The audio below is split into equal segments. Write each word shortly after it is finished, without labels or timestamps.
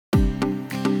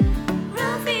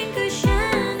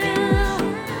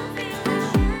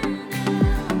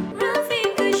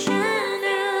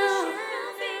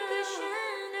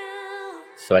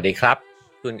สวัสดีครับ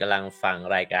คุณกำลังฟัง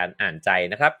รายการอ่านใจ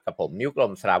นะครับกับผมนิ้วกล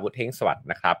มสราวุธเฮงสวัสดิ์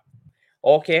นะครับโอ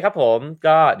เคครับผม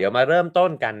ก็เดี๋ยวมาเริ่มต้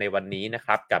นกันในวันนี้นะค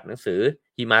รับกับหนังสือ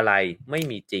หิมาลัยไม่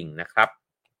มีจริงนะครับ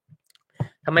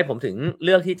ทำไมผมถึงเ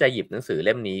ลือกที่จะหยิบหนังสือเ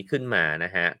ล่มนี้ขึ้นมาน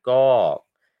ะฮะก็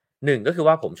หนึ่งก็คือ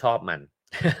ว่าผมชอบมัน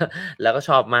แล้วก็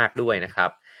ชอบมากด้วยนะครั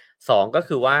บสองก็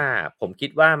คือว่าผมคิ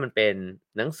ดว่ามันเป็น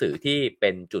หนังสือที่เป็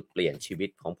นจุดเปลี่ยนชีวิต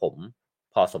ของผม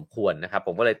พอสมควรนะครับผ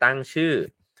มก็เลยตั้งชื่อ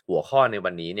หัวข้อใน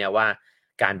วันนี้เนี่ยว่า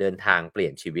การเดินทางเปลี่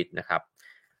ยนชีวิตนะครับ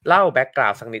เล่าแบ็กกรา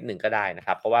วด์สักนิดหนึ่งก็ได้นะค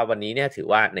รับเพราะว่าวันนี้เนี่ยถือ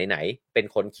ว่าไหนๆเป็น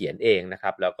คนเขียนเองนะค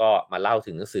รับแล้วก็มาเล่า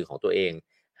ถึงหนังสือของตัวเอง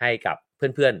ให้กับเ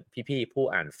พื่อนๆพี่ๆผู้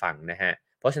อ่านฟังนะฮะ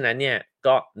เพราะฉะนั้นเนี่ย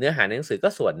ก็เนื้อหาในหนังสือก็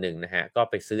ส่วนหนึ่งนะฮะก็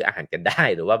ไปซื้ออ่านกันได้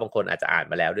หรือว่าบางคนอาจจะอ่าน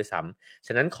มาแล้วด้วยซ้ำฉ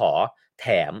ะนั้นขอแถ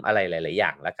มอะไรหลายๆอย่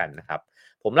างแล้วกันนะครับ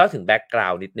ผมเล่าถึงแบ็กกรา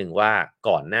วด์นิดหนึ่งว่า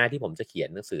ก่อนหน้าที่ผมจะเขียน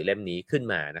หนังสือเล่มนี้ขึ้น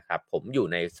มานะครับผมอยู่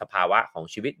ในสภาวะของ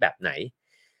ชีวิตแบบไหน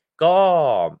ก็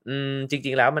จ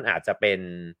ริงๆแล้วมันอาจจะเป็น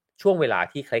ช่วงเวลา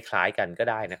ที่คล้ายๆกันก็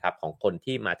ได้นะครับของคน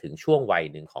ที่มาถึงช่วงวัย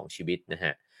หนึ่งของชีวิตนะฮ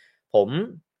ะ ผม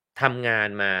ทำงาน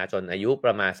มาจนอายุป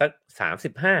ระมาณสัก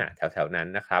35แถวๆนั้น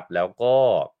นะครับแล้วก็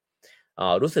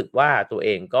รู้สึกว่าตัวเอ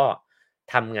งก็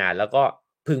ทำงานแล้วก็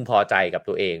พึงพอใจกับ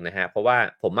ตัวเองนะครับเพราะว่า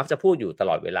ผมมักจะพูดอยู่ต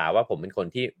ลอดเวลาว่าผมเป็นคน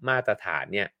ที่มาตรฐาน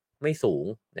เนี่ยไม่สูง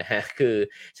นะครับคือ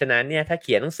ฉะนั้นเนี่ยถ้าเ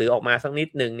ขียนหนังสือออกมาสักนิด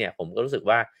หนึ่งเนี่ยผมก็รู้สึก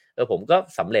ว่าผมก็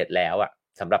สำเร็จแล้วอะ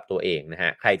สำหรับตัวเองนะครั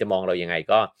บใครจะมองเรายังไง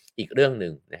ก็อีกเรื่องห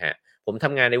นึ่งนะครับผมท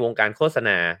ำงานในวงการโฆษณ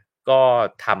าก็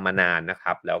ทำมานานนะค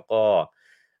รับแล้วก็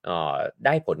ไ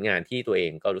ด้ผลงานที่ตัวเอ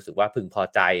งก็รู้สึกว่าพึงพอ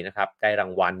ใจนะครับได้รา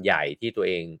งวัลใหญ่ที่ตัวเ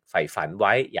องใฝ่ฝันไ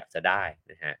ว้อยากจะได้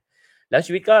นะฮะแล้ว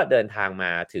ชีวิตก็เดินทางม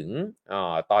าถึง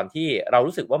ตอนที่เรา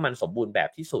รู้สึกว่ามันสมบูรณ์แบบ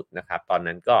ที่สุดนะครับตอน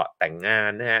นั้นก็แต่งงาน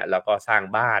นะฮะแล้วก็สร้าง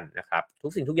บ้านนะครับทุ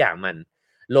กสิ่งทุกอย่างมัน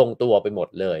ลงตัวไปหมด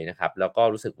เลยนะครับแล้วก็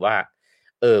รู้สึกว่า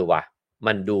ว่ะ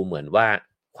มันดูเหมือนว่า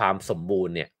ความสมบูร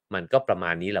ณ์เนี่ยมันก็ประม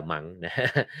าณนี้แหละมั้งนะ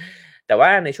แต่ว่า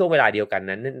ในช่วงเวลาเดียวกัน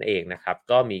นั้นนั่นเองนะครับ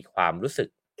ก็มีความรู้สึก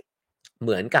เห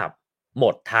มือนกับหม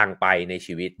ดทางไปใน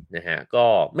ชีวิตนะฮะก็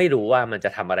ไม่รู้ว่ามันจะ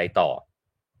ทำอะไรต่อ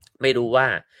ไม่รู้ว่า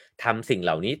ทำสิ่งเห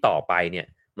ล่านี้ต่อไปเนี่ย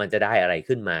มันจะได้อะไร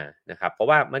ขึ้นมานะครับเพราะ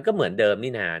ว่ามันก็เหมือนเดิม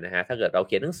นี่นานะฮะถ้าเกิดเราเ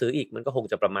ขียนหนังสืออีกมันก็คง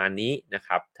จะประมาณนี้นะค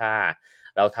รับถ้า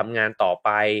เราทำงานต่อไป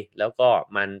แล้วก็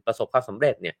มันประสบความสำเ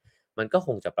ร็จเนี่ยมันก็ค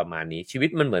งจะประมาณนี้ชีวิต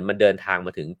มันเหมือนมันเดินทางม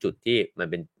าถึงจุดที่มัน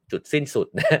เป็นจุดสิ้นสุด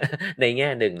ในแง่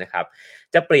หนึ่งนะครับ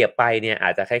จะเปรียบไปเนี่ยอ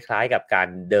าจจะคล้ายๆกับการ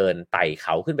เดินไต่เข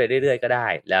าขึ้นไปเรื่อยๆก็ได้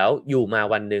แล้วอยู่มา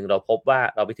วันหนึ่งเราพบว่า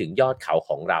เราไปถึงยอดเขาข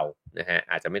องเรานะฮะ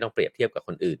อาจจะไม่ต้องเปรียบเทียบกับค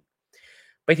นอื่น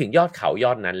ไปถึงยอดเขาย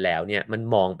อดนั้นแล้วเนี่ยมัน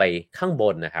มองไปข้างบ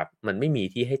นนะครับมันไม่มี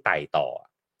ที่ให้ไต่ต่อ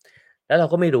แล้วเรา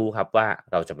ก็ไม่รู้ครับว่า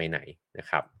เราจะไปไหนนะ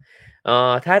ครับ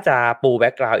ถ้าจะปูแบ็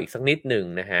กกราวนด์อีกสักนิดหนึ่ง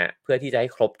นะฮะเพื่อที่จะให้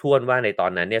ครบถ้วนว่าในตอ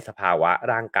นนั้นเนี่ยสภาวะ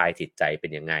ร่างกายจิตใจเป็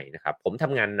นยังไงนะครับผมท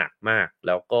ำงานหนักมากแ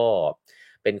ล้วก็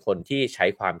เป็นคนที่ใช้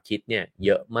ความคิดเนี่ยเย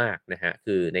อะมากนะฮะ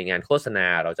คือในงานโฆษณา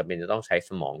เราจำเป็นจะต้องใช้ส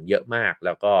มองเยอะมากแ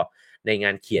ล้วก็ในง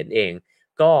านเขียนเอง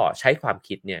ก็ใช้ความ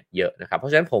คิดเนี่ยเยอะนะครับเพรา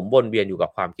ะฉะนั้นผมวนเวียนอยู่กับ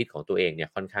ความคิดของตัวเองเนี่ย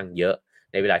ค่อนข้างเยอะ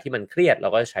ในเวลาที่มันเครียดเรา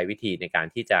ก็จะใช้วิธีในการ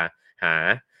ที่จะหา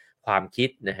ความคิด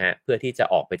นะฮะเพื่อที่จะ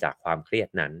ออกไปจากความเครียด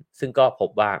นั้นซึ่งก็พบ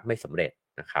ว่าไม่สำเร็จ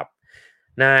นะครับ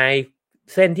ใน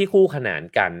เส้นที่คู่ขนาน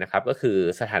กันนะครับก็คือ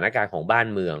สถานการณ์ของบ้าน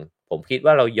เมืองผมคิด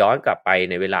ว่าเราย้อนกลับไป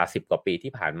ในเวลา10กว่าปี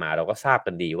ที่ผ่านมาเราก็ทราบ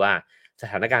กันดีว่าส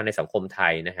ถานการณ์ในสังคมไท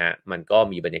ยนะฮะมันก็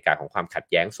มีบรรยากาศของความขัด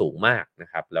แย้งสูงมากนะ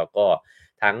ครับแล้วก็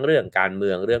ทั้งเรื่องการเมื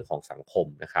องเรื่องของสังคม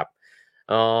นะครับ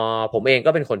ผมเอง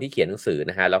ก็เป็นคนที่เขียนหนังสือ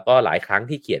นะฮะแล้วก็หลายครั้ง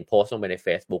ที่เขียนโพสต์ลงไปในเฟ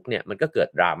ซบุ๊กเนี่ยมันก็เกิด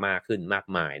ดราม่าขึ้นมาก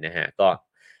มายนะฮะก็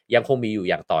ยังคงมีอยู่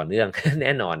อย่างต่อเนื่อง แ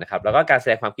น่นอนนะครับแล้วก็การแส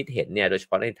ดงความคิดเห็นเนี่ยโดยเฉ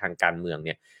พาะในทางการเมืองเ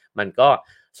นี่ยมันก็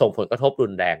ส่งผลกระทบรุ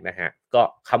นแรงนะฮะก็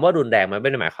คำว่ารุนแรงมันไม่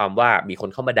ได้หมายความว่ามีคน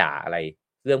เข้ามาด่าอะไร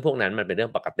เรื่องพวกนั้นมันเป็นเรื่อ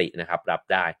งปกตินะครับรับ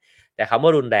ได้แต่คำว่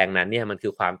ารุนแรงนั้นเนี่ยมันคื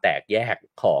อความแตกแยก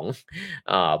ของ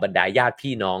บรรดาญาติ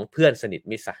พี่น้องเพื่อนสนิท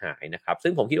มิตรสหายนะครับซึ่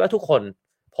งผมคิดว่าทุกคน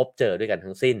พบเจอด้วยกัน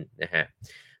ทั้งสิ้นนะฮะ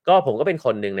ก็ผมก็เป็นค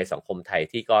นหนึ่งในสังคมไทย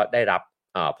ที่ก็ได้รับ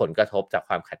ผลกระทบจากค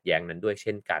วามขัดแย้งนั้นด้วยเ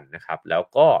ช่นกันนะครับแล้ว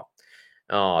ก็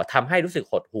ทำให้รู้สึก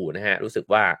หดหู่นะฮะรู้สึก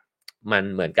ว่ามัน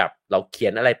เหมือนกับเราเขีย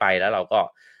นอะไรไปแล้วเรา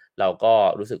ก็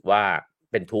รู้สึกว่า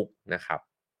เป็นทุกข์นะครับ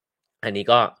อันนี้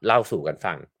ก็เล่าสู่กัน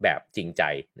ฟังแบบจริงใจ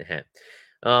นะฮะ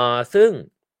ซึ่ง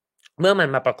เมื่อมัน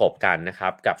มาประกบกันนะครั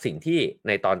บกับสิ่งที่ใ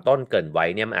นตอนต้นเกริ่นไว้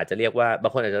เนี่ยมันอาจจะเรียกว่าบา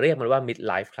งคนอาจจะเรียกมันว่า mid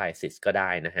life crisis ก็ได้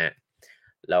นะฮะ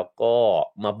แล้วก็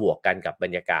มาบวกกันกับบร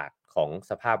รยากาศของ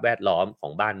สภาพแวดล้อมขอ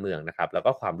งบ้านเมืองนะครับแล้ว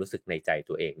ก็ความรู้สึกในใจ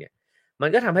ตัวเองเนี่ย มั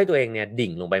นก็ทำให้ตัวเองเนี่ยดิ่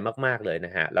งลงไปมากๆเลยน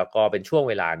ะฮะแล้วก็เป็นช่วง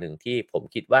เวลาหนึ่งที่ผม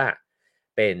คิดว่า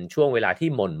เป็นช่วงเวลาที่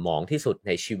หม่นหมองที่สุดใ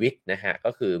นชีวิตนะฮะ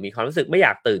ก็คือมีความรู้สึกไม่อย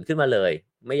ากตื่นขึ้นมาเลย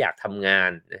ไม่อยากทำงา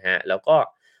นนะฮะแล้วก็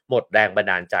หมดแรงบัน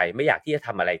ดาลใจไม่อยากที่จะท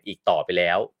ำอะไรอีกต่อไปแ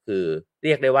ล้วคือเ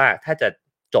รียกได้ว่าถ้าจะ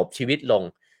จบชีวิตลง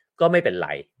ก็ไม่เป็นไร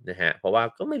นะฮะเพราะว่า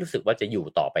ก็ไม่รู้สึกว่าจะอยู่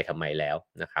ต่อไปทำไมแล้ว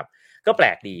นะครับก็แปล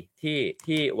กดี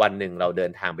ที่วันหนึ่งเราเดิ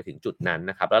นทางไปถึงจุดนั้น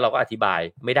นะครับแล้วเราก็อธิบาย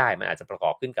ไม่ได้มันอาจจะประกอ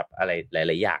บขึ้นกับอะไรห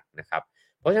ลายๆอย่างนะครับ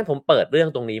เพราะฉะนั้นผมเปิดเรื่อง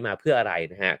ตรงนี้มาเพื่ออะไร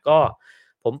นะฮะก็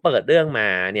ผมเปิดเรื่องมา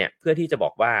เนี่ยเพื่อที่จะบอ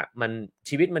กว่ามัน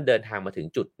ชีวิตมันเดินทางมาถึง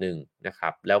จุดหนึ่งนะครั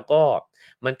บแล้วก็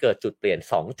มันเกิดจุดเปลี่ยน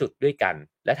2จุดด้วยกัน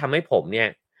และทำให้ผมเนี่ย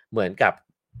เหมือนกับ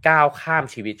ก้าวข้าม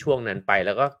ชีวิตช่วงนั้นไปแ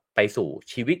ล้วก็ไปสู่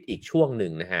ชีวิตอีกช่วงหนึ่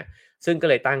งนะฮะซึ่งก็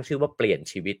เลยตั้งชื่อว่าเปลี่ยน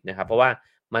ชีวิตนะครับเพราะว่า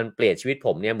มันเปลี่ยนชีวิตผ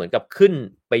มเนี่ยเหมือนกับขึ้น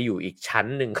ไปอยู่อีกชั้น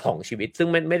หนึ่งของชีวิตซึ่ง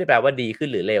ไม่ได้แปลว่าดีขึ้น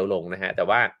หรือเลวลงนะฮะแต่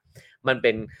ว่ามันเ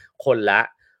ป็นคนละ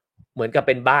เหมือนกับเ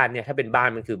ป็นบ้านเนี่ยถ้าเป็นบ้าน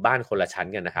มันคือบ้านคนละชั้น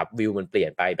กันนะครับวิวมันเปลี่ย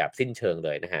นไปแบบสิ้นเชิงเล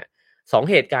ยนะฮะ2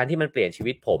เหตุการณ์ที่มันเปลี่ยนชี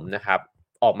วิตผมนะครับ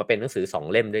ออกมาเป็นหนังสือ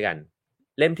2เล่มด้วยกัน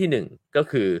เล่มที่1ก็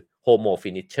คือ Homo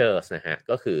Finishers นะฮะ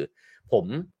ก็คือผม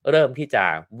เริ่มที่จะ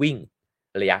วิ่ง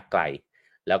ระยะไกล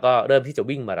แล้วก็เริ่มที่จะ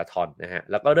วิ่งมาราธอนนะฮะ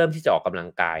แล้วก็เริ่มที่จะออกกำลัง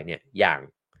กายเนี่ยอย่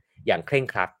างเคร่ง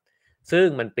ครัดซึ่ง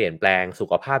มันเปลี่ยนแปลงสุ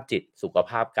ขภาพจิตสุข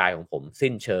ภาพกายของผม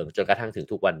สิ้นเชิงจนกระทั่งถึง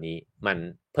ทุกวันนี้มัน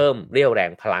เพิ่มเรี่ยวแร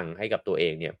งพลังให้กับตัวเอ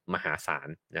งเนี่ยมหาศาล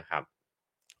นะครับ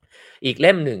อีกเ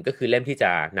ล่มหนึ่งก็คือเล่มที่จ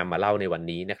ะนำมาเล่าในวัน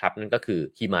นี้นะครับนั่นก็คือ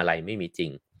ฮิมาลัยไม่มีจริ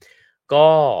งก็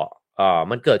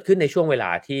มันเกิดขึ้นในช่วงเวล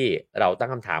าที่เราตั้ง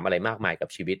คำถามอะไรมากมายกับ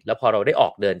ชีวิตแล้วพอเราได้ออ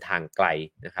กเดินทางไกล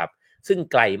นะครับซึ่ง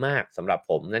ไกลมากสำหรับ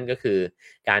ผมนั่นก็คือ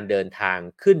การเดินทาง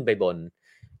ขึ้นไปบน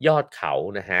ยอดเขา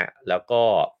นะฮะแล้วก็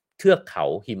เทือกเขา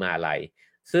หิมาลัย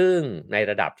ซึ่งใน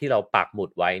ระดับที่เราปักหมุ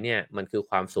ดไว้เนี่ยมันคือ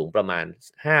ความสูงประมาณ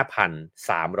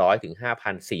 5,300 ถึง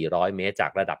 5,400 เมตรจา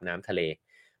กระดับน้ำทะเล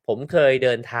ผมเคยเ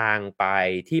ดินทางไป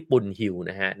ที่ปุนฮิล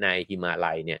นะฮะในหิมา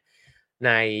ลัยเนี่ยใ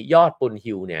นยอดปุน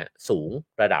ฮิลเนี่ยสูง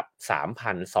ระดับ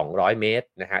 3,200 เมตร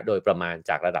นะฮะโดยประมาณ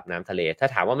จากระดับน้ำทะเลถ้า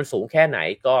ถามว่ามันสูงแค่ไหน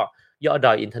ก็ยอดด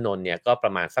อยอินทนนท์เนี่ยก็ปร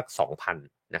ะมาณสัก 2,000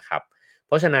 นะครับ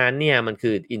เพราะฉะนั้นเนี่ยมัน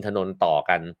คืออินทนนท์ต่อ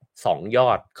กัน2ยอ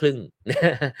ดครึ่ง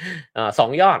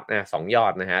2ยอดนะ2ยอ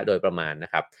ดนะฮะโดยประมาณน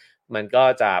ะครับมันก็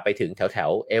จะไปถึงแถ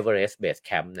วๆ Everest Base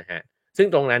Camp นะฮะซึ่ง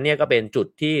ตรงนั้นเนี่ยก็เป็นจุด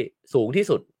ที่สูงที่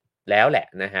สุดแล้วแหละ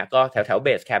นะฮะก็แถวๆ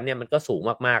Base Camp เนี่ยมันก็สูง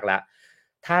มากๆแล้ว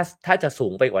ถ้าจะสู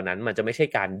งไปกว่านั้นมันจะไม่ใช่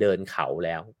การเดินเขาแ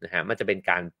ล้วนะฮะมันจะเป็น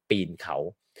การปีนเขา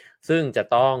ซึ่งจะ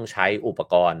ต้องใช้อุป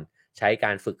กรณ์ใช้ก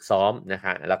ารฝึกซ้อมนะฮ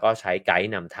ะแล้วก็ใช้ไกด์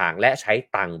นำทางและใช้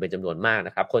ตังค์เป็นจำนวนมากน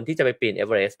ะครับคนที่จะไปปีนเอเ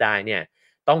วอเรสต์ได้เนี่ย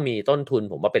ต้องมีต้นทุน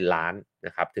ผมว่าเป็นล้านน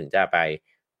ะครับถึงจะไป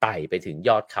ไต่ไปถึงย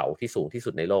อดเขาที่สูงที่สุ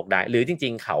ดในโลกได้หรือจริ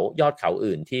งๆเขายอดเขา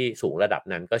อื่นที่สูงระดับ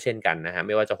นั้นก็เช่นกันนะฮะไ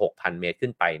ม่ว่าจะ 6,000 เมตรขึ้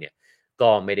นไปเนี่ยก็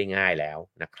ไม่ได้ง่ายแล้ว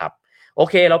นะครับโอ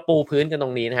เคเราปูพื้นกันตร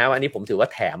งนี้นะฮะอันนี้ผมถือว่า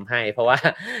แถมให้เพราะว่า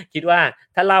คิดว่า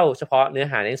ถ้าเล่าเฉพาะเนื้อ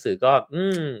หาในหนังสือก็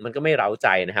มันก็ไม่เร้าใจ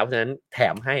นะครับเพราะฉะนั้นแถ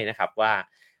มให้นะครับว่า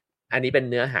อันนี้เป็น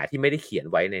เนื้อหาที่ไม่ได้เขียน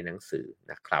ไว้ในหนังสือ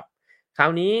นะครับครา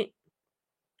วนี้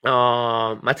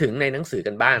มาถึงในหนังสือ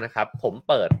กันบ้างนะครับผม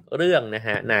เปิดเรื่องนะฮ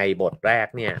ะในบทแรก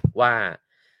เนี่ยว่า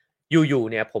อยู่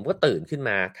ๆเนี่ยผมก็ตื่นขึ้น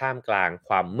มาท่ามกลางค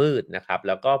วามมืดนะครับแ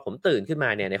ล้วก็ผมตื่นขึ้นมา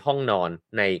เนี่ยในห้องนอน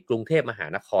ในกรุงเทพมหา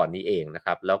นครนี้เองนะค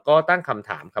รับแล้วก็ตั้งคำ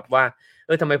ถามครับว่า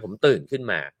ทำไมผมตื่นขึ้น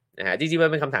มานะฮะจริงๆมัน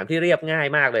เป็นคำถามที่เรียบง่าย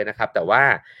มากเลยนะครับแต่ว่า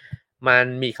มัน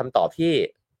มีคำตอบที่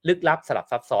ลึกลับสลับ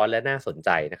ซับซ้อนและน่าสนใ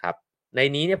จนะครับใน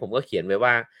นี้เนี่ยผมก็เขียนไว้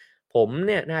ว่าผมเ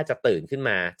นี่ยน่าจะตื่นขึ้น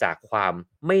มาจากความ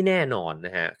ไม่แน่นอนน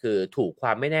ะฮะคือถูกคว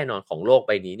ามไม่แน่นอนของโลกใ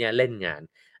บนี้เนี่ยเล่นงาน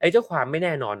ไอ้เจ้าความไม่แ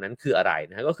น่นอนนั้นคืออะไร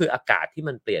นะฮะก็คืออากาศที่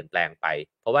มันเปลี่ยนแปลงไป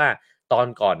เพราะว่าตอน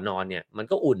ก่อนนอนเนี่ยมัน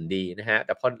ก็อุ่นดีนะฮะแ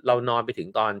ต่พอเรานอนไปถึง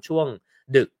ตอนช่วง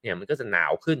ดึกเนี่ยมันก็จะหนา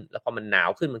วขึ้นแล้วพอมันหนาว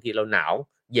ขึ้นบางทีเราหนาว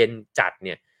เย็นจัดเ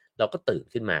นี่ยเราก็ตื่น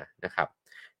ขึ้นมานะครับ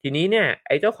ทีนี้เนี่ยไ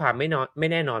อ้เจ้าความไม่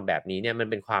แน่นอนแบบนี้เนี่ยมัน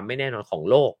เป็นความไม่แน่นอนของ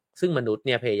โลกซึ่งมนุษย์เ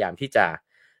นี่ยพยายามที่จะ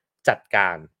จัดกา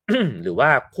ร หรือว่า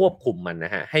ควบคุมมันน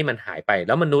ะฮะให้มันหายไปแ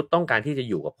ล้วมนุษย์ต้องการที่จะ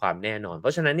อยู่กับความแน่นอนเพร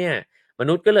าะฉะนั้นเนี่ยม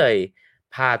นุษย์ก็เลย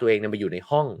พาตัวเองไปอยู่ใน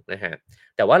ห้องนะฮะ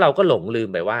แต่ว่าเราก็หลงลืม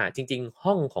ไปว่าจริงๆ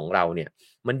ห้องของเราเนี่ย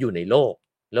มันอยู่ในโลก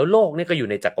แล้วโลกเนี่ยก็อยู่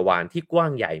ในจักรวาลที่กว้า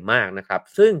งใหญ่มากนะครับ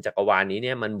ซึ่งจักรวาลนี้เ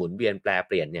นี่ยมันหมุนเวียนแปรเ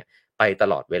ปลี่ยนเนี่ยไปต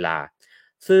ลอดเวลา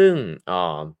ซึ่ง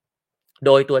โ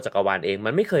ดยตัวจักรวาลเองมั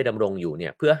นไม่เคยดำรงอยู่เนี่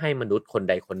ยเพื่อให้มนุษย์คน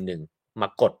ใดคนหนึ่งมา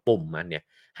กดปุ่มมันเนี่ย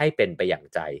ให้เป็นไปอย่าง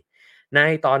ใจใน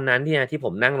ตอนนั้นเนี่ยที่ผ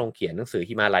มนั่งลงเขียนหนังสือ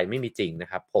หิมาลัยไม่มีจริงนะ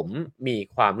ครับผมมี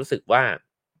ความรู้สึกว่า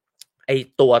ไอ้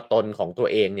ตัวตนของตัว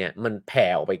เองเนี่ยมันแผ่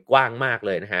ออกไปกว้างมากเ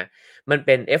ลยนะฮะมันเ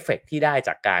ป็นเอฟเฟกต์ที่ได้จ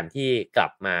ากการที่กลั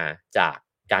บมาจาก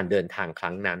การเดินทางค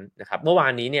รั้งนั้นนะครับเมื่อวา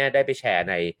นนี้เนี่ยได้ไปแชร์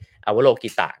ในอวโลกิ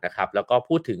ตะนะครับแล้วก็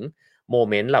พูดถึงโม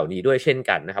เมนต์เหล่านี้ด้วยเช่น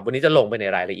กันนะครับวันนี้จะลงไปใน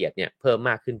รายละเอียดเนี่ยเพิ่ม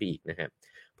มากขึ้นไปอีกนะฮะ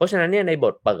เพราะฉะนั้นเนี่ยในบ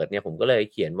ทเปิดเนี่ยผมก็เลย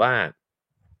เขียนว่า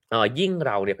ยิ่งเ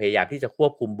ราเนี่ยพยายามที่จะคว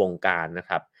บคุมบงการนะ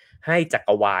ครับให้จัก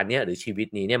รวาลเนี่ยหรือชีวิต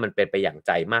นี้เนี่ยมันเป็นไปอย่างใ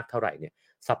จมากเท่าไหร่เนี่ย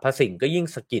สรรพสิ่งก็ยิ่ง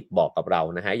สะกิดบอกกับเรา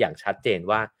นะฮะอย่างชัดเจน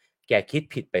ว่าแกคิด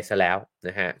ผิดไปซะแล้วน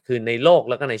ะฮะคือในโลก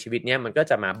แล้วก็ในชีวิตเนี้ยมันก็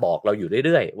จะมาบอกเราอยู่เ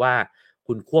รื่อยๆว่า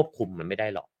คุณควบคุมมันไม่ได้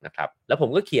หรอกนะครับแล้วผม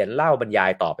ก็เขียนเล่าบรรยา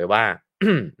ยต่อไปว่า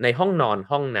ในห้องนอน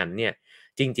ห้องนั้นเนี่ย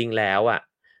จริงๆแล้วอ่ะ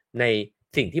ใน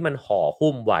สิ่งที่มันห่อ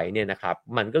หุ้มไว้เนี่ยนะครับ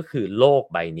มันก็คือโลก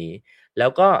ใบนี้แล้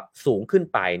วก็สูงขึ้น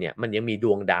ไปเนี่ยมันยังมีด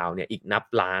วงดาวเนี่ยอีกนับ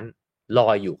ล้านลอ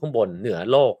ยอยู่ข้างบนเหนือ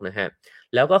โลกนะฮะ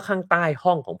แล้วก็ข้างใต้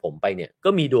ห้องของผมไปเนี่ยก็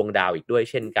มีดวงดาวอีกด้วย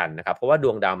เช่นกันนะครับเพราะว่าด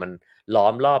วงดาวมันล้อ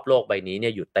มรอบโลกใบนี้เนี่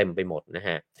ยอยู่เต็มไปหมดนะฮ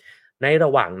ะในร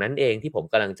ะหว่างนั้นเองที่ผม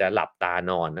กำลังจะหลับตา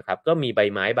นอนนะครับก็มีใบ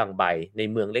ไม้บางใบใน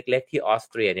เมืองเล็กๆที่ออส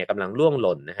เตรียเนี่ยกำลังร่วงห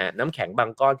ล่นนะฮะน้ำแข็งบาง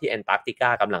ก้อนที่แอนตาร์กติกา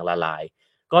กำลังละลาย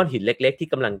ก้อนหินเล็กๆที่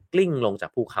กำลังกลิ้งลงจา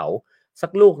กภูเขาสั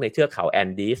กลูกในเทือกเขาแอน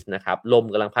ดีสนะครับลม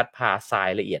กำลังพัดพาทราย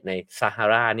ละเอียดในซาฮา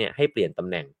ราเนี่ยให้เปลี่ยนตำ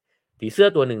แหน่งผีเสื้อ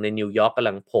ตัวหนึ่งในนิวยอร์กกำ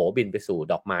ลังโผบินไปสู่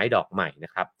ดอกไม้ดอกใหม่น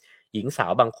ะครับหญิงสา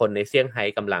วบางคนในเซี่ยงไฮ้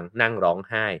กำลังนั่งร้อง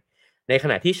ไห้ในข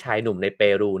ณะที่ชายหนุ่มในเป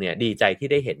รูเนี่ยดีใจที่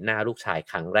ได้เห็นหน้าลูกชาย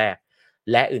ครั้งแรก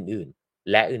และอื่น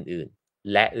ๆและอื่น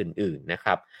ๆและอื่นๆนะค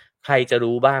รับใครจะ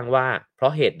รู้บ้างว่าเพรา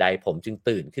ะเหตุใดผมจึง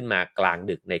ตื่นขึ้นมากลาง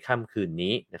ดึกในค่ำคืน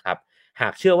นี้นะครับหา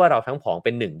กเชื่อว่าเราทั้งผองเ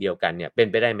ป็นหนึ่งเดียวกันเนี่ยเป็น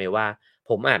ไปได้ไหมว่า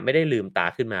ผมอาจไม่ได้ลืมตา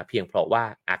ขึ้นมาเพียงเพราะว่า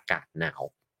อากาศหนาว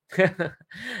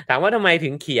ถามว่าทำไมถึ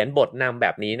งเขียนบทนำแบ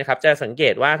บนี้นะครับจะสังเก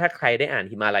ตว่าถ้าใครได้อ่าน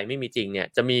หิมาลัยไม่มีจริงเนี่ย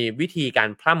จะมีวิธีการ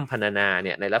พร่ำพรรณนาเ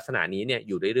นี่ยในลักษณะนี้เนี่ยอ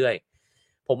ยู่เรื่อย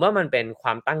ๆผมว่ามันเป็นคว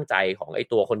ามตั้งใจของไอ้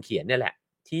ตัวคนเขียนเนี่ยแหละ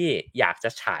ที่อยากจะ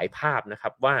ฉายภาพนะครั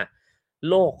บว่า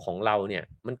โลกของเราเนี่ย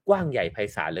มันกว้างใหญ่ไพ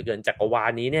ศาลเหลือเกินจักรวา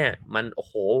ลนี้เนี่ยมันโอ้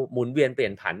โหหมุนเวียนเปลี่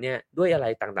ยนผันเนี่ยด้วยอะไร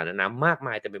ต่างๆนานามากม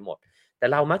ายเต็มไปหมดแต่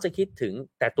เรามักจะคิดถึง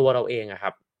แต่ตัวเราเองอะค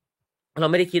รับเรา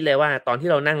ไม่ได้คิดเลยว่าตอนที่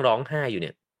เรานั่งร้องไห้อยู่เ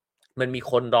นี่ยมันมี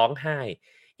คนร้องไห้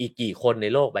อีกกี่คนใน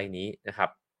โลกใบนี้นะครับ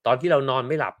ตอนที่เรานอน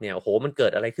ไม่หลับเนี่ยโอ้โหมันเกิ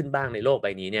ดอะไรขึ้นบ้างในโลกใบ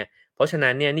นี้เนี่ยเพราะฉะ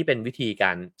นั้นเนี่ยนี่เป็นวิธีก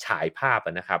ารฉายภาพ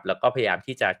นะครับแล้วก็พยายาม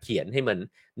ที่จะเขียนให้เหมือน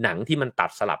หนังที่มันตั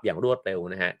ดสลับอย่างรวดเร็ว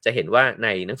นะฮะจะเห็นว่าใน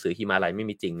หนังสือหิมาลัยไม่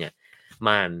มีจริงเนี่ย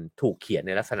มันถูกเขียนใ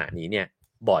นลักษณะนี้เนี่ย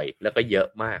บ่อยแล้วก็เยอะ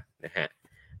มากนะฮะ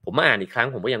ผมมาอ่านอีกครั้ง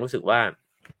ผมก็ยังรู้สึกว่า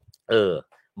เออ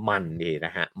มันดีน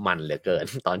ะฮะมันเหลือเกิน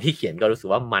ตอนที่เขียนก็รู้สึก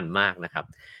ว่ามันมากนะครับ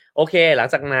โอเคหลัง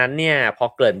จากนั้นเนี่ยพอ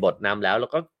เกริ่นบทนำแล้วเรา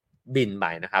ก็บินไป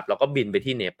นะครับเราก็บินไป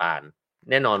ที่เนปาล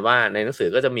แน่นอนว่าในหนังสือ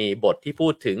ก็จะมีบทที่พู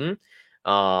ดถึงเ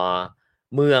อ่อ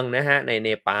เมืองนะฮะในเน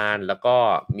ปาลแล้วก็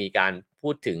มีการพู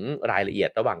ดถึงรายละเอียด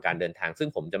ระหว่างการเดินทางซึ่ง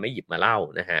ผมจะไม่หยิบมาเล่า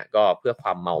นะฮะก็เพื่อคว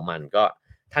ามเมามันก็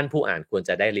ท่านผู้อ่านควรจ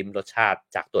ะได้ลิ้มรสชาติ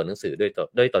จากตัวหนังสือ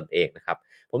ด้วยตนเองนะครับ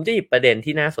ผมจะหยิบประเด็น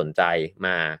ที่น่าสนใจม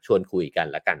าชวนคุยกัน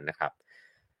ละกันนะครับ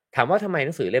ถามว่าทำไมห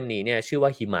นังสือเล่มนี้เนี่ยชื่อว่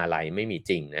าหิมาลัยไม่มี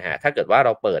จริงนะฮะถ้าเกิดว่าเร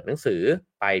าเปิดหนังสือ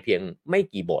ไปเพียงไม่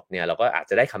กี่บทเนี่ยเราก็อาจ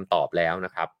จะได้คำตอบแล้วน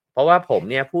ะครับเพราะว่าผม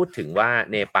เนี่ยพูดถึงว่า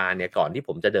เนปาลเนี่ยก่อนที่ผ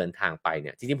มจะเดินทางไปเ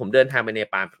นี่ยจริงๆผมเดินทางไปเน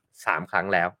ปาล3ครั้ง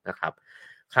แล้วนะครับ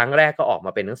ครั้งแรกก็ออกม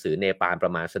าเป็นหนังสือเนปาลปร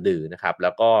ะมาณสะดือนะครับแ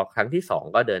ล้วก็ครั้งที่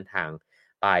2ก็เดินทาง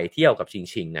ไปเที่ยวกับ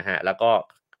ชิงๆนะฮะแล้วก็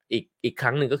อีกค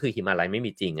รั้งหนึ่งก็คือหิมาลัยไม่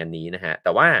มีจริงอันนี้นะฮะแ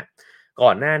ต่ว่าก่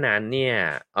อนหน้านั้นเนี่ย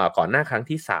ก่อนหน้าครั้ง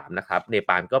ที่3นะครับเน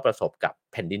ปาลก็ประสบกับ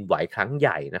แผ่นดินไหวครั้งให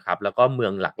ญ่นะครับแล้วก็เมือ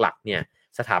งหลักๆเนี่ย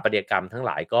สถาปัตยกรรมทั้งห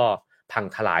ลายก็พัง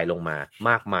ทลายลงมาม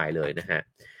ากมายเลยนะฮะ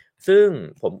ซึ่ง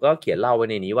ผมก็เขียนเล่าไว้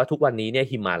ในนี้ว่าทุกวันนี้เนี่ย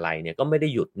หิมาลัยเนี่ยก็ไม่ได้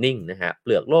หยุดนิ่งนะฮะเป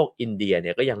ลือกโลกอินเดียเ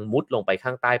นี่ยก็ยังมุดลงไปข้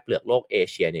างใต้เปลือกโลกเอ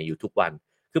เชียเนี่ยอยู่ทุกวัน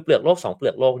คือเปลือกโลก2เปลื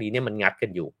อกโลกนี้เนี่ยมันงัดกั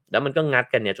นอยู่แล้วมันก็งัด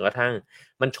กันเนี่ยจนกระทั่ง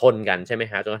มันชนกันใช่ไหม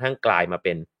ฮะจนกระทั่งกลายมาเ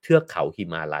ป็นเทือกเขาหิ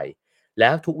มาลัยแล้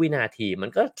วทุกวินาทีมัน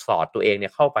ก็สอดตัวเองเนี่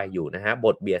ยเข้าไปอยู่นะฮะบ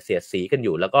ดเบียดเสียดสีกันอ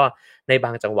ยู่แล้วก็ในบ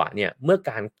างจังหวะเนี่ยเมื่อ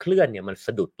การเคลื่อนเนี่ยมันส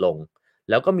ะดุดลง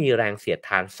แล้วก็มีแรงเสียดท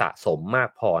านสะสมมาก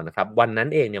พอนะครับวันนั้น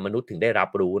เองเนี่ยมนุษย์ถึงได้รับ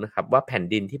รู้นะครับว่าแผ่น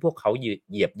ดินที่พวกเขาเ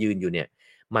หยียบยืนอยู่เนี่ย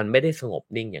มันไม่ได้สงบ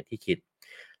นิ่งอย่างที่คิด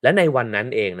และในวันนั้น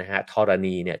เองนะฮะธร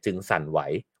ณีเนี่ยจึงสั่นไหว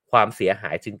ความเสียหา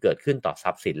ยจึงเกิดขึ้นต่อท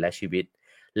รัพย์สินและชีวิต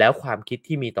แล้วความคิด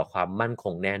ที่มีต่อความมั่นค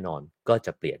งแน่นอนก็จ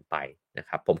ะเปลี่ยนไปนะค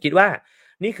รับผมคิดว่า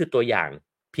นี่คือตัวอย่าง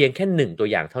เพียงแค่1ตัว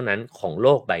อย่างเท่านั้นของโล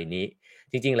กใบนี้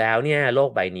จริงๆแล้วเนี่ยโลก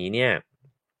ใบนี้เนี่ย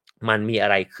มันมีอะ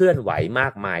ไรเคลื่อนไหวมา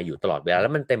กมายอยู่ตลอดเวลาแล้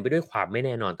วมันเต็มไปด้วยความไม่แ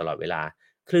น่นอนตลอดเวลา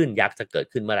คลื่นยักษ์จะเกิด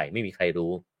ขึ้นเมื่อไหร่ไม่มีใคร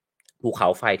รู้ภูเขา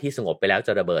ไฟที่สงบไปแล้วจ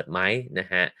ะระเบิดไหมนะ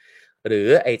ฮะหรือ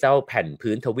ไอ้เจ้าแผ่น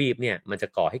พื้นทวีปเนี่ยมันจะ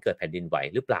ก่อให้เกิดแผ่นดินไหว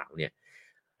หรือเปล่าเนี่ย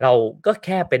เราก็แ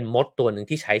ค่เป็นมดตัวหนึ่ง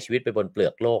ที่ใช้ชีวิตไปบนเปลื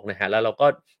อกโลกนะฮะแล้วเราก็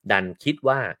ดันคิด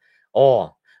ว่าอ้อ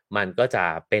มันก็จะ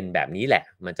เป็นแบบนี้แหละ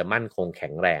มันจะมั่นคงแข็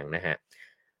งแรงนะฮะ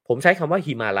ผมใช้คำว่า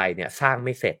หิมาลัยเนี่ยสร้างไ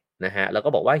ม่เสร็จนะฮะแล้วก็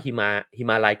บอกว่าหิ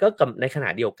มาลัยก็ในขณะ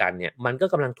เดียวกันเนี่ยมันก็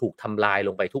กำลังถูกทำลายล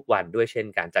งไปทุกวันด้วยเช่น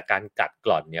กันจากการกัดก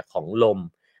ร่อนเนี่ยของลม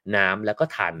น้ำแล้วก็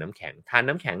ทานน้ำแข็ง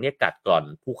เนี่ยกัดกร่อน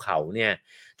ภูเขาเนี่ย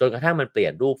จนกระทั่งมันเปลี่ย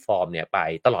นรูปฟอร์มเนี่ยไป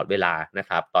ตลอดเวลานะ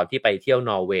ครับตอนที่ไปเที่ยว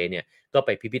นอร์เวย์เนี่ยก็ไป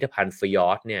พิพิธภัณฑ์ฟยอ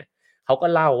ร์ดเนี่ยเขาก็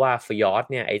เล่าว่าฟยอร์ด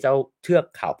เนี่ยไอ้เจ้าเทือก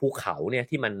เขาภูเขาเนี่ย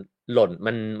ที่มัน หล่น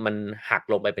มันหัก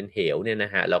ลงไปเป็นเหวเนี่ยน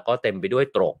ะฮะแล้วก็เต็มไปด้วย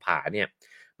โตรกผาเนี่ย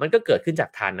มันก็เกิดขึ้นจาก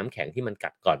ธารน้ำแข็งที่มันกั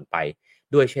ดก่อนไป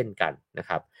ด้วยเช่นกันนะค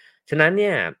รับฉะนั้นเ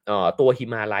นี่ยตัวหิ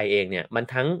มาลัยเองเนี่ยมัน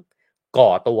ทั้งก่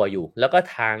อตัวอยู่แล้วก็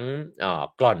ทั้ง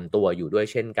กร่อนตัวอยู่ด้วย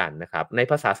เช่นกันนะครับใน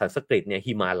ภาษาสันสกฤตเนี่ย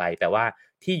หิมาลัยแปลว่า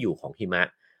ที่อยู่ของหิมะ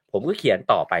ผมก็เขียน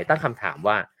ต่อไปตั้งคำถาม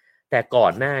ว่าแต่ก่อ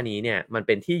นหน้านี้เนี่ยมันเ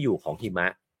ป็นที่อยู่ของหิมะ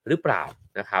หรือเปล่า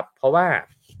นะครับเพราะว่า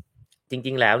จ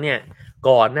ริงๆแล้วเนี่ย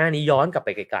ก่อนหน้านี้ย้อนกลับไป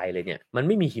ไกลๆเลยเนี่ยมันไ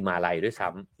ม่มีหิมาลัยด้วยซ้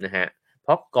ำนะฮะเพ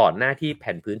ราะก่อนหน้าที่แ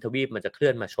ผ่นพื้นทวีปมันจะเคลื่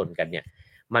อนมาชนกันเนี่ย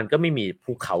มันก็ไม่มี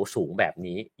ภูเขาสูงแบบ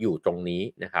นี้อยู่ตรงนี้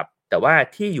นะครับแต่ว่า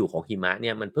ที่อยู่ของหิมะเ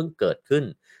นี่ยมันเพิ่งเกิดขึ้น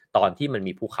ตอนที่มัน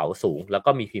มีภูเขาสูงแล้วก็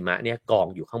มีหิมะเนี่ยกอง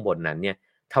อยู่ข้างบนนั้นเนี่ย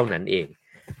เท่านั้นเอง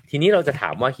ทีนี้เราจะถา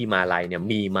มว่าหิมาลัยเนี่ย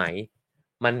มีไหม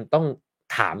มันต้อง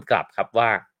ถามกลับครับว่า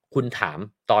คุณถาม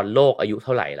ตอนโลกอายุเ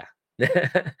ท่าไหร่ล่ะ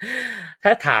ถ้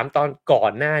าถามตอนก่อ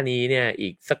นหน้านี้เนี่ยอี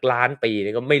กสักล้านปีเ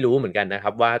นี่ยก็ไม่รู้เหมือนกันนะค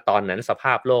รับว่าตอนนั้นสภ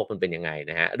าพโลกมันเป็นยังไง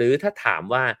นะฮะหรือถ้าถาม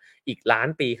ว่าอีกล้าน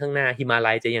ปีข้างหน้าหิมา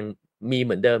ลัยจะยังมีเห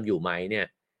มือนเดิมอยู่ไหมเนี่ย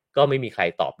ก็ไม่มีใคร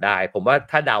ตอบได้ผมว่า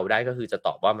ถ้าเดาได้ก็คือจะต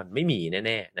อบว่ามันไม่มีแ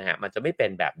น่ๆนะฮะมันจะไม่เป็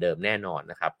นแบบเดิมแน่นอน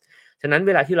นะครับฉะนั้นเ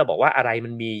วลาที่เราบอกว่าอะไรมั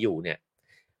นมีอยู่เนี่ย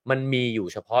มันมีอยู่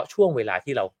เฉพาะช่วงเวลา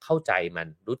ที่เราเข้าใจมัน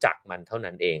รู้จักมันเท่า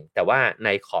นั้นเองแต่ว่าใน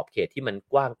ขอบเขตที่มัน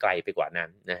กว้างไกลไปกว่านั้น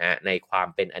นะฮะในความ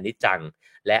เป็นอนิจจัง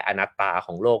และอนัตตาข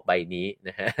องโลกใบนี้น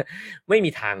ะฮะไม่มี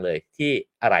ทางเลยที่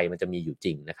อะไรมันจะมีอยู่จ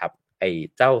ริงนะครับไอ้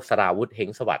เจ้าสราวุธเฮง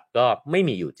สวัสด์ก็ไม่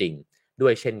มีอยู่จริงด้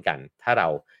วยเช่นกันถ้าเรา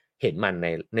เห็นมัน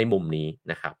ในมุมนี้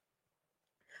นะครับ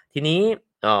ทีนี้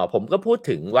ผมก็พูด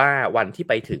ถึงว่าวันที่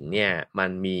ไปถึงเนี่ยมั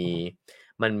น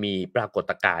มีปราก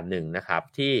ฏการณ์หนึ่งนะครับ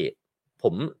ที่ผ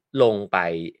มลงไป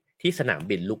ที่สนาม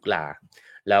บินลุกลา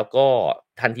แล้วก็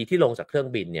ทันทีที่ลงจากเครื่อง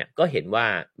บินเนี่ยก็เห็นว่า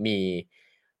มี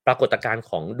ปรากฏการณ์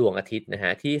ของดวงอาทิตย์นะฮ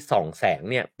ะที่ส่องแสง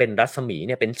เนี่ยเป็นรัศมีเ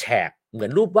นี่ยเป็นแฉกเหมือ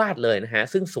นรูปวาดเลยนะฮะ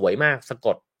ซึ่งสวยมากสะ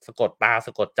กดตาส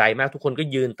ะกดใจมากทุกคนก็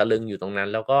ยืนตะลึงอยู่ตรงนั้น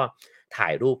แล้วก็ถ่า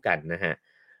ยรูปกันนะฮะ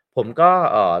ผมก็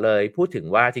เลยพูดถึง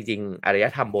ว่าจริงๆอารย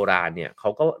ธรรมโบราณเนี่ยเขา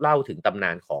ก็เล่าถึงตำน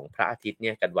านของพระอาทิตย์เ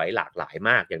นี่ยกันไว้หลากหลายม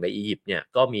ากอย่างในอียิปต์เนี่ย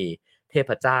ก็มีเท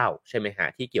พเจ้าใช่ไหมฮะ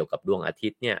ที่เกี่ยวกับดวงอาทิ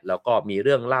ตย์เนี่ยแล้วก็มีเ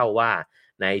รื่องเล่าว่า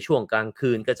ในช่วงกลาง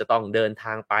คืนก็จะต้องเดินท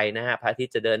างไปนะฮะพระอาทิต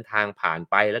ย์จะเดินทางผ่าน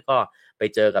ไปแล้วก็ไป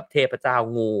เจอกับเทพเจ้า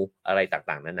งูอะไร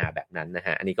ต่างๆนานาแบบนั้นนะฮ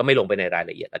ะอันนี้ก็ไม่ลงไปในราย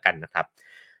ละเอียดแล้วกันนะครับ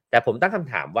แต่ผมตั้งค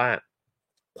ำถามว่า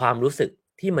ความรู้สึก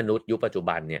ที่มนุษย์ยุคปัจจุ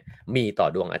บันเนี่ยมีต่อ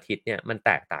ดวงอาทิตย์เนี่ยมันแ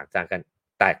ตกต่าง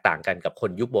กันกับค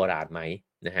นยุคโบราณไหม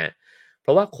นะฮะเพร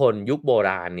าะว่าคนยุคโบ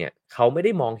ราณเนี่ยเขาไม่ไ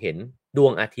ด้มองเห็นดว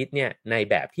งอาทิตย์เนี่ยใน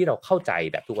แบบที่เราเข้าใจ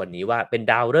แบบทุกวันนี้ว่าเป็น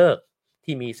ดาวฤกษ์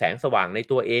ที่มีแสงสว่างใน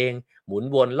ตัวเองหมุน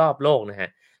วนรอบโลกนะฮะ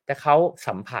แต่เขา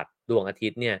สัมผัสดวงอาทิ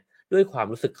ตย์เนี่ยด้วยความ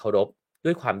รู้สึกเคารพด้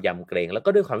วยความยำเกรงแล้วก็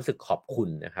ด้วยความรู้สึกขอบคุณ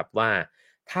นะครับว่า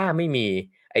ถ้าไม่มี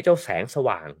ไอ้เจ้าแสงส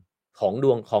ว่างของด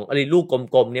วงของอะไรลูก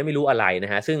กลมๆเนี่ยไม่รู้อะไรน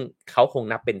ะฮะซึ่งเขาคง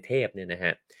นับเป็นเทพเนี่ยนะฮ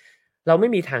ะ เราไม่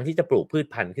มีทางที่จะปลูกพืช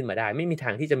พันธุ์ขึ้นมาได้ไม่มีท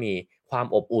างที่จะมีความ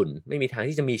อบอุ่นไม่มีทาง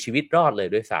ที่จะมีชีวิตรอดเลย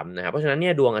ด้วยซ้ำนะครับเพราะฉะนั้นเนี่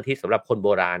ยดวงอาทิตย์สำหรับคนโบ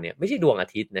ราณเนี่ยไม่ใช่ดวงอา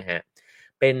ทิตย์นะฮะ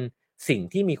เป็นสิ่ง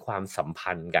ที่มีความสัม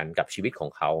พันธ์กันกับชีวิตของ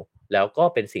เขาแล้วก็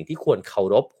เป็นสิ่งที่ควรเคา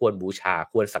รพควรบูชา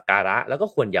ควรสักการะแล้วก็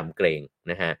ควรยำเกรง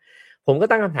นะฮะผมก็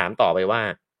ตั้งคำถามต่อไปว่า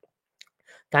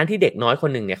การที่เด็กน้อยค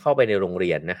นหนึ่งเนี่ยเข้าไปในโรงเรี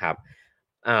ยนนะครับ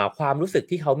ความรู้สึก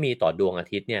ที่เขามีต่อดวงอา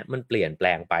ทิตย์เนี่ยมันเปลี่ยนแปล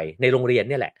งไปในโรงเรียน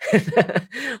เนี่ยแหละ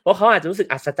เพราะเขาอาจจะรู้สึก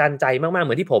อัศจรรย์ใจมากๆเห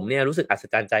มือนที่ผมเนี่ยรู้สึกอัศ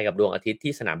จรรย์ใจกับดวงอาทิตย์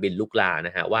ที่สนามบินลุกลาน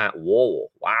ะฮะว่าโอ้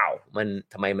ว้าวมัน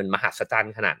ทำไมมันมหัศจรร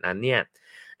ย์ขนาดนั้นเนี่ย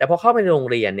แต่พอเข้าไปในโรง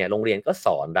เรียนเนี่ยโรงเรียนก็ส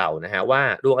อนเรานะฮะว่า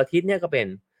ดวงอาทิตย์เนี่ยก็เป็น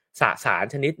สสาร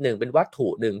ชนิดหนึ่งเป็นวัตถุ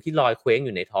หนึ่งที่ลอยเคว้งอ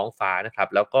ยู่ในท้องฟ้านะครับ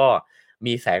แล้วก็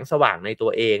มีแสงสว่างในตั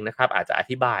วเองนะครับอาจจะอ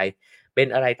ธิบายเป็น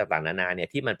อะไรต่างๆนานาเนี่ย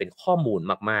ที่มันเป็นข้อมูล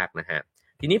มากๆนะฮะ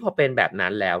ทีนี้พอเป็นแบบนั้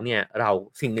นแล้วเนี่ยเรา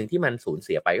สิ่งหนึ่งที่มันสูญเ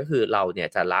สียไปก็คือเราเนี่ย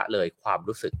จะละเลยความ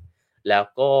รู้สึกแล้ว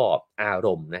ก็อาร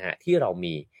มณ์นะฮะที่เรา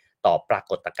มีต่อปรา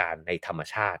กฏการณ์ในธรรม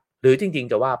ชาติหรือจริง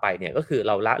ๆจะว่าไปเนี่ยก็คือเ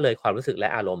ราละเลยความรู้สึกและ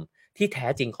อารมณ์ที่แท้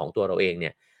จริงของตัวเราเองเ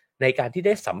นี่ยในการที่ไ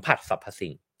ด้สัมผัสสรรพ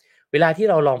สิ่งเวลาที่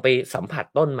เราลองไปสัมผัส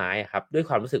ต้นไม้อะครับด้วย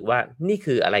ความรู้สึกว่านี่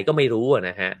คืออะไรก็ไม่รู้อะ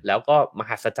นะฮะแล้วก็ม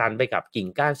หัศจรรย์ไปกับกิ่ง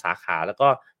ก้านสาขาแล้วก็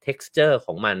texture ข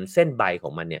องมันเส้นใบขอ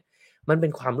งมันเนี่ยมันเป็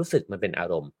นความรู้สึกมันเป็นอา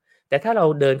รมณ์ แต่ถ้าเรา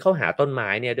เดินเข้าหาต้นไม้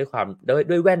เนี่ย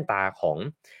ด้วยแว่นตาของ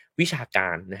วิชากา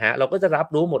รนะฮะเราก็จะรับ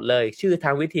รู้หมดเลยชื่อท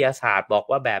างวิทยาศาสตร์บอก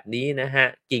ว่าแบบนี้นะฮะ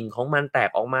กิ่งของมันแตก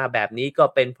ออกมาแบบนี้ก็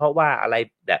เป็นเพราะว่าอะไร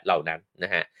แบบเหล่านั้นน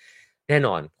ะฮะแน่น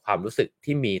อนความรู้สึก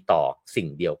ที่มีต่อสิ่ง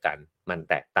เดียวกันมัน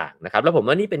แตกต่างนะครับแล้วผม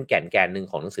ว่านี่เป็นแกนหนึ่ง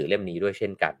ของหนังสือเล่มนี้ด้วยเช่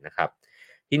นกันนะครับ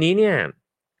ทีนี้เนี่ย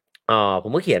ผ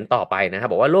มก็เขียนต่อไปนะครับ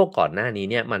บอกว่าโลกก่อนหน้านี้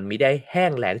เนี่ยมันไม่ได้แห้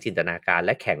งแล้งจินตนาการแ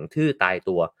ละแข็งทื่อตาย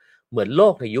ตัวเหมือนโล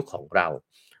กในยุคของเรา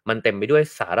มันเต็มไปด้วย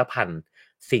สารพัน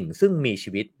สิ่งซึ่งมีชี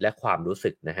วิตและความรู้สึ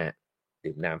กนะฮะ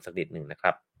ดื่มน้ำสักนิดหนึ่งนะค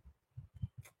รับ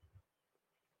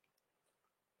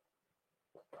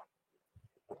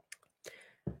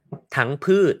ทั้ง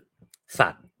พืชสั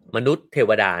ตว์มนุษย์เท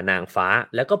วดานางฟ้า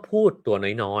แล้วก็พูดตัว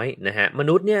น้อยๆนะฮะม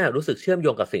นุษย์เนี่ยรู้สึกเชื่อมโย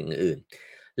งกับสิ่งอื่น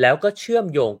ๆแล้วก็เชื่อม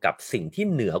โยงกับสิ่งที่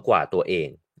เหนือกว่าตัวเอง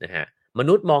นะฮะม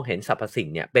นุษย์มองเห็นสรรพสิ่ง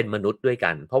เนี่ยเป็นมนุษย์ด้วย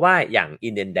กันเพราะว่าอย่างอิ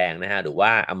นเดียนแดงนะฮะหรือว่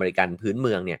าอเมริกันพื้นเ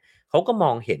มืองเนี่ยเขาก็ม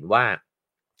องเห็นว่า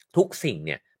ทุกสิ่งเ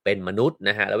นี่ยเป็นมนุษย์น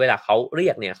ะฮะแล้วเวลาเขาเรี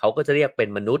ยกเนี่ยเขาก็จะเรียกเป็น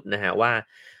มนุษย์นะฮะว่า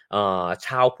ช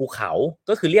าวภูเขา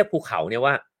ก็คือเรียกภูเขาเนี่ย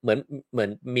ว่าเหมือน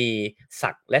มี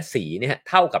ศักดิ์และสีเนี่ย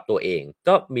เท่ากับตัวเอง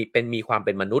ก็มีความเ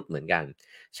ป็นมนุษย์เหมือนกัน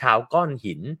ชาวก้อน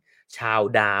หินชาว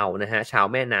ดาวนะฮะชาว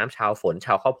แม่น้ำชาวฝนช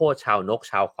าวข้าวโพดชาวนก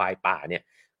ชาวควายป่าเนี่ย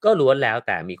ก็ล้วนแล้วแ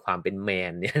ต่มีความเป็นแม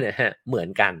นเนี่ยนะฮะเหมือน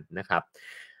กันนะครับ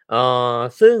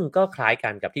ซึ่งก็คล้ายกั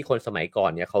นกับที่คนสมัยก่อ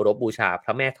นเนี่ยเคารพบูชาพร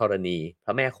ะแม่ธรณีพ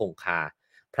ระแม่คงคา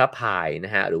พระพายน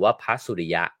ะฮะหรือว่าพระสุริ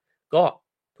ยะก็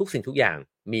ทุกสิ่งทุกอย่าง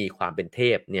มีความเป็นเท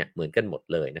พเนี่ยเหมือนกันหมด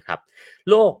เลยนะครับ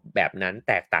โลกแบบนั้น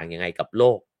แตกต่างยังไงกับโล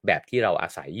กแบบที่เราอา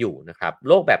ศัยอยู่นะครับ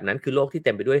โลกแบบนั้นคือโลกที่เ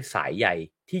ต็มไปด้วยสายใย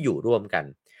ที่อยู่ร่วมกัน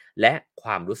และคว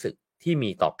ามรู้สึกที่มี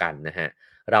ต่อกันนะฮะ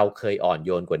เราเคยอ่อนโ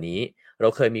ยนกว่านี้เรา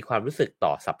เคยมีความรู้สึกต่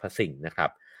อสรรพสิ่งนะครับ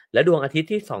และดวงอาทิตย์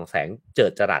ที่ส่องแสงเจิ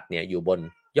ดจรัสเนี่ยอยู่บน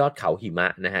ยอดเขาหิมะ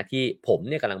นะฮะที่ผม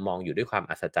เนี่ยกำลังมองอยู่ด้วยความ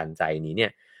อัศจรรย์ใจนี้เนี่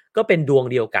ยก็เป็นดวง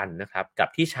เดียวกันนะครับกับ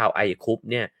ที่ชาวไอคุป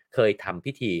เนี่ยเคยทำ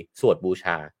พิธีสวดบูช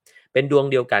าเป็นดวง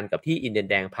เดียวกันกับที่อินเดียน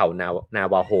แดงเผ่านา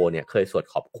วาโฮเนี่ยเคยสวด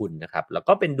ขอบคุณนะครับแล้ว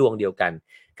ก็เป็นดวงเดียวกัน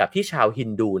กับที่ชาวฮิ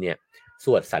นดูเนี่ยส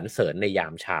วดสรรเสริญในยา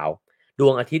มเช้าด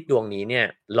วงอาทิตย์ดวงนี้เนี่ย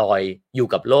ลอยอยู่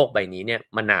กับโลกใบนี้เนี่ย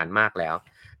มานานมากแล้ว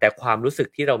แต่ความรู้สึก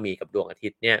ที่เรามีกับดวงอาทิ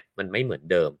ตย์เนี่ยมันไม่เหมือน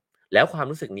เดิมแล้วความ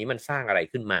รู้สึกนี้มันสร้างอะไร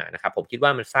ขึ้นมานะครับผมคิดว่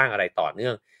ามันสร้างอะไรต่อเนื่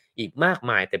องอีกมาก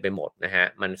มายเต็มไปหมดนะฮะ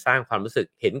มันสร้างความรู้สึก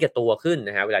เห็นแก่ตัวขึ้น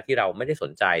นะฮะเวลาที่เราไม่ได้ส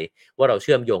นใจว่าเราเ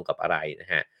ชื่อมโยงกับอะไรน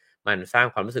ะฮะมันสร้าง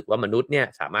ความรู้สึกว่ามนุษย์เนี่ย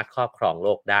สามารถครอบครองโล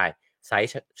กได้ใ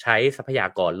ช้ทรัพยา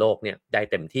กรโลกเนี่ยได้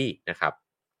เต็มที่นะครับ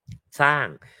สร้าง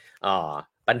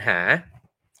ปัญหา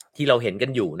ที่เราเห็นกั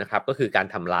นอยู่นะครับก็คือการ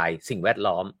ทำลายสิ่งแวด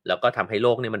ล้อมแล้วก็ทำให้โล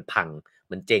กเนี่ยมันพัง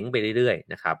มันเจ๊งไปเรื่อย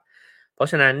ๆนะครับเพราะ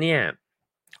ฉะนั้นเนี่ย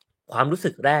ความรู้สึ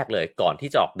กแรกเลยก่อนที่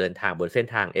จะออกเดินทางบนเส้น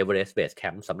ทาง Everest Base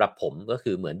Camp สำหรับผมก็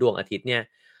คือเหมือนดวงอาทิตย์เนี่ย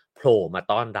โผล่มา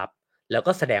ต้อนรับแล้ว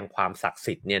ก็แสดงความศักดิ์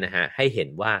สิทธิ์เนี่ยนะฮะให้เห็น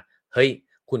ว่าเฮ้ย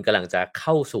คุณกำลังจะเ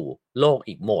ข้าสู่โลก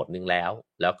อีกโหมดหนึ่งแ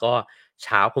ล้วก็เ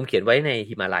ช้าผมเขียนไว้ใน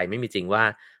หิมาลัยไม่มีจริงว่า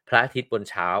พระอาทิตย์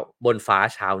บนฟ้า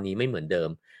เช้านี้ไม่เหมือนเดิม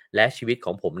และชีวิตข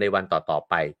องผมในวันต่อๆ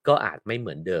ไปก็อาจไม่เห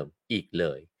มือนเดิมอีกเล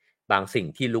ยบางสิ่ง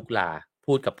ที่ลุกลา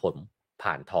พูดกับผม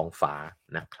ผ่านท้องฟ้า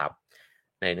นะครับ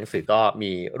ในหนังสือก็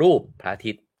มีรูปพระอา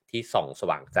ทิตย์ที่ส่องส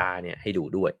ว่างจ้าเนี่ยให้ดู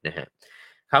ด้วยนะฮะ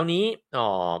คราวนี้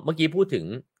เมื่อกี้พูดถึง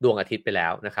ดวงอาทิตย์ไปแล้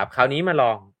วนะครับคราวนี้มาล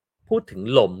องพูดถึง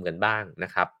ลมกันบ้างน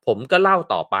ะครับผมก็เล่า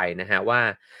ต่อไปนะฮะว่า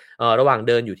ระหว่างเ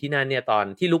ดินอยู่ที่นั่นเนี่ยตอน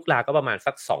ที่ลุกลาก็ประมาณ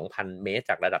สัก 2,000 เมตร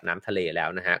จากระดับน้ำทะเลแล้ว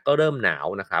นะฮะก็เริ่มหนาว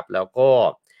นะครับแล้วก็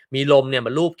มีลมเนี่ยม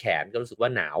าลูบแขนก็รู้สึกว่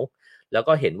าหนาวแล้ว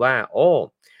ก็เห็นว่าโอ้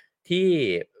ที่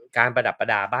การประดับประ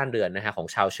ดาบ้านเรือนนะฮะของ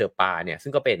ชาวเชอร์ปาเนี่ยซึ่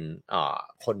งก็เป็น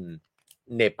คน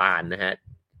เนปาลนะฮะ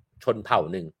ชนเผ่า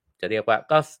หนึ่งจะเรียกว่า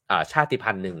ก็ชาติ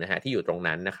พันธุ์หนึ่งนะฮะที่อยู่ตรง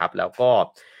นั้นนะครับแล้วก็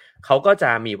เขาก็จ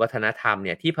ะมีวัฒนธรรมเ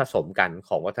นี่ยที่ผสมกันข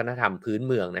องวัฒนธรรมพื้น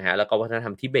เมืองนะฮะแล้วก็วัฒนธร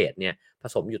รมทิเบตเนี่ยผ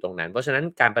สมอยู่ตรงนั้นเพราะฉะนั้น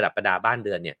การประดับประดาบ้านเ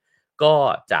รือนเนี่ยก็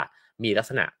จะมีลัก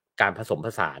ษณะการผสมผ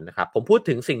สานนะครับผมพูด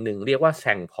ถึงสิ่งหนึ่งเรียกว่าแซ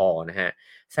งพอนะฮะ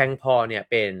แซงพอเนี่ย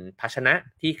เป็นภาชนะ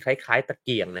ที่คล้ายๆตะเ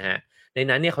กียงนะฮะใน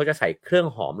นั้นเนี่ยเขาจะใส่เครื่อง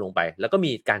หอมลงไปแล้วก็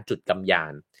มีการจุดกำยา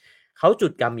นเขาจุ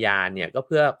ดกำยานเนี่ยก็เ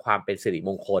พื่อความเป็นสิริม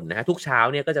งคลนะฮะทุกเช้า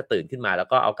เนี่ยก็จะตื่นขึ้นมาแล้ว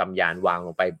ก็เอากำยานวางล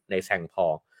งไปในแซงพอ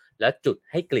แล้วจุด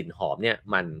ให้กลิ่นหอมเนี่ย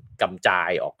มันกำจา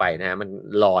ยออกไปนะฮะมัน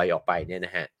ลอยออกไปเนี่ยน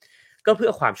ะฮะก็เพื่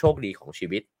อความโชคดีของชี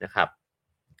วิตนะครับ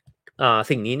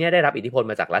สิ่งนี้เนี่ยได้รับอิทธิพล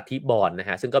มาจากลัทธิบอนนะ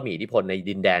ฮะซึ่งก็มีอิทธิพลใน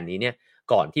ดินแดนนี้เนี่ย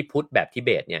ก่อนที่พุทธแบบทิเบ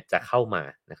ตเนี่ยจะเข้ามา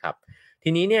นะครับที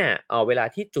นี้เนี่ยเวลา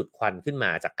ที่จุดควันขึ้นม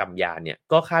าจากกำยานเนี่ย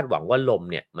ก็คาดหวังว่าลม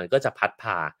เนี่ยมันก็จะพัดพ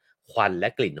าควันและ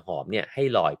กลิ่นหอมเนี่ยให้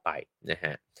ลอยไปนะฮ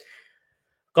ะ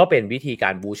ก็เป็นวิธีกา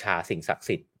รบูชาสิ่งศักดิ์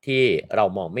สิทธิ์ที่เรา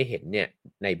มองไม่เห็นเนี่ย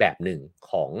ในแบบหนึ่ง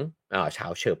ของชา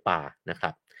วเชอร์ปานะครั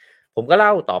บผมก็เล่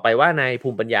าต่อไปว่าในภู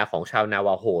มิปัญญาของชาวนาว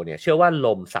าโฮเนี่ยเชื่อว่าล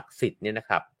มศักดิ์สิทธิ์เนี่ยนะ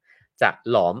ครับจะ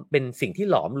หลอมเป็นสิ่งที่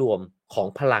หลอมรวมของ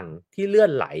พลังที่เลื่อ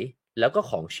นไหลแล้วก็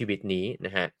ของชีวิตนี้น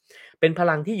ะฮะเป็นพ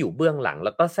ลังที่อยู่เบื้องหลังแ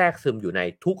ล้วก็แทรกซึมอยู่ใน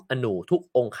ทุกอนูทุก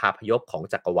องคาพยพของ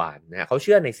จักรวาลนะฮะเขาเ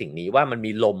ชื่อในสิ่งนี้ว่ามัน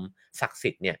มีลมศักดิ์สิ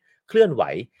ทธิ์เนี่ยเคลื่อนไหว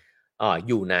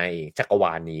อยู่ในจักรว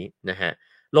าลนี้นะฮะ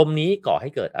ลมนี้ก่อให้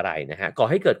เกิดอะไรนะฮะก่อ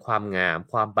ให้เกิดความงาม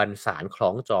ความบรรสานคล้อ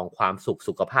งจองความ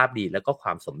สุขภาพดีแล้วก็คว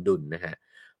ามสมดุลนะฮะ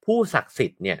ผู้ศักดิ์สิ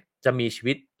ทธิ์เนี่ยจะมีชี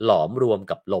วิตหลอมรวม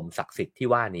กับลมศักดิ์สิทธิ์ที่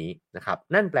ว่านี้นะครับ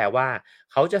นั่นแปลว่า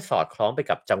เขาจะสอดคล้องไป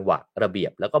กับจังหวะระเบีย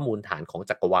บแล้วก็มูลฐานของ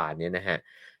จักรวาลเนี่ยนะฮะ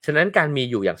ฉะนั้นการมี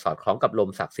อยู่อย่างสอดคล้องกับลม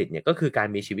ศักดิ์สิทธิ์เนี่ยก็คือการ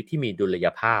มีชีวิตที่มีดุลย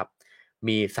ภาพ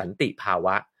มีสันติภาว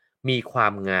ะ มีควา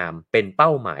มงามเป็นเป้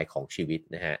าหมายของชีวิต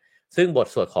นะฮะซึ่งบท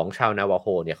สวดของชาวนาวาโฮ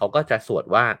เนี่ยเขาก็จะสวด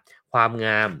ว่าความง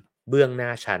ามเบื้องหน้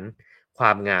าฉันคว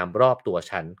ามงามรอบตัว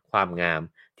ฉันความงาม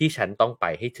ที่ฉันต้องไป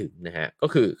ให้ถึงนะฮะก็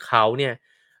คือเขาเนี่ย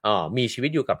มีชีวิ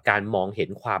ตอยู่กับการมองเห็น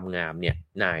ความงามเนี่ย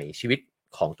ในชีวิต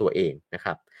ของตัวเองนะค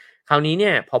รับคราวนี้เ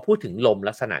นี่ยพอพูดถึงลม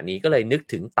ลักษณะนี้ก็เลยนึก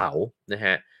ถึงเต๋านะฮ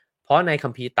ะเพราะในคั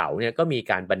มภีร์เต๋าเนี่ยก็มี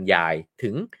การบรรยายถึ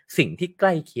งสิ่งที่ใก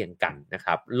ล้เคียงกันนะค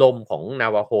รับลมของนา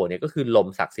วาโฮเนี่ยก็คือลม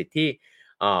ศักดิ์สิทธิ์ที่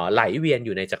ไหลเวียนอ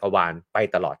ยู่ในจักรวาลไป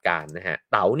ตลอดกาลนะฮะ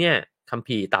เต๋าเนี่ยคัม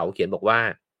ภีร์เต๋าเขียนบอกว่า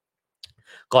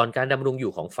ก่อนการดำรงอ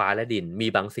ยู่ของฟ้าและดินมี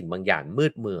บางสิ่งบางอย่างมื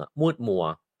ดมัว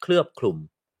เคลือบคลุม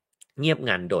เงียบ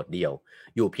งันโดดเดี่ยว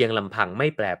อยู่เพียงลำพังไม่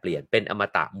แปรเปลี่ยนเป็นอม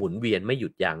ตะหมุนเวียนไม่หยุ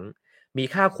ดยั้งมี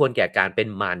ค่าควรแก่การเป็น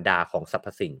มารดาของสรรพ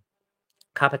สิ่ง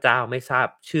ข้าพเจ้าไม่ทราบ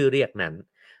ชื่อเรียกนั้น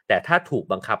แต่ถ้าถูก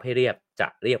บังคับให้เรียกจะ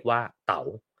เรียกว่าเต๋า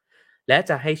และ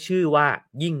จะให้ชื่อว่า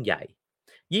ยิ่งใหญ่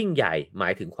ยิ่งใหญ่หมา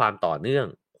ยถึงความต่อเนื่อง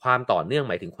ความต่อเนื่อง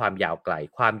หมายถึงความยาวไกล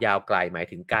ความยาวไกลหมาย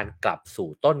ถึงการกลับสู่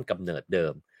ต้นกำเนิดเดิ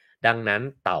มดังนั้น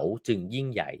เต๋าจึงยิ่ง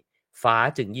ใหญ่ฟ้า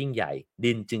จึงยิ่งใหญ่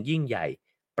ดินจึงยิ่งใหญ่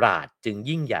ปราดจึง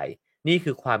ยิ่งใหญ่นี่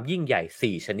คือความยิ่งใหญ่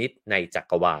4ชนิดในจั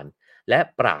กรวาลและ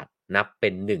ปราดนับเป็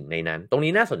นหนึ่งในนั้นตรง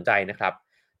นี้น่าสนใจนะครับ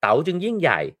เต๋าจึงยิ่งให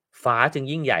ญ่ฟ้าจึง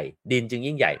ยิ่งใหญ่ดินจึง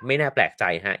ยิ่งใหญ่ไม่น่าแปลกใจ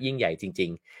ฮะยิ่งใหญ่จริ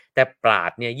งๆแต่ปรา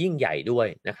ดเนี่ยยิ่งใหญ่ด้วย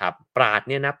นะครับปราดเ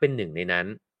นี่ยนับเป็นหนึ่งในนั้น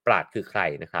ปราดคือใคร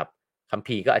นะครับคัม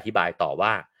ภีร์ก็อธิบายต่อว่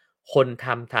าคนท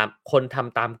ำต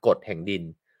ามกฎแห่งดิน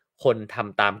คนท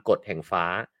ำตามกฎแห่งฟ้า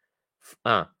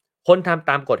อ่าคนทำ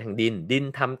ตามกฎแห่งดินดิน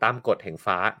ทำตามกฎแห่ง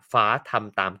ฟ้าฟ้าท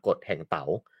ำตามกฎแห่งเต๋า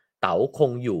เต๋าค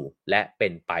งอยู่และเป็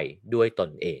นไปด้วยต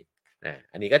นเอง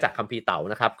อันนี้ก็จากคัมภีร์เต๋า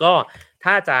นะครับก็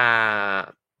ถ้าจะ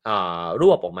ร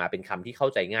วบออกมาเป็นคำที่เข้า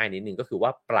ใจง่ายนิดนึงก็คือว่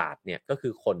าปราชญ์เนี่ยก็คื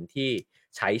อคนที่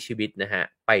ใช้ชีวิตนะฮะ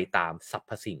ไปตามสรร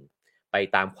พสิ่งไป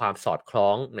ตามความสอดคล้อ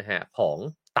งนะฮะของ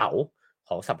เต๋าข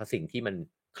องสรรพสิ่งที่มัน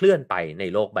เคลื่อนไปใน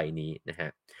โลกใบนี้นะฮะ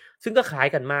ซึ่งก็คล้าย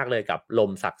กันมากเลยกับล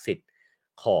มศักดิ์สิทธิ์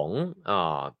ของ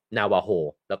นาวาโฮ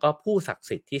แล้วก็ผู้ศักดิ์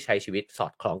สิทธิ์ที่ใช้ชีวิตสอ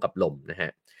ดคล้องกับลมนะฮ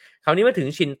ะคราวนี้มาถึง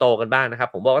ชินโตกันบ้างนะครับ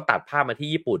ผมบอกว่าตัดภาพมาที่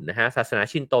ญี่ปุ่นนะฮะศาสนา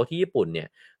ชินโตที่ญี่ปุ่นเนี่ย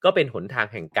ก็เป็นหนทาง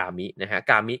แห่งกามินะฮะ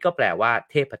กามิก็แปลว่า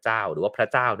เทพเจ้าหรือว่าพระ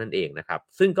เจ้านั่นเองนะครับ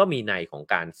ซึ่งก็มีในของ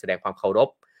การแสดงความเคารพ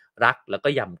รักแล้วก็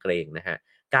ยำเกรงนะฮะ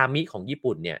กามิของญี่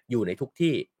ปุ่นเนี่ยอยู่ในทุก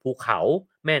ที่ภูเขา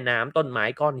แม่น้ำต้นไม้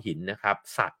ก้อนหินนะครับ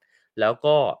สัตว์แล้ว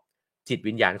ก็จิต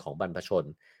วิญญาณของบรรพชน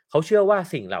เขาเชื่อว่า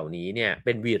สิ่งเหล่านี้เนี่ยเ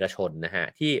ป็นวีรชนนะฮะ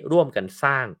ที่ร่วมกันส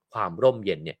ร้างความร่มเ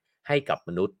ย็นเนี่ยให้กับม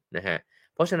นุษย์นะฮะ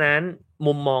เพราะฉะนั้น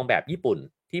มุมมองแบบญี่ปุ่น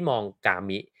ที่มองกา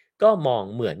มิก็มอง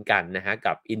เหมือนกันนะฮะ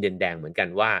กับอินเดียนแดงเหมือนกัน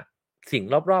ว่าสิ่ง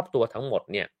รอบๆตัวทั้งหมด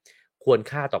เนี่ยควร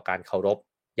ค่าต่อการเคารพ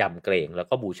ยำเกรงแล้ว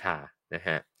ก็บูชานะฮ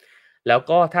ะแล้ว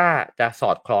ก็ถ้าจะส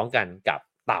อดคล้องกันกับ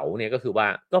เต๋าเนี่ยก็คือว่า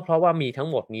ก็เพราะว่ามีทั้ง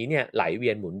หมดนี้เนี่ยไหลเวี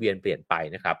ยนหมุนเวียนเปลี่ยนไป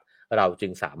นะครับเราจึ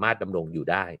งสามารถดำรงอยู่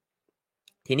ได้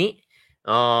ทีนี้เ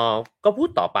อ่ก็พูด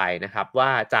ต่อไปนะครับว่า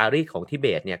จารีตของทิเบ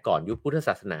ตเนี่ยก่อนยุคพุทธศ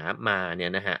าสนามาเนี่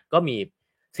ยนะฮะก็มี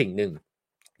สิ่งหนึ่ง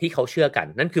ที่เขาเชื่อกัน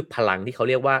นั่นคือพลังที่เขา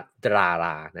เรียกว่าดราร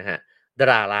านะฮะด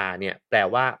ราราเนี่ยแปล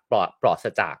ว่าปลอด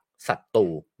จากศัตรู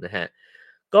นะฮะ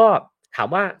ก็ถาม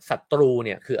ว่าศัตรูเ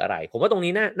นี่ยคืออะไรผมว่าตรง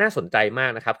นี้น่าสนใจมา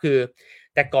กนะครับคือ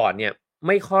แต่ก่อนเนี่ยไ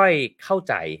ม่ค่อยเข้า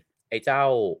ใจไอ้เจ้า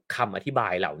คำอธิบา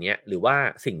ยเหล่านี้หรือว่า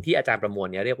สิ่งที่อาจารย์ประมวล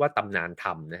เนี่ยเรียกว่าตำนานธร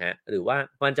รมนะฮะหรือว่า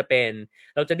มันจะเป็น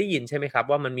เราจะได้ยินใช่ไหมครับ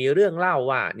ว่ามันมีเรื่องเล่า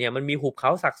ว่าเนี่ยมันมีหุบเข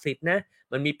าศักดิ์สิทธิ์นะ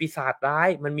มันมีปีศาจร้าย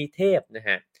มันมีเทพนะฮ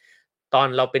ะตอน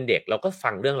เราเป็นเด็กเราก็ฟั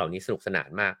งเรื่องเหล่านี้สนุกสนาน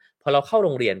มากพอเราเข้าโร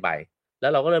งเรียนไปแล้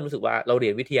วเราก็เริ่มรู้สึกว่าเราเรี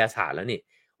ยนวิทยาศาสตร์แล้วนี่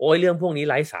โอ้ยเรื่องพวกนี้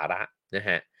ไร้สาระนะฮ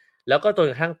ะแล้วก็จน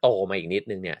กระทั่งโตมาอีกนิด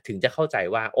นึงเนี่ยถึงจะเข้าใจ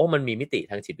ว่าโอ้มันมีมิติ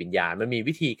ทางจิตวิญญาณมันมี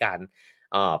วิธีการ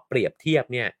เปรียบเทียบ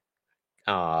เนี่ย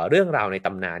เรื่องราวในต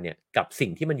ำนานเนี่ยกับสิ่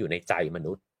งที่มันอยู่ในใจม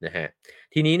นุษย์นะฮะ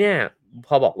ทีนี้เนี่ยพ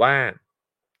อบอกว่า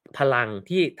พลัง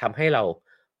ที่ทำให้เรา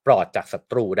ปลอดจากศั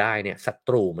ตรูได้เนี่ยศัต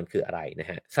รูมันคืออะไรนะ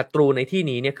ฮะศัตรูในที่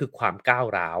นี้เนี่ยคือความก้าว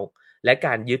ร้าวและก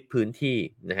ารยึดพื้นที่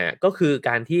นะฮะก็คือก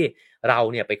ารที่เรา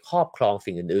เนี่ยไปครอบครอง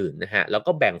สิ่งอื่นๆนะฮะแล้ว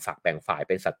ก็แบ่งฝักแบ่งฝ่ายเ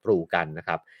ป็นศัตรูกันนะค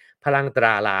รับพลังตร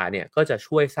าลาเนี่ยก็จะ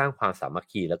ช่วยสร้างความสามัค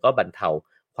คีแล้วก็บรรเทา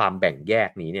ความแบ่งแยก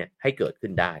นี้เนี่ยให้เกิด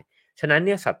ขึ้นได้ ฉะนั้นเ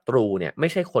นี่ยศัตรูเนี่ยไม่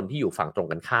ใช่คนที่อยู่ฝั่งตรง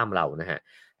กันข้ามเรานะฮะ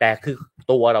แต่คือ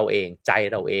ตัวเราเองใจ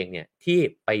เราเองเนี่ยที่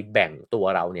ไปแบ่งตัว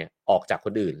เราเนี่ยออกจากค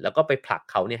นอื่นแล้วก็ไปผลัก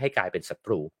เขาเนี่ยให้กลายเป็นศัต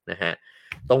รูนะฮะ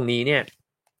ตรงนี้เนี่ย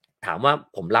ถามว่า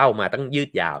ผมเล่ามาตั้งยืด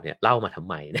ยาวเนี่ยเล่ามาทำ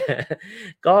ไมนะ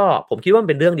ก็ผมคิดว่ามัน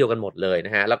เป็นเรื่องเดียวกันหมดเลยน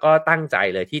ะฮะแล้วก็ตั้งใจ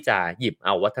เลยที่จะหยิบเอ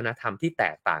าวัฒนธรรมที่แต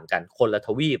กต่างกันคนละท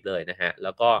วีปเลยนะฮะแ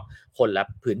ล้วก็คนละ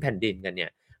ผืนแผ่นดินกันเนี่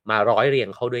ยมาร้อยเรียง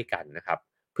เข้าด้วยกันนะครับ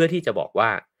เพื่อที่จะบอกว่า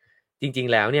จริง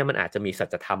ๆแล้วเนี่ยมันอาจจะมีสั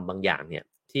จธรรมบางอย่างเนี่ย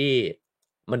ที่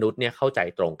มนุษย์เนี่ยเข้าใจ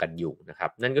ตรงกันอยู่นะครั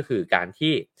บนั่นก็คือการ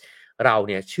ที่ เรา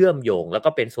เนี่ยเชื่อมโยงแล้วก็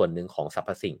เป็นส่วนหนึ่งของสรรพ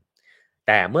สิ่งแ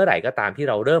ต่เมื่อไหร่ก็ตามที่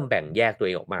เราเริ่มแบ่งแยกตัวเ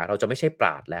องออกมาเราจะไม่ใช่ปร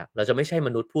าชญ์แล้วเราจะไม่ใช่ม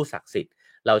นุษย์ผู้ศักดิ์สิทธิ์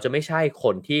เราจะไม่ใช่ค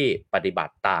นที่ปฏิบั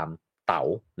ติตามเต๋า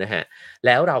นะฮะแ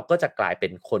ล้วเราก็จะกลายเป็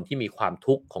นคนที่มีความ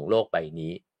ทุกข์ของโลกใบ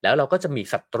นี้แล้วเราก็จะมี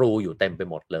ศัตรูอยู่เต็มไป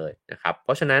หมดเลยนะครับเพ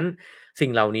ราะฉะนั้นสิ่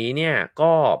งเหล่านี้เนี่ย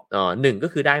ก็หนึ่งก็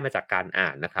คือได้มาจากการอ่า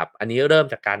นนะครับอันนี้เริ่ม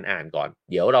จากการอ่านก่อน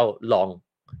เดี๋ยวเราลอง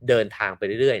เดินทางไป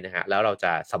เรื่อยๆนะฮะแล้วเราจ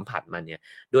ะสัมผัสมันเนี่ย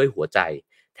ด้วยหัวใจ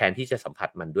แทนที่จะสัมผัส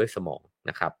มันด้วยสมอง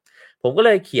นะครับผมก็เ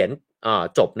ลยเขียน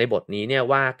จบในบทนี้เนี่ย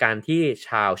ว่าการที่ช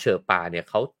าวเชอร์ปาเนี่ย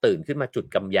เขาตื่นขึ้นมาจุด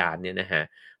กำยานเนี่ยนะฮะ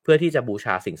เพื่อที่จะบูช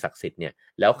าสิ่งศักดิ์สิทธิ์เนี่ย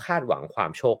แล้วคาดหวังควา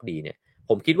มโชคดีเนี่ย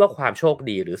ผมคิดว่าความโชค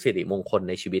ดีหรือสิริมงคล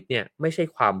ในชีวิตเนี่ยไม่ใช่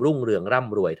ความรุ่งเรืองร่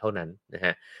ำรวยเท่านั้นนะฮ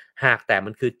ะหากแต่มั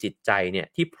นคือจิตใจเนี่ย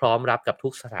ที่พร้อมรับกับทุ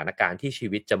กสถานการณ์ที่ชี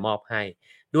วิตจะมอบให้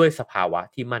ด้วยสภาวะ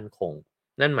ที่มั่นคง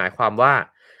นั่นหมายความว่า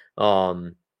เอ่อ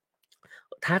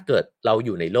ถ้าเกิดเราอ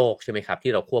ยู่ในโลกใช่ไหมครับ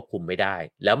ที่เราควบคุมไม่ได้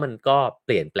แล้วมันก็เป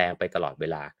ลี่ยนแปลงไปตลอดเว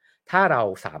ลาถ้าเรา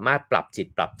สามารถปรับจิต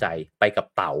ปรับใจไปกับ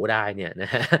เต๋าได้เนี่ยน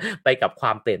ะฮะไปกับคว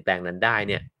ามเปลี่ยนแปลงนั้นได้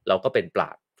เนี่ยเราก็เป็นปร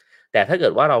าชญ์แต่ถ้าเกิ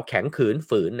ดว่าเราแข็งขืน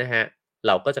ฝืนนะฮะเ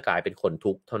ราก็จะกลายเป็นคน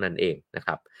ทุกข์เท่านั้นเองนะค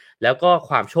รับแล้วก็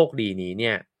ความโชคดีนี้เ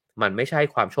นี่ยมันไม่ใช่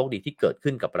ความโชคดีที่เกิด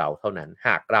ขึ้นกับเราเท่านั้นห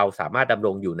ากเราสามารถดำร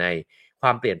งอยู่ในคว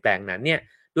ามเปลี่ยนแปลงนั้นเนี่ย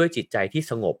ด้วยจิตใจที่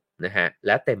สงบนะฮะแ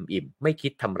ละเต็มอิ่มไม่คิ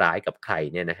ดทำร้ายกับใคร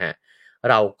เนี่ยนะฮะ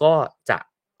เราก็จะ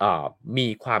มี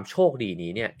ความโชคดี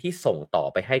นี้เนี่ยที่ส่งต่อ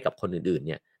ไปให้กับคนอื่นๆเ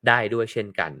นี่ยได้ด้วยเช่น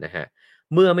กันนะฮะ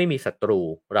เมื่อไม่มีศัตรู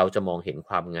เราจะมองเห็น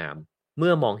ความงามเ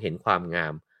มื่อมองเห็นความงา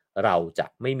มเราจะ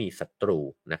ไม่มีศัตรู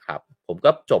นะครับผม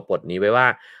ก็จบบทนี้ไว้ว่า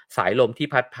สายลมที่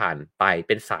พัดผ่านไปเ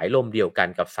ป็นสายลมเดียวกัน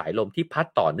กับสายลมที่พัด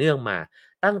ต่อเนื่องมา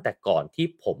ตั้งแต่ก่อนที่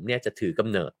ผมเนี่ยจะถือกำ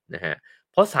เนิดนะฮะ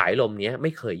เพราะสายลมนี้ไ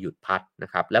ม่เคยหยุดพัดนะ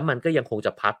ครับและมันก็ยังคงจ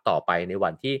ะพัดต่อไปในวั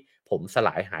นที่ผมสล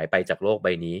ายหายไปจากโลกใบ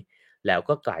นี้ แล้ว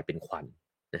ก็กลายเป็นควัน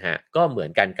นะฮะก็เหมือ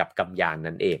นกันกับกำยาน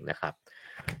นั่นเองนะครับ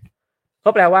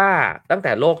ก็แปลว่าตั้งแ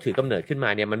ต่โลกถือกำเนิดขึ้นมา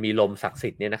เนี่ยมันมีลมศักดิ์สิ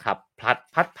ทธิ์เนี่ยนะครับ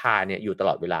พัดพาเนี่ยอยู่ตล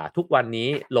อดเวลาทุกวันนี้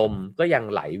ลมก็ยัง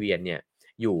ไหลเวียนเนี่ย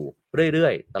อยู่เรื่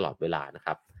อยๆตลอดเวลานะค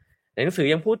รับในหนังสือ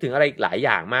ยังพูดถึงอะไรอีกหลายอ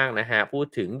ย่างมากนะฮะพูด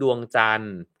ถึงดวงจันท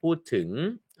ร์พูดถึง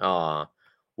เอ่อ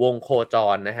วงโคจ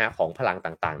รนะฮะของพลัง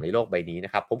ต่างๆในโลกใบนี้น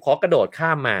ะครับผมขอกระโดดข้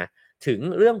ามมาถึง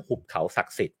เรื่องหุบเขาศัก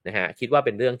ดิ์สิทธิ์นะฮะคิดว่าเ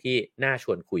ป็นเรื่องที่น่าช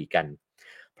วนคุยกัน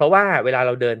เพราะว่าเวลาเ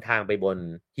ราเดินทางไปบน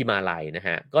หิมาลัยนะฮ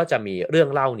ะก็จะมีเรื่อง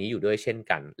เล่านี้อยู่ด้วยเช่น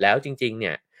กันแล้วจริงๆเ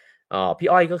นี่ยพี่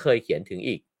อ้อยก็เคยเขียนถึง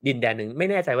อีกดินแดนหนึ่งไม่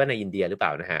แน่ใจว่าในอินเดียหรือเปล่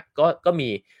านะฮะก็มี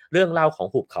เรื่องเล่าของ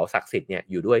หุบเขาศักดิ์สิทธิ์เนี่ย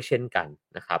อยู่ด้วยเช่นกัน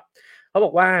นะครับเขาบ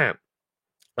อกว่า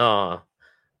เอ่อ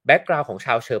แบ็กกราวด์ของช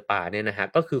าวเชอร์ปาเนี่ยนะฮะ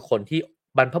ก็คือคนที่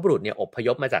บรรพบุรุษเนี่ยอพย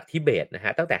พมาจากทิเบตนะฮ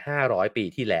ะตั้งแต่500ปี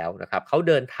ที่แล้วนะครับเขา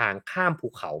เดินทางข้ามภู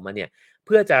เขามาเนี่ยเ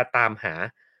พื่อจะตามหา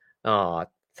เอ่อ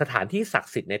สถานที่ศัก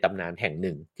ดิ์สิทธิ์ในตำนานแห่งห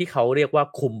นึ่งที่เขาเรียกว่า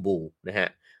คุมบูนะฮะ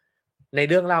ใน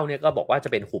เรื่องเล่าเนี่ยก็บอกว่าจะ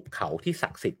เป็นหุบเขาที่ศั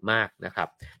กดิ์สิทธิ์มากนะครับ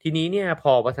ทีนี้เนี่ยพ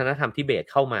อวัฒนธรรมทิเบต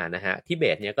เข้ามานะฮะทิเบ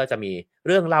ตเนี่ยก็จะมีเ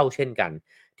รื่องเล่าเช่นกัน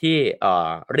ที่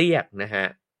เรียกนะฮะ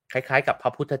คล้ายๆกับพร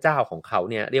ะพุทธเจ้าของเขา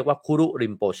เนี่ยเรียกว่าคุรุริ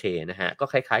มโปเชนะฮะก็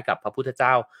คล้ายๆกับพระพุทธเจ้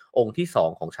าองค์ที่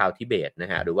2ของชาวทิเบตน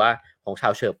ะฮะหรือว่าของชา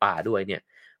วเชอร์ปาด้วยเนี่ย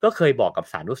ก็เคยบอกกับ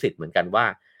สานุสิทธิ์เหมือนกันว่า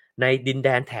ในดินแด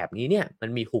นแถบนี้เนี่ยมัน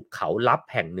มีหุบเขาลับ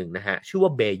แห่งหนึ่งนะฮะชื่อว่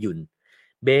าเบ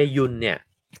ยุนเนี่ย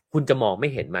คุณจะมองไม่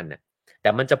เห็นมันนะแต่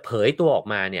มันจะเผยตัวออก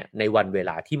มาเนี่ยในวันเว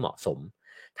ลาที่เหมาะสม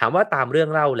ถามว่าตามเรื่อง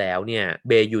เล่าแล้วเนี่ยเ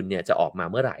บยุนเนี่ยจะออกมา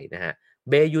เมื่อไหร่นะฮะ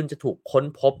เบยุนจะถูกค้น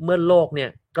พบเมื่อโลกเนี่ย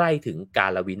ใกล้ถึงกา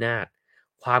ลวินาศ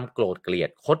ความโกรธเกลียด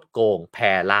คดโกงแ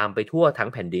ผ่ลามไปทั่วทั้ง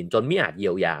แผ่นดินจนไม่อาจเยี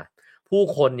ยวยาผู้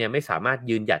คนเนี่ยไม่สามารถ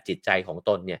ยืนหยัดจิตใจของ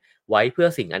ตนเนี่ยไว้เพื่อ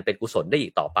สิ่งอันเป็นกุศลได้อี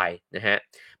กต่อไปนะฮะ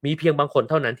มีเพียงบางคน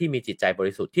เท่านั้นที่มีจิตใจบ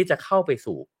ริสุทธิ์ที่จะเข้าไป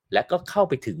สู่และก็เข้า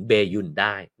ไปถึงเบยุนไ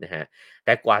ด้นะฮะแ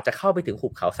ต่กว่าจะเข้าไปถึงหุ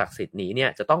บเขาศักดิ์สิทธิ์นี้เนี่ย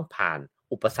จะต้องผ่าน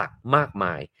อุปสรรคมากม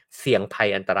ายเสี่ยงภัย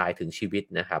อันตรายถึงชีวิต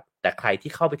นะครับแต่ใคร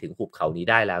ที่เข้าไปถึงหุบเขานี้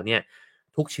ได้แล้วเนี่ย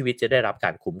ทุกชีวิตจะได้รับกา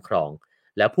รคุ้มครอง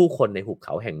แล้วผู้คนในหุบเข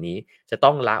าแห่งนี้จะต้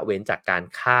องละเว้นจากการ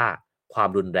ฆ่าความ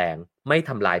รุนแรงไม่ท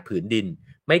ำลายผืนดิน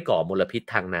ไม่ก่อมลพิษ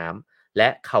ทางน้ำและ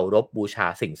เคารพบูชา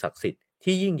สิ่งศักดิ์สิทธิ์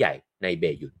ที่ยิ่งใหญ่ในเบ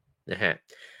ยุนนะฮะ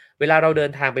เวลาเราเดิ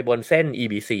นทางไปบนเส้น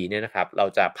EBC เนี่ยนะครับเรา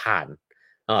จะผ่าน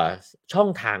ช่อง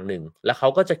ทางหนึ่งแล้วเขา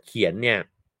ก็จะเขียนเนี่ย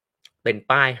เป็น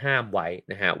ป้ายห้ามไว้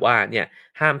นะฮะว่าเนี่ย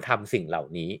ห้ามทำสิ่งเหล่า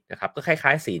นี้นะครับก็คล้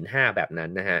ายๆศีล5แบบนั้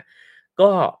นนะฮะก็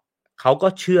เขาก็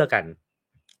เชื่อกัน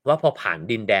ว่าพอผ่าน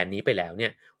ดินแดนนี้ไปแล้วเนี่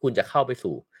ยคุณจะเข้าไป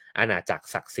สู่อาณาจักร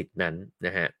ศักดิ์สิทธิ์นั้นน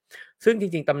ะฮะซึ่งจ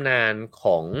ริงๆตำนานข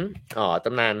องต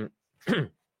ำนาน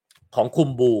ของคุม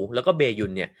บูแล้วก็เบยุ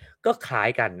นเนี่ยก็คล้าย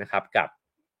กันนะครับกับ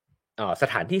ส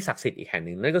ถานที่ศักดิ์สิทธิ์อีกแห่งห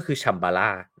นึ่งนั่นก็คือชัมบาร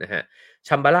านะฮะ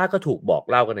ชัมบาราก็ถูกบอก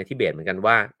เล่ากันในทิเบตเหมือนกัน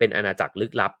ว่าเป็นอาณาจักรลึ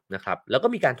กลับนะครับแล้วก็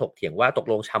มีการถกเถียงว่าตก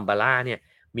ลงชัมบาราเนี่ย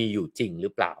มีอยู่จริงหรื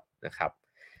อเปล่า นะครับ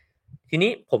ที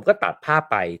นี้ผมก็ตัดภาพ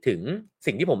ไปถึง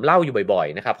สิ่งที่ผมเล่าอยู่บ่อย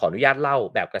ๆนะครับขออนุญาตเล่า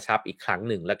แบบกระชับอีกครั้ง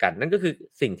หนึ่งแล้วกันนั่นก็คือ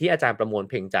สิ่งที่อาจารย์ประมวล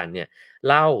เพ็งจันทร์เนี่ย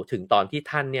เล่าถึงตอนที่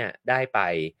ท่านเนี่ยได้ไป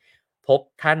พบ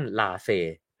ท่านลาเซ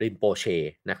รินโปเช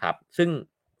นะครับซึ่ง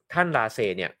ท่านลาเซ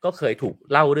เนี่ยก็เคยถูก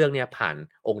เล่าเรื่องเนี่ยผ่าน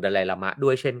องค์ดาไลลามะด้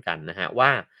วยเช่นกันนะฮะว่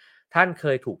าท่านเค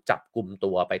ยถูกจับกุม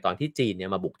ตัวไปตอนที่จีนเนี่ย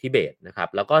มาบุกทิเบตนะครับ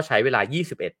แล้วก็ใช้เวลา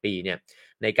21ปีเนี่ย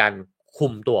ในการคุ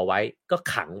มตัวไว้ก็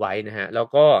ขังไว้นะฮะแล้ว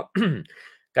ก็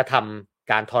กระท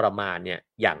ำการทรมานเนี่ย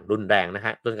อย่างรุนแรงนะฮ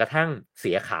ะจนกระทั่งเ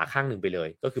สียขาข้างหนึ่งไปเลย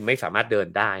ก็คือไม่สามารถเดิน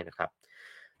ได้นะครับ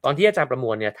ตอนที่อาจารย์ประม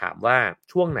วลเนี่ยถามว่า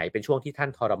ช่วงไหนเป็นช่วงที่ท่าน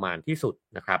ทรมานที่สุด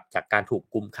นะครับจากการถูก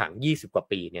กุมขัง20กว่า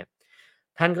ปีเนี่ย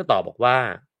ท่านก็ตอบบอกว่า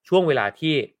ช่วงเวลา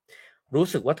ที่รู้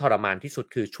สึกว่าทรมานที่สุด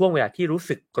คือช่วงเวลาที่รู้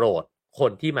สึกโกรธค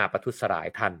นที่มาประทุษร้าย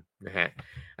ท่านนะฮะ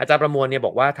อาจารย์ประมวลเนี่ยบ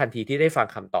อกว่าทันทีที่ได้ฟัง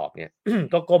คำตอบเนี่ย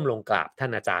ก็ก้มลงกราบท่า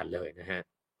นอาจารย์เลยนะฮะ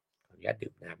ขออนุญาต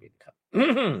ดื่มน้ำนิดครับ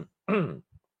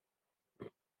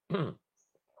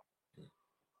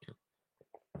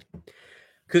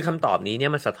คือคำตอบนี้เนี่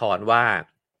ยมันสะท้อนว่า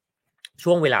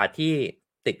ช่วงเวลาที่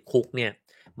ติดคุกเนี่ย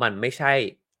มันไม่ใช่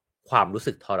ความรู้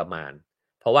สึกทรมาน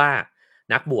เพราะว่า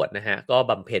นักบวชนะฮะก็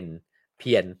บำเพ็ญเ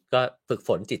พียรก็ฝึกฝ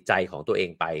นจิตใจของตัวเอง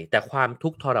ไปแต่ความทุ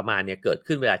กข์ทรมานเนี่ยเกิด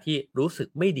ขึ้นเวลาที่รู้สึก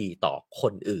ไม่ดีต่อค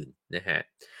นอื่นนะฮะ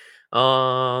เอ่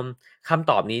อคำ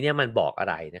ตอบนี้เนี่ยมันบอกอะ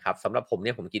ไรนะครับสำหรับผมเ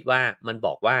นี่ยผมคิดว่ามันบ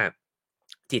อกว่า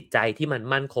จิตใจที่มัน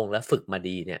มั่นคงและฝึกมา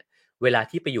ดีเนี่ย เวลา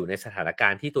ที่ไปอยู่ในสถานกา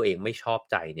รณ์ที่ตัวเองไม่ชอบ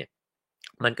ใจเนี่ย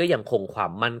มันก็ยังคงควา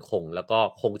มมั่นคงแล้วก็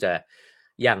คงจะ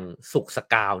ยังสุขส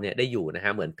กาวเนี่ยได้อยู่นะฮ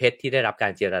ะเหมือนเพชรที่ได้รับกา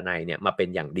รเจรไนเนี่ยมาเป็น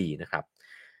อย่างดีนะครับ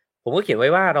ผมก็เขียนไว้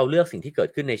ว่าเราเลือกสิ่งที่เกิด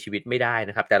ขึ้นในชีวิตไม่ได้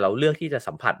นะครับแต่เราเลือกที่จะ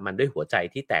สัมผัสมันด้วยหัวใจ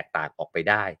ที่แตกต่างออกไป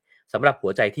ได้สำหรับหั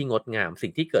วใจที่งดงามสิ่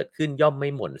งที่เกิดขึ้นย่อมไม่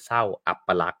หม่นเศร้าอับป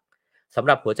ลักษณ์สำห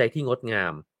รับหัวใจที่งดงา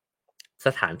มส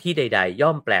ถานที่ใดๆย่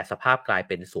อมแปลสภาพกลายเ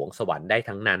ป็นสวงสวรรค์ได้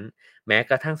ทั้งนั้น แม้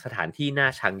กระทั่งสถานที่น่า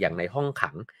ชังอย่างในห้องขั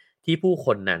งที่ผู้ค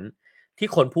นนั้นที่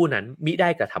คนผู้นั้นมิได้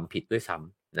กระทำผิดด้วยซ้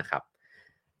ำนะครับ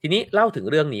ทีนี้เล่าถึง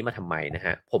เรื่องนี้มาทำไมนะฮ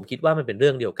ะผมคิดว่ามันเป็นเรื่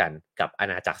องเดียวกันกับอา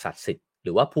ณาจักรศักดิ์สิทธิ์ห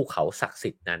รือว่าภูเขาศักดิ์สิ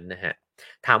ทธิ์นั้นนะฮะ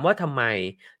ถามว่าทำไม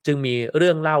จึงมีเ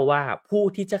รื่องเล่าว่าผู้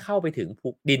ที่จะเข้าไปถึง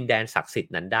ดินแดนศักดิ์สิท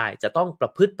ธิ์นั้นได้จะต้องปร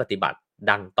ะพฤติปฏิบัติ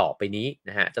ดังต่อไปนี้น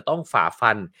ะฮะจะต้องฝ่า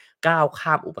ฟันก้าว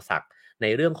ข้ามอุปสรรคใน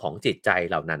เรื่องของจิตใจ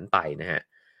เหล่านั้นไปนะฮะ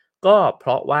ก็เพร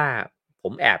าะว่าผ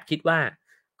มแอบคิดว่า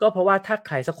ก็เพราะว่าถ้าใ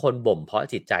ครสักคนบ่มเพาะ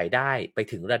จิตใจได้ไป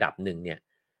ถึงระดับหนึ่งเนี่ย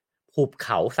หุบเข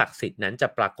าศักดิ์สิทธิ์นั้นจะ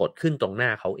ปรากฏขึ้นตรงหน้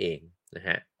าเขาเองนะฮ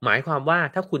ะหมายความว่า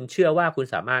ถ้าคุณเชื่อว่าคุณ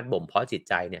สามารถบ่มเพาะจิต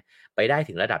ใจเนี่ยไปได้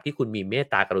ถึงระดับที่คุณมีเมต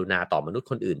ตากรุณาต่อมนุษย์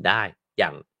คนอื่นได้อย่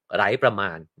างไร้ประม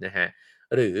าณนะฮะ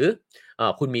หรือ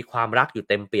คุณมีความรักอยู่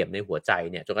เต็มเปี่ยมในหัวใจ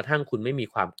เนี่ยจนกระทั่งคุณไม่มี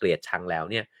ความเกลียดชังแล้ว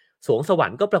เนี่ยสวงสวร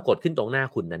รค์ก็ปรากฏขึ้นตรงหน้า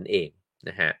คุณนั่นเอง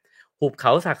นะฮะ หุบเข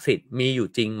าศักดิ์สิทธิ์มีอยู่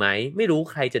จริงไหมไม่รู้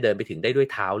ใครจะเดินไปถึงได้ด้วย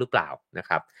เท้าหรือเปล่านะค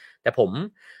รับแต่ผม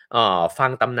ฟั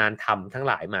งตำนานธรรมทั้ง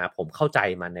หลายมาผมเข้าใจ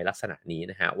มันในลักษณะนี้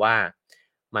นะฮะว่า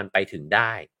มันไปถึงไ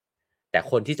ด้แต่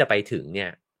คนที่จะไปถึงเนี่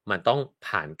ยมันต้อง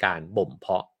ผ่านการบ่มเพ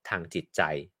าะทางจิตใจ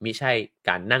ไม่ใช่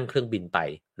การนั่งเครื่องบินไป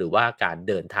หรือว่าการ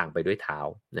เดินทางไปด้วยเท้า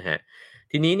นะฮะ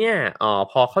ทีนี้เนี่ย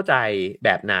พอเข้าใจแบ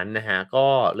บนั้นนะฮะก็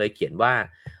เลยเขียนว่า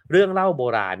เรื่องเล่าโบ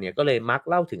ราณเนี่ยก็เลยมัก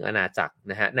เล่าถึงอาณาจักร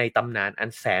นะฮะในตำนานอัน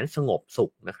แสนสงบสุ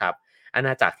ขนะครับอาณ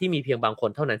าจักรที่มีเพียงบางคน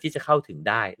เท่านั้นที่จะเข้าถึง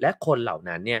ได้และคนเหล่า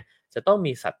นั้นเนี่ยจะต้อง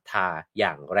มีศรัทธาอ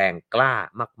ย่างแรงกล้า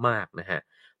มากๆนะฮะ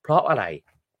เพราะอะไร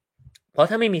เพราะ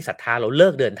ถ้าไม่มีศรัทธาเราเลิ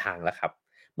กเดินทางแล้วครับ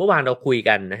เมื่อวานเราคุย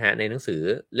กันนะฮะในหนังสือ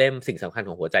เล่มสิ่งสำคัญข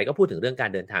องหัวใจก็พูดถึงเรื่องการ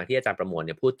เดินทางที่อาจารย์ประมวลเ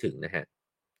นี่ยพูดถึงนะฮะ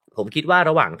ผมคิดว่า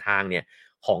ระหว่างทางเนี่ย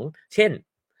ของเช่น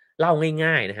เล่า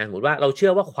ง่ายๆนะฮะสมมติว่าเราเชื่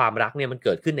อว่าความรักเนี่ยมันเ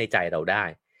กิดขึ้นในใจเราได้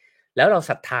แล้วเรา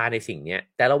ศรัทธาในสิ่งนี้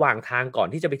แต่ระหว่างทางก่อน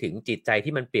ที่จะไปถึงจิตใจ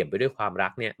ที่มันเปลี่ยนไปด้วยความรั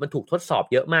กเนี่ยมันถูกทดสอบ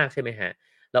เยอะมากใช่ไหมฮะ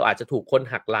เราอาจจะถูกคน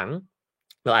หักหลัง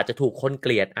เราอาจจะถูกคนเก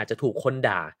ลียดอาจจะถูกคน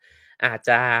ด่าอาจ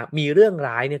จะมีเรื่อง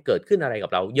ร้ายเนี่ยเกิดขึ้นอะไรกั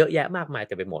บเราเยอะแยะมากมายเ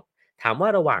ต็มไปหมดถามว่า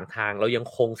ระหว่างทางเรายัง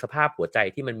คงสภาพหัวใจ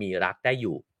ที่มันมีรักได้อ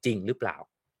ยู่จริงหรือเปล่า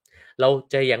เรา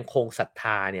จะยังคงศรัทธ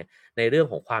าเนี่ยในเรื่อง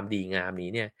ของความดีงามนี้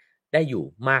เนี่ยได้อยู่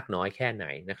มากน้อยแค่ไหน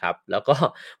นะครับแล้วก็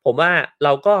ผมว่าเร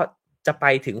าก็ จะไป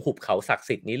ถึงหุบเขาศักดิ์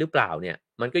สิทธิ์นี้หรือเปล่าเนี่ย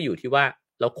มันก็อยู่ที่ว่า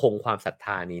เราคงความศรัทธ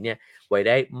านี้เนี่ยไว้ไ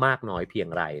ด้มากน้อยเพียง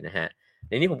ไรนะฮะ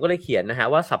ในนี้ผมก็เลยเขียนนะฮะ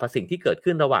ว่าสรรพสิ่งที่เกิด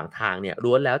ขึ้นระหว่างทางเนี่ย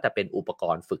ล้วนแล้วแต่เป็นอุปก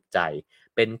รณ์ฝึกใจ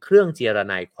เป็นเครื่องเจร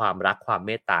ไนความรักความเ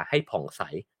มตตาให้ผ่องใส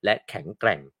และแข็งแก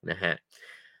ร่งนะฮะ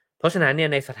เพราะฉะนั้นเนี่ย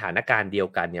ในสถานการณ์เดียว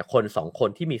กันเนี่ยคนสองคน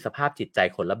ที่มีสภาพจิตใจ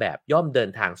คนละแบบย่อมเดิน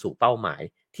ทางสู่เป้าหมาย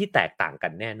ที่แตกต่างกั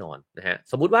นแน่นอนนะฮะ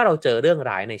สมมุติว่าเราเจอเรื่อง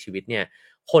ร้ายในชีวิตเนี่ย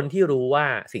คนที่รู้ว่า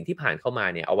สิ่งที่ผ่านเข้ามา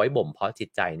เนี่ยเอาไว้บ่มเพาะจิต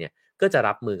ใจเนี่ยก็จะ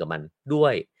รับมือกับมันด้ว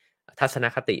ย ทัศน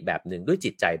คติแบบหนึ่งด้วยจิ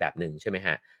ตใจแบบหนึ่งใช่ไหมฮ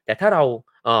ะแต่ถ้าเรา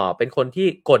เป็นคนที่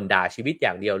ก่นด่าชีวิตอ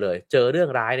ย่างเดียวเลยเจอเรื่อง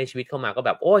ร้ายในชีวิตเข้ามาก็แบ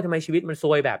บโอ๊ยทำไมชีวิตมันซ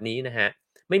วยแบบนี้นะครับ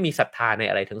ไม่มีศรัทธาใน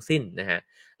อะไรทั้งสิ้นนะฮะ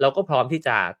เราก็พร้อมที่จ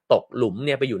ะตกหลุมเ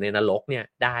นี่ยไปอยู่ในนรกเนี่ย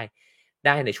ได้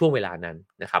ในช่วงเวลานั้น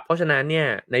นะครับเพราะฉะนั้นเนี่ย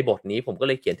ในบทนี้ผมก็เ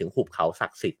ลยเขียนถึงหุบเขาศั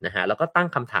กดิ์สิทธิ์นะฮะแล้วก็ตั้ง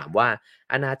คำถามว่า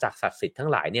อาณาจักรศักดิ์สิทธิ์ทั้ง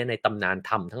หลายเนี่ยในตำนานธ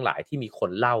รรมทั้งหลายที่มีค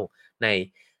นเล่าใน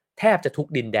แทบจะทุก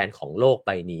ดินแดนของโลกใ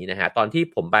บนี้นะฮะตอนที่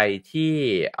ผมไปที่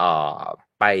เอ่อ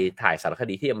ไปถ่ายสารค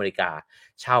ดีที่อเมริกา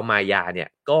ชาวมายาเนี่ย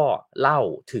ก็เล่า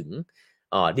ถึง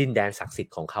ดินแดนศักดิ์สิท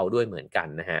ธิ์ของเขาด้วยเหมือนกัน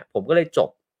นะฮะผมก็เลยจบ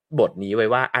บทนี้ไว้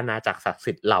ว่าอาณาจักรศักดิ์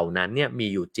สิทธิ์เหล่านั้นเนี่ยมี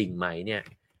อยู่จริงไหมเนี่ย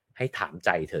ให้ถามใจ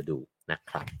เธอดูนะ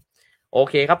ครับโอ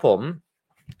เคครับผม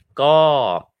ก็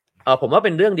ผมว่าเ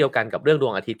ป็นเรื่องเดียวกันกับเรื่องด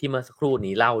วงอาทิตย์ที่เมื่อสักครู่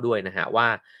นี้เล่าด้วยนะฮะว่า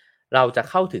เราจะ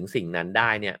เข้าถึงสิ่งนั้นได้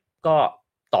เนี่ยก็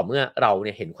ต่อเมื่อเราเ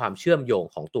นี่ยเห็นความเชื่อมโยง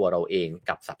ของตัวเราเอง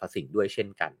กับสรรพสิ่งด้วยเช่น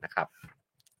กันนะครับ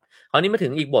คราวนี้มาถึ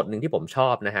งอีกบทหนึ่งที่ผมชอ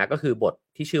บนะฮะก็คือบท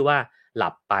ที่ชื่อว่าหลั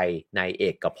บไปในเอ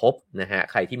กภพนะฮะ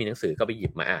ใครที่มีหนังสือก็ไปหยิ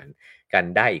บมาอ่านกัน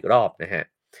ได้อีกรอบนะฮะ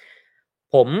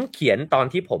ผมเขียนตอน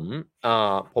ที่ผ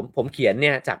มเขียนเ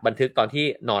นี่ยจากบันทึกตอนที่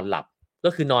นอนหลับ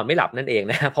ก็คือนอนไม่หลับนั่นเอง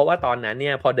นะเพราะว่าตอนนั้นเ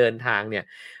นี่ยพอเดินทางเนี่ย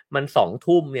มัน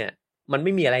20:00เนี่ยมันไ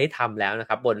ม่มีอะไรให้ทำแล้วนะค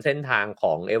รับบนเส้นทางข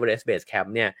อง Everest Base Camp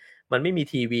เนี่ยมันไม่มี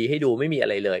ทีวีให้ดูไม่มีอะ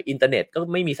ไรเลยอินเทอร์เน็ตก็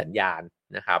ไม่มีสัญญาณ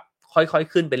นะครับค่อย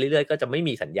ๆขึ้นไปเรื่อยๆก็จะไม่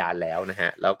มีสัญญาณแล้วนะฮะ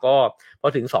แล้วก็พอ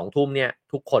ถึง20:00เนี่ย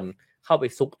ทุกคนเข้าไป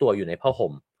ซุกตัวอยู่ในผ้าห่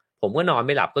มผมก็นอนไ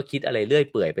ม่หลับก็คิดอะไรเรื่อย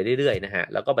เปื่อยไปเรื่อยๆนะฮะ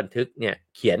แล้วก็บันทึกเนี่ย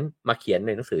เขียนใน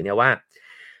หนังสือเนี่ยว่า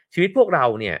ชีวิตพวกเรา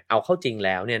เนี่ยเอาเข้าจริงแ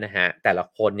ล้วเนี่ยนะฮะแต่ละ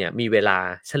คนเนี่ยมีเวลา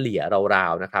เฉลี่ยรา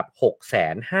วๆนะครับ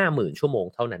650,000 ชั่วโมง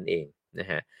เท่านั้นเองนะ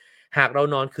ฮะหากเรา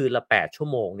นอนคืนละ8ชั่ว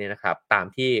โมงเนี่ยนะครับตาม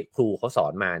ที่ครูเขาสอ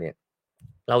นมาเนี่ย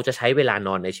เราจะใช้เวลาน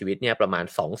อนในชีวิตเนี่ยประมาณ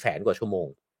200,000 กว่าชั่วโมง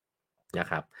นะ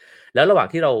ครับแล้วระหว่าง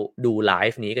ที่เราดูไล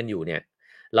ฟ์นี้กันอยู่เนี่ย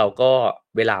เราก็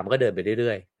เวลามันก็เดินไปเ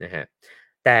รื่อยๆนะฮะ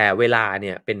แต่เวลาเ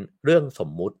นี่ยเป็นเรื่องสม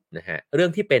มุตินะฮะเรื่อ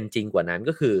งที่เป็นจริงกว่านั้น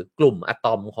ก็คือกลุ่มอะต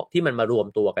อมของที่มันมารวม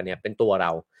ตัวกันเนี่ยเป็นตัวเร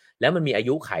าแล้วมันมีอา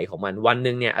ยุไขของมันวันห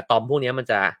นึ่งเนี่ยอะตอมพวกนี้มัน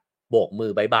จะโบกมื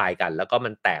อบายบายกันแล้วก็มั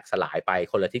นแตกสลายไป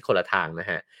คนละทิศคนละทางนะ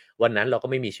ฮะวันนั้นเราก็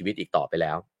ไม่มีชีวิตอีกต่อไปแ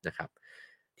ล้วนะครับ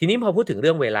ทีนี้พอพูดถึงเ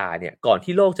รื่องเวลาเนี่ยก่อน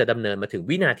ที่โลกจะดำเนินมาถึง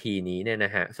วินาทีนี้เนี่ยน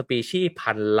ะฮะสปีชีส์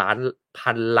พัน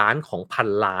ล้านของพัน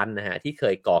ล้านนะฮะที่เค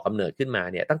ยก่อกำเนิดขึ้นมา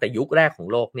เนี่ยตั้งแต่ยุคแรกของ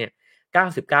โลกเนี่ย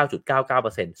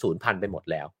 99.99% สูญพันธุ์ไปหมด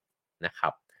แล้วนะครั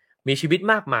บมีชีวิต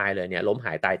มากมายเลยเนี่ยล้มห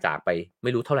ายตายจากไปไ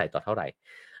ม่รู้เท่าไหร่ต่อเท่าไหร่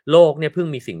โลกเนี่ยเพิ่ง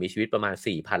มีสิ่งมีชีวิตประมาณ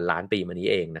 4,000 ล้านปีมานี้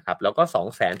เองนะครับแล้วก็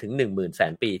 200,000 ถึง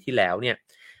 10,000 ปีที่แล้วเนี่ย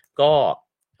ก็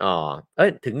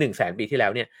ถึง 100,000 ปีที่แล้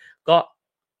วเนี่ยก็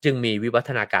จึงมีวิวัฒ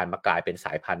นาการมากลายเป็นส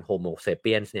ายพันธุ์ Homo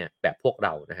sapiens เนี่ยแบบพวกเร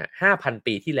านะฮะ 5,000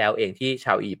 ปีที่แล้วเองที่ช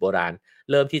าวอียิปต์โบราณ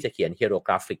เริ่มที่จะเขียน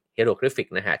hieroglyphic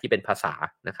นะฮะที่เป็นภาษา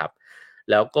นะครับ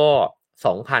แล้วก็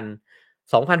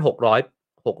 2,000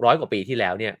 2,600 กว่าปีที่แล้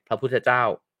วเนี่ยพระพุทธเจ้า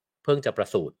เพิ่งจะประ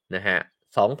สูตินะฮะ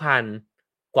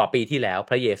2,000 กว่าปีที่แล้ว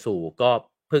พระเยซูก็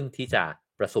เพิ่งที่จะ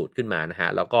ประสูติขึ้นมานะฮะ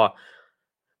แล้วก็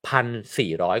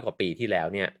1,400 กว่าปีที่แล้ว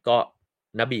เนี่ยก็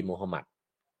นบีมูฮัมหมัด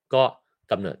ก็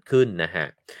กำเนิดขึ้นนะฮะ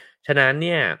ฉะนั้นเ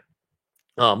นี่ย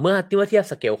เมื่อเทียบ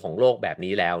สเกลของโลกแบบ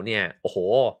นี้แล้วเนี่ยโอ้โห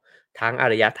ทั้งอา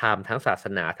รยธรรมทั้งศาส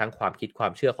นาทั้งความคิดควา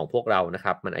มเชื่อของพวกเรานะค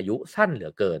รับมันอายุสั้นเหลื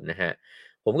อเกินนะฮะ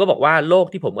ผมก็บอกว่าโลก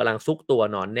ที่ผมกำลังซุกตัว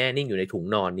นอนแน่นิ่งอยู่ในถุง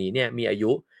นอนนี้เนี่ยมีอา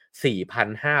ยุ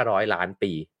 4,500 ล้าน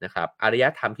ปีนะครับอารย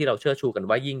ธรรมที่เราเชิดชูกัน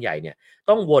ว่ายิ่งใหญ่เนี่ย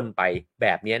ต้องวนไปแบ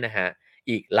บนี้นะฮะ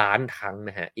อีกล้านครั้ง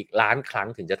นะฮะอีกล้านครั้ง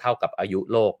ถึงจะเท่ากับอายุ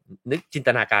โลกนึกจินต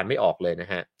นาการไม่ออกเลยน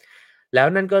ะฮะแล้ว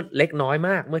นั่นก็เล็กน้อยม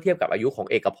ากเมื่อเทียบกับอายุของ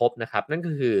เอกภพนะครับนั่นก็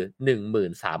คือ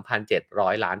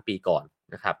 13,700 ล้านปีก่อน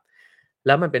นะครับแ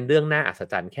ล้วมันเป็นเรื่องน่าอัศ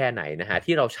จรรย์แค่ไหนนะฮะ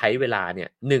ที่เราใช้เวลาเนี่ย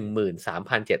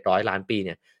 13,700 ล้านปีเ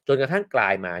นี่ย จนกระทั่งกลา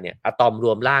ยมาเนี่ยอะตอมร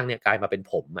วมร่างเนี่ยกลายมาเป็น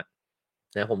ผมอะ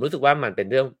นะผมรู้สึกว่ามันเป็น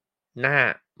เรื่องน่า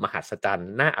มหัศจรรย์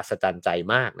น่าอัศจรรย์ใจ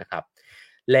มากนะครับ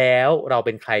แล้วเราเ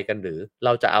ป็นใครกันหรือเร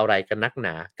าจะเอาอะไรกันนักหน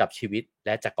ากับชีวิตแล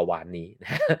ะจักรวาลนี้นะ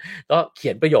ก็เขี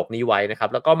ยนประโยคนี้ไว้นะครับ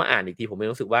แล้วก็มาอ่านอีกทีผม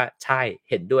รู้สึกว่าใช่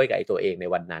เห็นด้วยกับไอ้ตัวเองใน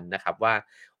วันนั้นนะครับว่า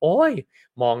โอ้ย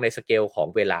มองในสเกลของ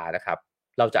เวลานะครับ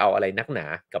เราจะเอาอะไรนักหนา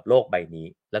กับโลกใบนี้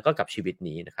แล้วก็กับชีวิต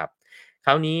นี้นะครับ คร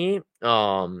าวนี้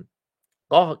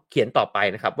ก็เขียนต่อไป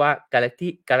นะครับว่ากาแ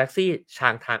ล็กซี่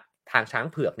ทางช้าง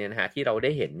เผือกเนี่ยนะฮะที่เราไ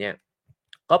ด้เห็นเนี่ย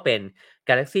ก็เป็นก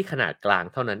าแล็กซีขนาดกลาง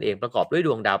เท่านั้นเองประกอบด้วยด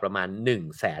วงดาวประมาณ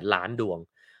100,000,000,000 ดวง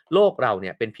โลกเราเ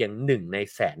นี่ยเป็นเพียง1ใน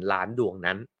100,000,000,000 ดวง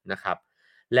นั้นนะครับ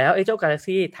แล้วไอ้เจ้ากาแล็ก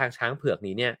ซีทางช้างเผือก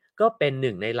นี้เนี่ยก็เป็น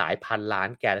1ในหลายพันล้าน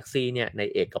กาแล็กซีเนี่ยใน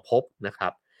เอกภพนะครั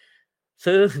บ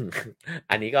ซึ่ง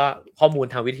อันนี้ก็ข้อมูล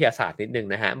ทางวิทยาศาสตร์นิดนึง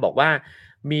นะฮะบอกว่า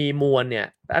มีมวลเนี่ย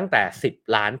ตั้งแต่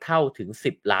10ล้านเท่าถึง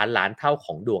10ล้านเท่าข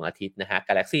องดวงอาทิตย์นะฮะก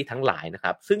าแล็กซีทั้งหลายนะค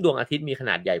รับซึ่งดวงอาทิตย์มีข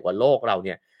นาดใหญ่กว่าโลกเราเ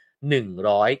นี่ย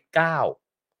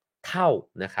109เท่า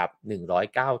นะครับ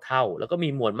109เท่าแล้วก็มี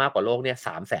มวลมากกว่าโลกเนี่ย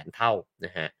300,000เท่าน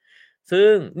ะฮะซึ่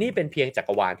งนี่เป็นเพียงจัก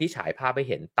รวาลที่ฉายภาพให้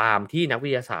เห็นตามที่นักวิ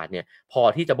ทยาศาสตร์เนี่ยพอ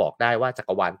ที่จะบอกได้ว่าจัก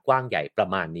รวาลกว้างใหญ่ประ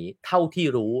มาณนี้เท่าที่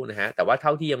รู้นะฮะแต่ว่าเท่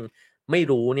าที่ยังไม่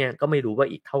รู้เนี่ยก็ไม่รู้ว่า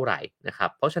อีกเท่าไหร่นะครับ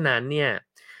เพราะฉะนั้นเนี่ย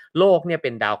โลกเนี่ยเป็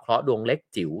นดาวเคราะห์ดวงเล็ก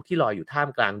จิ๋วที่ลอยอยู่ท่าม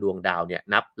กลางดวงดาวเนี่ย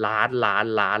นับล้า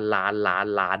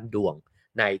นดวง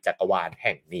ในจักรวาลแ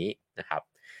ห่งนี้นะครับ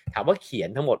ถามว่าเขียน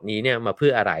ทั้งหมดนี้เนี่ยมาเพื่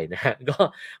ออะไรนะฮะก็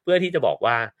เพื่อที่จะบอก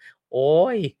ว่าโอ้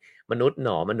ยมนุษย์หน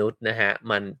อมนุษย์นะฮะ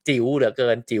มันจิ๋วเหลือเกิ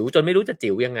นจิ๋วจนไม่รู้จะ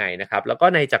จิ๋วยังไงนะครับแล้วก็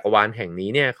ในจักรวาลแห่งนี้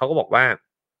เนี่ยเขาก็บอกว่า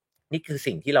นี่คือ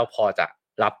สิ่งที่เราพอจะ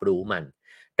รับรู้มัน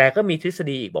แต่ก็มีทฤษ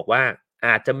ฎีอีกบอกว่าอ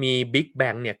าจจะมีบิ๊กแบ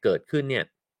งเนี่ยเกิดขึ้นเนี่ย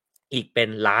อีกเป็น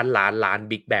ล้าน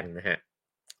บิ๊กแบงนะฮะ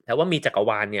แต่ว่ามีจักร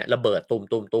วาลเนี่ยระเบิดตู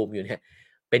มอยู่เนี่ย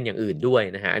เป็นอย่างอื่นด้วย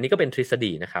นะฮะอันนี้ก็เป็นทฤษ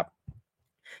ฎีนะครับ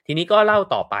ทีนี้ก็เล่า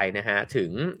ต่อไปนะฮะถึ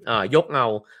งยกเอา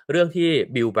เรื่องที่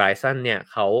บิลไบรสันเนี่ย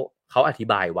เขาอธิ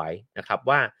บายไว้นะครับ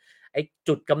ว่าไอ้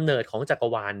จุดกำเนิดของจักร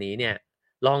วาลนี้เนี่ย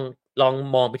ลองลอง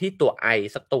มองไปที่ตัว I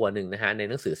สักตัวหนึ่งนะฮะใน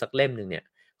หนังสือสักเล่มหนึ่งเนี่ย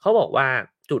เขาบอกว่า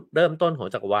จุดเริ่มต้นของ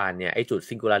จักรวาลเนี่ยไอ้จุด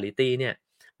singularity เนี่ย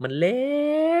มันเล็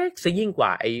กซะยิ่งกว่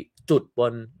าไอ้จุดบ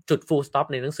นจุด full stop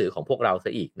ในหนังสือของพวกเราซ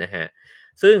ะอีกนะฮะ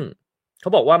ซึ่งเขา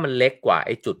บอกว่ามันเล็กกว่าไ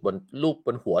อ้จุดบนรูปบ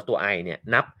นหัวตัว I เนี่ย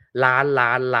นับล้าน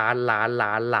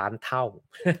เท่า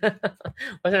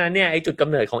เพราะฉะนั้นเนี่ยไอ้จุดกำ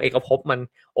เนิดของเอกภพมัน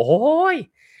โอ้ย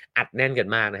อัดแน่นกัน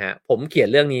มากนะฮะผมเขียน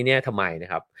เรื่องนี้เนี่ยทำไมนะ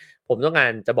ครับผมต้องกา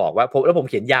รจะบอกว่าผม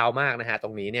เขียนยาวมากนะฮะตร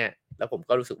งนี้เนี่ยแล้วผม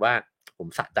ก็รู้สึกว่าผม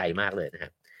สะใจมากเลยนะฮ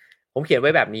ะผมเขียนไ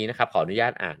ว้แบบนี้นะครับขออนุญา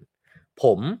ตอ่านผ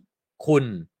มคุณ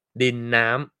ดินน้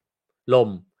ำลม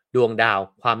ดวงดาว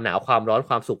ความหนาวความร้อน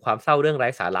ความสุขความเศร้าเรื่องไร้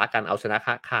สาระการเอาชนะ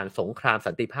ค้าคานสงคราม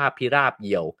สันติภาพพิราบเ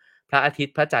หี่ยวพระอาทิต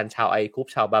ย์พระจันทร์ชาวไอคุป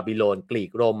ชาวบาบิโลนกรี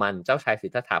กโรมันเจ้าชายสิ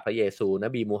ทธัตถะพระเยซูน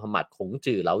บีมูฮัมหมัดขง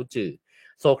จื่อเหลาจื่อ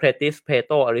โซเครติสเพโ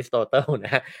ตอริสโตเติลน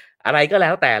ะฮะอะไรก็แล้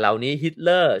วแต่เหล่านี้ฮิตเล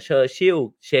อร์เชอร์ชิล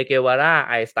เชเกวารา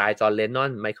ไอน์สไตน์จอห์นเลนนอ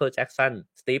นไมเคิลแจ็กสัน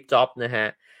สตีฟจ็อบส์นะฮะ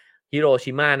ฮิโร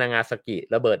ชิมานางาซากิ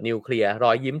ระเบิดนิวเคลียร์ร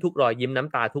อยยิ้มทุกรอยยิ้มน้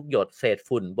ำตาทุกหยดเศษ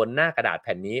ฝุ่นบนหน้ากระดาษแ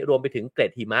ผ่นนี้รวมไปถึงเกล็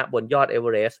ดหิมะบนยอดเอเวอ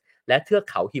เรสต์และเทือก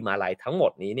เขาหิมาลัยทั้งหม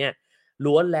ดนี้เนี่ย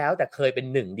ล้วนแล้วแต่เคยเป็น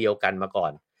หนึ่งเดียวกันมาก่อ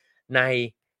นใน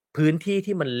พื้นที่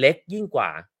ที่มันเล็กยิ่งกว่า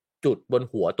จุดบน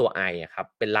หัวตัว I อะครับ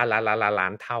เป็นล้า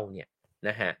นเท่าเนี่ยน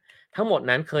ะฮะทั้งหมด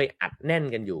นั้นเคยอัดแน่น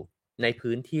กันอยู่ใน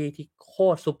พื้นที่ที่โค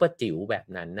ตรซุปเปอร์จิ๋วแบบ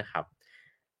นั้นนะครับ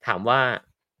ถามว่า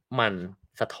มัน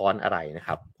สะท้อนอะไรนะค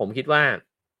รับผมคิดว่า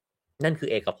นั่นคือ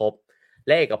เอกภพแ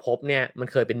ละเอกภพเนี่ยมัน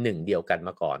เคยเป็นหนึ่งเดียวกันม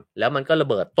าก่อนแล้วมันก็ระ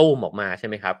เบิดตู้มออกมาใช่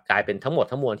ไหมครับกลายเป็นทั้งหมด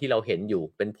ทั้งมวลที่เราเห็นอยู่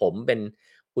เป็นผมเป็น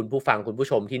คุณผู้ฟังคุณผู้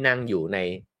ชมที่นั่งอยู่ใน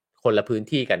คนละพื้น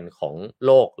ที่กันของโ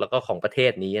ลกแล้วก็ของประเท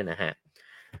ศนี้นะฮะ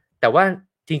แต่ว่า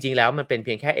จริงๆแล้วมันเป็นเ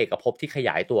พียงแค่เอกภพที่ขย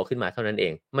ายตัวขึ้นมาเท่านั้นเอ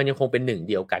งมันยังคงเป็นหนึ่ง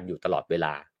เดียวกันอยู่ตลอดเวล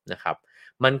านะครับ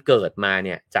มันเกิดมาเ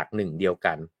นี่ยจากหนึ่งเดียว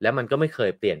กันและมันก็ไม่เค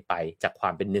ยเปลี่ยนไปจากควา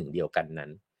มเป็นหนึ่งเดียวกันนั้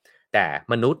นแต่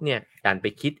มนุษย์เนี่ยดันไป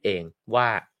คิดเองว่า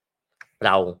เ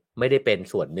ราไม่ได้เป็น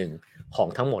ส่วนหนึ่งของ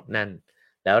ทั้งหมดนั่น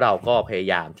แล้วเราก็พยา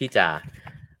ยามที่จะ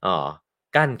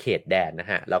กั้นเขตแดนนะ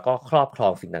ฮะแล้วก็ครอบครอ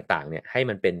งสิ่งต่างๆเนี่ยให้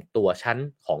มันเป็นตัวชั้น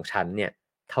ของชั้นเนี่ย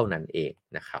เท่านั้นเอง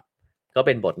นะครับก็เ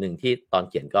ป็นบทหนึ่งที่ตอน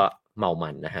เขียนก็เมามั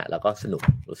นนะฮะแล้วก็สนุก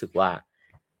รู้สึกว่า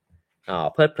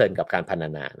เพลิดเพลินกับการพรรณ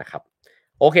นานะครับ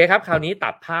โอเคครับคราวนี้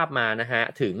ตัดภาพมานะฮะ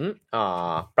ถึง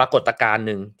ปรากฏการณ์ห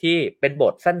นึ่งที่เป็นบ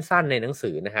ทสั้นๆในหนังสื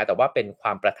อนะฮะแต่ว่าเป็นคว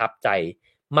ามประทับใจ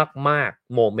มาก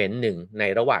ๆโมเมนต์หนึ่งใน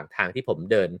ระหว่างทางที่ผม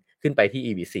เดินขึ้นไปที่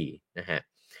EBC นะฮะ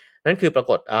นั่นคือปรา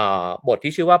กฏบท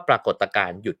ที่ชื่อว่าปรากฏกา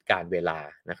รณ์หยุดการเวลา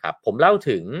นะครับผมเล่า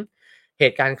ถึงเห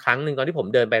ตุการณ์ครั้งหนึ่งตอนที่ผม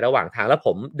เดินไประหว่างทางแล้วผ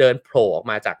มเดินโผล่ออก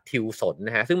มาจากทิวสนน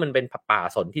ะฮะซึ่งมันเป็นป่า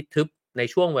สนที่ทึบใน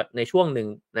ช่วงหนึ่ง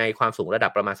ในความสูงระดั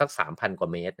บประมาณสัก 3,000 กว่า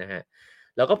เมตรนะฮะ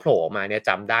แล้วก็โผล่ออกมาเนี่ยจ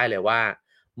ำได้เลยว่า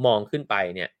มองขึ้นไป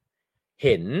เนี่ยเ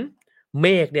ห็นเม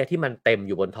ฆเนี่ยที่มันเต็มอ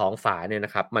ยู่บนท้องฟ้าเนี่ยน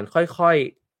ะครับมันค่อย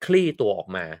ๆคลี่ตัวออก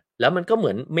มาแล้วมันก็เหมื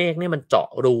อนเมฆเนี่ยมันเจาะ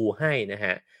รูให้นะฮ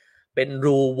ะเป็น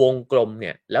รูวงกลมเ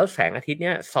นี่ยแล้วแสงอาทิตย์เ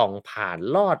นี่ยส่องผ่าน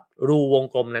ลอดรูวง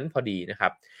กลมนั้นพอดีนะครั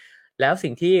บแล้ว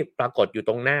สิ่งที่ปรากฏอยู่ต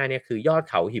รงหน้าเนี่ยคือยอด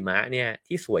เขาหิมะเนี่ย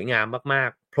ที่สวยงามมาก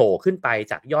ๆโผล่ขึ้นไป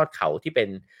จากยอดเขาที่เป็น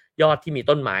ยอดที่มี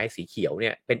ต้นไม้สีเขียวเนี่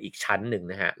ยเป็นอีกชั้นหนึ่ง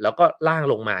นะฮะแล้วก็ล่าง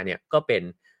ลงมาเนี่ยก็เป็น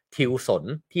ทิวสน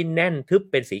ที่แน่นทึบ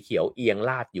เป็นสีเขียวเอียง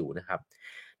ลาดอยู่นะครับ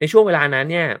ในช่วงเวลานั้น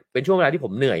เนี่ยเป็นช่วงเวลาที่ผ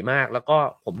มเหนื่อยมากแล้วก็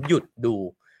ผมหยุดดู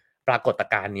ปรากฏ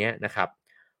การณ์นี้นะครับ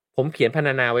ผมเขียนพรรณ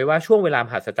นาไว้ว่าช่วงเวลาม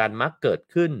หัศจรรย์มักเกิด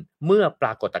ขึ้นเมื่อปร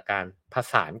ากฏการณ์ผ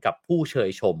สานกับผู้เชย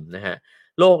ชมนะฮะ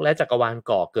โลกและจักรวาล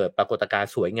ก่อเกิดปรากฏการณ์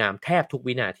สวยงามแทบทุก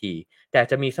วินาทีแต่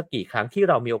จะมีสักกี่ครั้งที่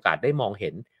เรามีโอกาสได้มองเห็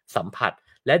นสัมผัส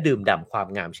และดื่มด่ำความ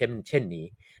งามเช่นนี้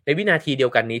ในวินาทีเดีย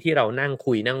วกันนี้ที่เรานั่ง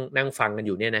คุยนั่งฟังกันอ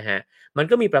ยู่เนี่ยนะฮะมัน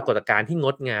ก็มีปรากฏการณ์ที่ง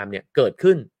ดงามเนี่ยเกิด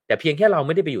ขึ้นแต่เพียงแค่เราไ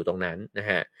ม่ได้ไปอยู่ตรงนั้นนะ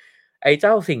ฮะไอ้เจ้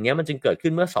าสิ่งนี้มันจึงเกิดขึ้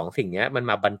นเมื่อ2สิ่งนี้มัน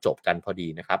มาบรรจบกันพอดี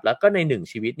นะครับแล้วก็ใน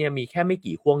1ชีวิตเนี่ยมีแค่ไม่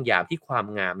กี่ห้วงยามที่ความ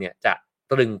งามเนี่ยจะ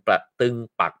ตึง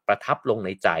ปักประทับลงใน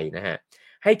ใจนะฮะ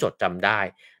ให้จดจำได้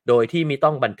โดยที่ไม่ต้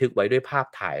องบันทึกไว้ด้วยภาพ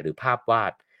ถ่ายหรือภาพวา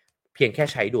ดเพียงแค่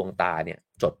ใช้ดวงตาเนี่ย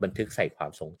จดบันทึกใส่ควา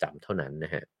มทรงจำเท่านั้นน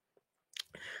ะฮะ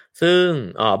ซึ่ง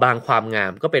บางความงา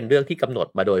มก็เป็นเรื่องที่กำหนด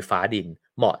มาโดยฟ้าดิน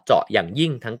เหมาะเจาะอย่างยิ่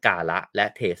งทั้งกาละและ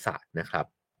เทศะนะครับ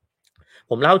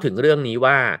ผมเล่าถึงเรื่องนี้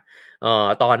ว่า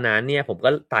ตอนนั้นเนี่ยผมก็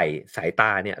ไต่สายต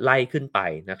าเนี่ยไล่ขึ้นไป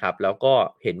นะครับแล้วก็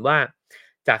เห็นว่า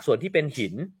จากส่วนที่เป็นหิ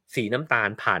นสีน้ำตาล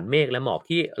ผ่านเมฆและหมอก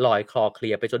ที่ลอยคลอเคลี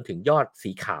ยไปจนถึงยอด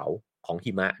สีขาวของ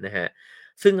หิมะนะฮะ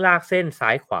ซึ่งลากเส้นซ้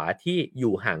ายขวาที่อ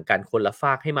ยู่ห่างกันคนละฟ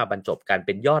ากให้มาบรรจบกันเ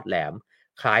ป็นยอดแหลม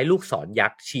คล้ายลูกศรยั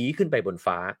กษ์ชี้ขึ้นไปบน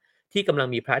ฟ้าที่กำลัง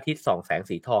มีพระอาทิตย์ส่องแสง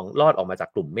สีทองลอดออกมาจาก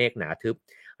กลุ่มเมฆหนาทึบ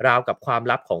ราวกับความ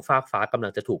ลับของฟากฟ้ากำลั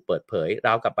งจะถูกเปิดเผยร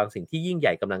าวกับบางสิ่งที่ยิ่งให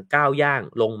ญ่กำลังก้าวย่าง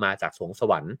ลงมาจากสวงส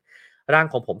วรรค์ร่าง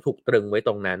ของผมถูกตรึงไว้ต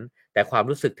รงนั้นแต่ความ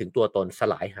รู้สึกถึงตัวตนส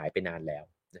ลายหายไปนานแล้ว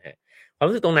นะฮะความ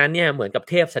รู้สึกตรงนั้นเนี่ยเหมือนกับ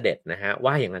เทพเสด็จนะฮะ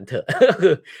ว่าอย่างนั้นเถอะ ก็คื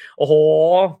อโอ้โห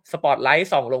สปอตไลท์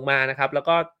ส่องลงมานะครับแล้ว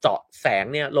ก็เจาะแสง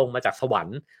เนี่ยลงมาจากสวรร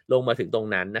ค์ลงมาถึงตรง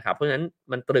นั้นนะครับเพราะฉะนั้น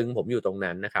มันตรึงผมอยู่ตรง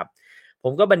นั้นนะครับผ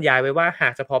มก็บรรยายไว้ว่าหา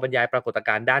กจะพอบรรยายปรากฏก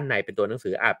ารณ์ด้านในเป็นตัวหนังสื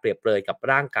ออาจเปรียบเปรยกับ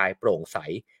ร่างกายโปร่งใส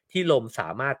ที่ลมสา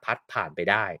มารถพัดผ่านไป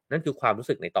ได้นั่นคือความรู้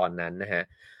สึกในตอนนั้นนะฮะ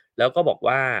แล้วก็บอก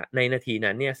ว่าในนาที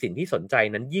นั้นเนี่ยสิ่งที่สนใจ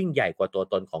นั้นยิ่งใหญ่กว่าตัว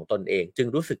ตนของตนเองจึง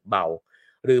รู้สึกเบา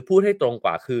หรือพูดให้ตรงก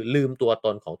ว่าคือลืมตัวต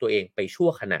นของตัวเองไปชั่ว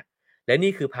ขณะและ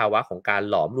นี่คือภาวะของการ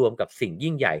หลอมรวมกับสิ่ง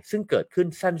ยิ่งใหญ่ซึ่งเกิดขึ้น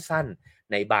สั้น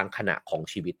ๆในบางขณะของ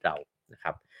ชีวิตเรานะค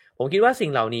รับผมคิดว่าสิ่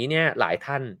งเหล่านี้เนี่ยหลาย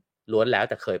ท่านล้วนแล้ว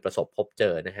แต่เคยประสบพบเจ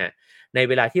อนะฮะใน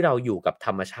เวลาที่เราอยู่กับธ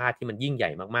รรมชาติที่มันยิ่งให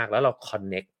ญ่มากๆแล้วเรา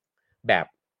connect แบบ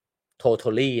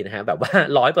totally นะฮะแบบว่า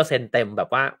100%เต็มแบบ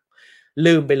ว่า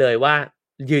ลืมไปเลยว่า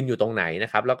ยืนอยู่ตรงไหนน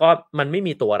ะครับแล้วก็มันไม่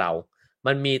มีตัวเรา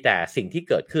มันมีแต่สิ่งที่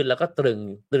เกิดขึ้นแล้วก็ตรึ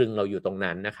งเราอยู่ตรง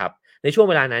นั้นนะครับในช่วง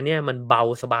เวลานั้นเนี่ยมันเบา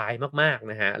สบายมาก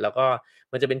ๆนะฮะแล้วก็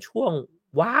มันจะเป็นช่วง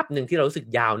วาบหนึ่งที่เรารู้สึก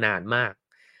ยาวนานมาก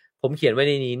ผมเขียนไว้ใ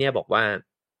นนี้เนี่ยบอกว่า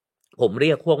ผมเรี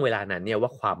ยกห่วงเวลานั้นเนี่ยว่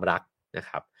าความรักนะค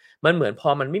รับมันเหมือนพอ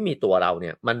มันไม่มีตัวเราเ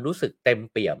นี่ยมันรู้สึกเต็ม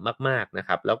เปี่ยมมากๆนะค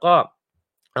รับแล้วก็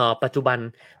ปัจจุบัน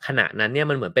ขณะนั้นเนี่ย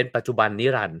มันเหมือนเป็นปัจจุบันนิ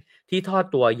รันดร์ที่ทอด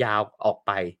ตัวยาวออกไ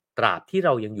ปตราบที่เร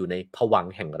ายังอยู่ในภวัง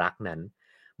ค์แห่งรักนั้น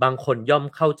บางคนย่อม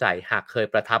เข้าใจหากเคย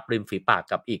ประทับริมฝีปาก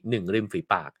กับอีก1ริมฝี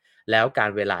ปากแล้วกา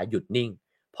รเวลาหยุดนิ่ง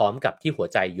พร้อมกับที่หัว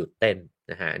ใจหยุดเต้น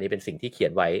นะฮะอันนี้เป็นสิ่งที่เขีย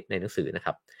นไว้ในหนังสือนะค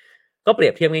รับก็เปรี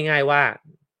ยบเทียบง่ายๆว่า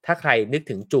ถ้าใครนึก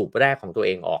ถึงจูบแรกของตัวเ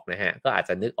องออกนะฮะก็อาจจ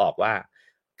ะนึกออกว่า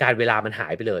การเวลามันหา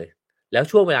ยไปเลยแล้ว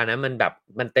ช่วงเวลานั้นมันแบบ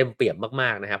มันเต็มเปี่ยมม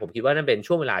ากๆนะครับผมคิดว่านั่นเป็น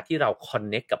ช่วงเวลาที่เราคอน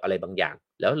เน็กกับอะไรบางอย่าง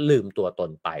แล้วลืมตัวตน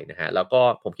ไปนะฮะแล้วก็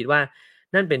ผมคิดว่า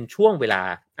นั่นเป็นช่วงเวลา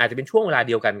อาจจะเป็นช่วงเวลาเ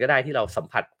ดียวกันก็ได้ที่เราสัม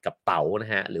ผัสกับเต๋าน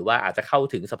ะฮะหรือว่าอาจจะเข้า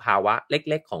ถึงสภาวะเ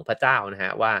ล็กๆของพระเจ้านะฮ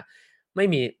ะว่าไม่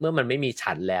มีเมื่อมันไม่มี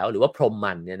ฉันแล้วหรือว่าพรหม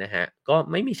มันเนี่ยนะฮะก็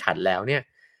ไม่มีฉันแล้วเนี่ย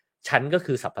ฉันก็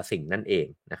คือสรรพสิ่งนั่นเอง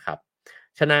นะครับ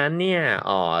ฉะนั้นเนี่ย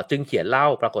จึงเขียนเล่า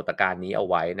ปรากฏการณ์นี้เอา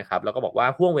ไว้นะครับแล้วก็บอกว่า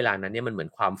ห่วงเวลานั้นเนี่ยมันเหมือน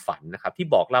ความฝันนะครับที่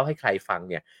บอกเล่าให้ใครฟัง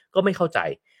เนี่ยก็ไม่เข้าใจ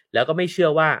แล้วก็ไม่เชื่อ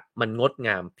ว่ามันงดง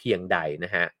ามเพียงใดน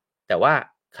ะฮะแต่ว่า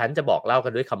คันจะบอกเล่ากั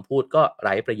นด้วยคำพูดก็ไ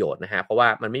ร้ประโยชน์นะฮะเพราะว่า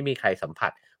มันไม่มีใครสัมผั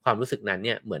สความรู้สึกนั้นเ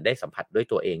นี่ยเหมือนได้สัมผัสด้วย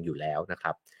ตัวเองอยู่แล้วนะค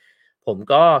รับผม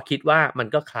ก็คิดว่ามัน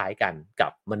ก็คล้ายกันกั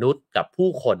บมนุษย์กับผู้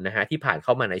คนนะฮะที่ผ่านเข้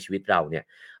ามาในชีวิตเราเนี่ย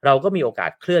เราก็มีโอกา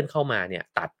สเคลื่อนเข้ามาเนี่ย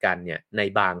ตัดกันเนี่ยใน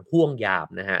บางห่วงยาม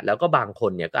นะฮะแล้วก็บางค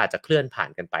นเนี่ยก็อาจจะเคลื่อนผ่าน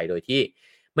กันไปโดยที่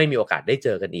ไม่มีโอกาสได้เจ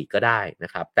อกันอีกก็ได้น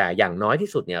ะครับแต่อย่างน้อยที่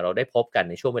สุดเนี่ยเราได้พบกัน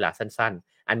ในช่วงเวลาสั้น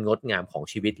ๆอันงดงามของ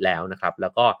ชีวิตแล้วนะครับแล้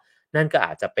วก็นั่นก็อ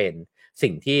าจจะเป็น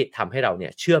สิ่งที่ทำให้เราเนี่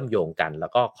ยเชื่อมโยงกันแล้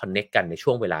วก็คอนเน็กกันในช่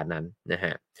วงเวลานั้นนะฮ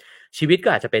ะชีวิตก็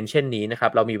อาจจะเป็นเช่นนี้นะครั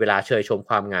บเรามีเวลาเชยชม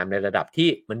ความงามในระดับที่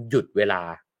มันหยุดเวลา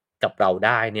กับเราไ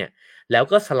ด้เนี่ย แล้ว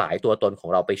ก็สลายตัวตนของ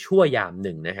เราไปชั่วยามห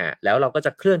นึ่งนะฮะแล้วเราก็จ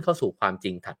ะเคลื่อนเข้าสู่ความจ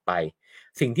ริงถัดไป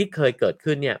สิ่งที่เคยเกิด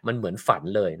ขึ้นเนี่ยมันเหมือนฝัน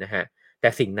เลยนะฮะแต่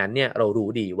สิ่งนั้นเนี่ยเรารู้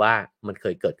ดีว่ามันเค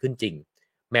ยเกิดขึ้นจริง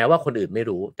แม้ว่าคนอื่นไม่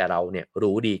รู้แต่เราเนี่ย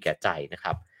รู้ดีแก่ใจนะค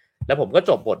รับแล้วผมก็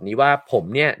จบบทนี้ว่าผม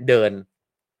เนี่ยเดิน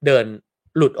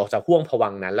หลุดออกจากห้วงภวั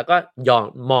งค์นั้นแล้วก็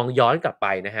มองย้อนกลับไป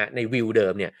นะฮะในวิวเดิ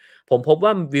มเนี่ยผมพบว่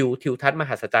าวิวทิวทัศน์ม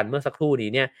หัศจรรย์เมื่อสักครู่นี้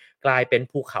เนี่ย กลายเป็น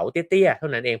ภูเขาเตี้ยๆเท่า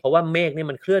นั้นเองเพราะว่าเมฆเนี่ย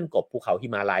มันเคลื่อนกบภูเขาหิ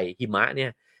มาลัยหิมะเนี่ย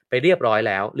ไปเรียบร้อย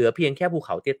แล้วเหลือเพียงแค่ภูเข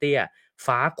าเตี้ยๆ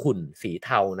ฟ้าขุ่นสีเ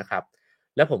ทานะครับ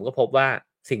แล้วผมก็พบว่า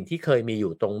สิ่งที่เคยมีอ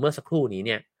ยู่ตรงเมื่อสักครู่นี้เ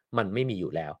นี่ยมันไม่มีอ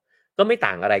ยู่แล้วก็ไม่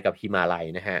ต่างอะไรกับหิมาลัย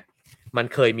นะฮะมัน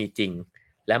เคยมีจริง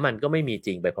และมันก็ไม่มีจ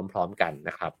ริงไปพร้อมๆกัน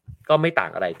นะครับก็ไม่ต่า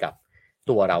งอะไรกับ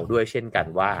ตัวเราด้วยเช่นกัน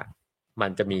ว่ามั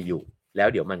นจะมีอยู่แล้ว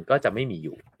เดี๋ยวมันก็จะไม่มีอ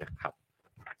ยู่นะครับ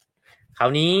ครา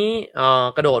วนี้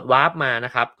กระโดดวาร์ปมาน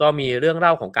ะครับก็มีเรื่องเล่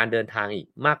าของการเดินทางอีก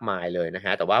มากมายเลยนะฮ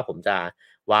ะแต่ว่าผมจะ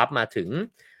วาร์ปมาถึง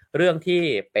เรื่องที่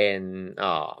เป็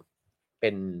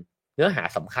นเนื้อหา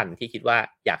สำคัญที่คิดว่า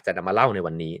อยากจะนำมาเล่าใน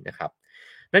วันนี้นะครับ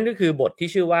นั่นก็คือบทที่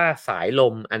ชื่อว่าสายล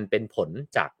มอันเป็นผล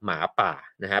จากหมาป่า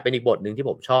นะฮะเป็นอีกบทหนึ่งที่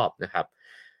ผมชอบนะครับ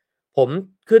ผม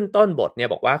ขึ้นต้นบทเนี่ย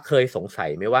บอกว่าเคยสงสัย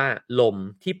ไหมว่าลม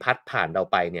ที่พัดผ่านเรา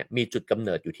ไปเนี่ยมีจุดกำเ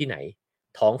นิดอยู่ที่ไหน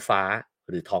ท้องฟ้า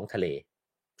หรือท้องทะเล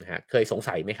นะฮะเคยสง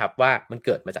สัยไหมครับว่ามันเ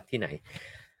กิดมาจากที่ไหน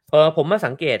ผมมา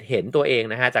สังเกตเห็นตัวเอง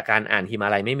นะฮะจากการอ่านหิมา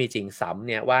ลัยไม่มีจริงซ้ำ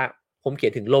เนี่ยว่าผมเขีย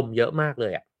นถึงลมเยอะมากเล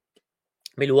ยอะ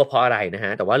ไม่รู้ว่าเพราะอะไรนะฮ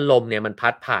ะแต่ว่าลมเนี่ยมันพั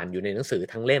ดผ่านอยู่ในหนังสือ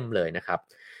ทั้งเล่มเลยนะครับ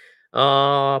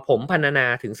ผมพรรณนา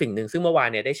ถึงสิ่งหนึ่งซึ่งเมื่อวาน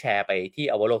เนี่ยได้แชร์ไปที่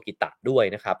อวโลกิตะด้วย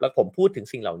นะครับแล้วผมพูดถึง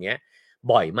สิ่งเหล่านี้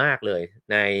บ่อยมากเลย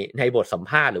ในบทสัม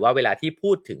ภาษณ์หรือว่าเวลาที่พู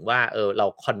ดถึงว่าเรา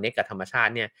คอนเนคกับธรรมชา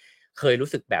ติเนี่ยเคยรู้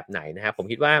สึกแบบไหนนะฮะผม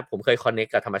คิดว่าผมเคยคอนเนค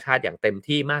กับธรรมชาติอย่างเต็ม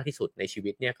ที่มากที่สุดในชี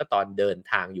วิตเนี่ยก็ตอนเดิน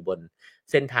ทางอยู่บน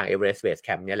เส้นทาง Everest Base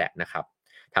Camp เนี่ยแหละนะครับ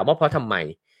ถามว่าเพราะทำไม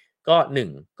ก็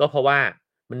1ก็เพราะว่า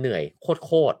มันเหนื่อยโ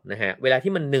คตรๆนะฮะเวลา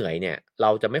ที่มันเหนื่อยเนี่ยเร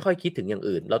าจะไม่ค่อยคิดถึงอย่าง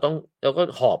อื่นเราก็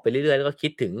หอบไปเรื่อยๆแล้วก็คิ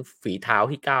ดถึงฝีเท้า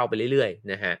ที่ก้าวไปเรื่อย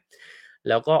ๆนะฮะ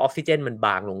แล้วก็ออกซิเจนมันบ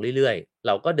างลงเรื่อยๆเ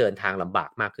ราก็เดินทางลำบาก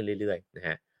มากขึ้นเรื่อยๆนะฮ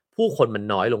ะผู้คนมัน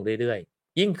น้อยลงเรื่อย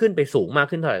ๆยิ่งขึ้นไปสูงมาก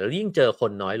ขึ้นเท่าไหร่เรายิ่งเจอค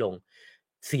นน้อยลง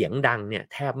เสียงดังเนี่ย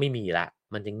แทบไม่มีละ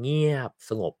มันจะเงียบ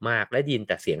สงบมากและได้ยินแ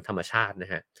ต่เสียงธรรมชาติน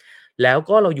ะฮะแล้ว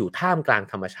ก็เราอยู่ท่ามกลาง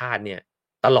ธรรมชาติเนี่ย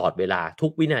ตลอดเวลาทุ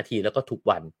กวินาทีแล้วก็ทุก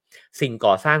วัน สิ่ง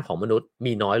ก่อสร้างของมนุษย์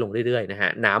มีน้อยลงเรื่อยๆนะฮะ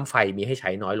น้ำไฟมีให้ใช้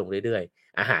น้อยลงเรื่อย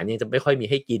ๆอาหารยังจะไม่ค่อยมี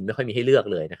ให้กินไม่ค่อยมีให้เลือก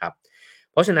เลยนะครับ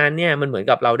เพราะฉะนั้นเนี่ยมันเหมือน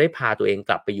กับเราได้พาตัวเอง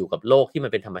กลับไปอยู่กับโลกที่มั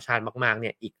นเป็นธรรมชาติมากๆเ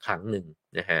นี่ยอีกครั้งหนึ่ง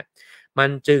นะฮะมัน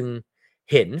จึง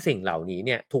เห็นสิ่งเหล่านี้เ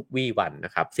นี่ยทุกวี่วันน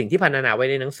ะครับสิ่งที่พรรณนาไว้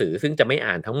ในหนังสือซึ่งจะไม่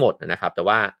อ่านทั้งหมดนะครับแต่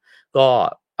ว่าก็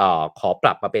ขอป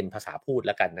รับมาเป็นภาษาพูดแ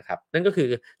ล้วกันนะครับนั่นก็คือ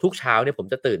ทุกเช้าเนี่ยผม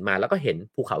จะตื่นมาแล้วก็เห็น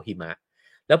ภูเขาหิมะ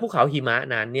แล้วภูเขาหิมะ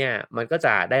นั้นเนี่ยมันก็จ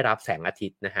ะได้รับแสงอาทิ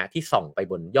ตย์นะฮะที่ส่องไป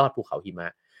บนยอดภูเขาหิมะ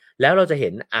แล้วเราจะเห็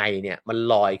นไอเนี่ยมัน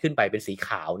ลอยขึ้นไปเป็นสีข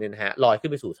าวเนี่ยนะฮะลอยขึ้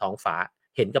นไปสู่ท้องฟ้า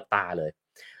เห็นกับตาเลย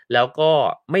แล้วก็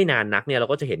ไม่นานนักเนี่ยเรา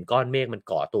ก็จะเห็นก้อนเมฆมัน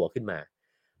ก่อตัวขึ้นมา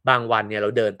บางวันเนี่ยเรา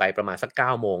เดินไปประมาณสัก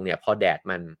9 โมงเนี่ยพอแดด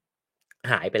มัน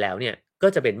หายไปแล้วเนี่ยก็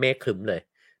จะเป็นเมฆครึ้มเลย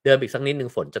เดินอีกสักนิดนึง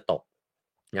ฝนจะตก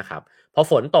นะครับพอ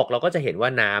ฝนตกเราก็จะเห็นว่า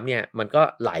น้ำเนี่ยมันก็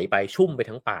ไหลไปชุ่มไป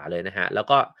ทั้งป่าเลยนะฮะแล้ว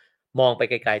ก็มองไป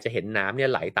ไกลๆจะเห็นน้ำเนี่ย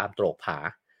ไหลตามโตรกผา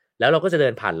แล้วเราก็จะเดิ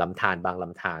นผ่านลำธารบางล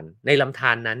ำธารในลำธ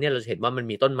ารนั้นเนี่ยเราจะเห็นว่ามัน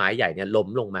มีต้นไม้ใหญ่เนี่ยล้ม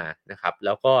ลงมานะครับแ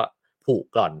ล้วก็ผุ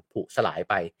กร่อนผุสลาย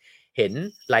ไปเห็น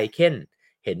ไลเคน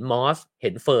เห็นมอสเห็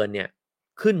นเฟิร์นเนี่ย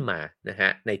ขึ้นมานะฮะ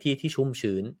ในที่ที่ชุ่ม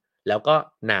ชื้นแล้วก็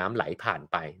น้ำไหลผ่าน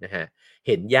ไปนะฮะเ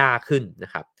ห็นหญ้าขึ้นน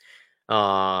ะครับเอ่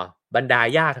บรรดา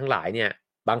หญ้าทั้งหลายเนี่ย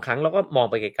บางครั้งเราก็มอง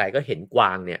ไปไกลๆก็เห็นกว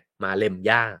างเนี่ยมาเล็มห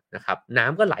ญ้านะครับน้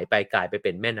ำก็ไหลไปกลายไปเ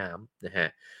ป็นแม่น้ำนะฮะ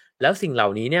แล้วสิ่งเหล่า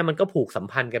นี้เนี่ยมันก็ผูกสัม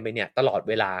พันธ์กันไปเนี่ยตลอด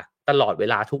เว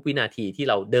ลาทุกวินาทีที่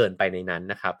เราเดินไปในนั้น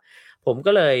นะครับผม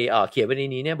ก็เลยเขียนไว้ใน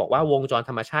นี้เนี่ยบอกว่าวงจร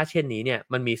ธรรมชาติเช่นนี้เนี่ย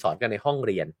มันมีสอนกันในห้องเ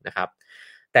รียนนะครับ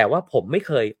แต่ว่าผมไม่เ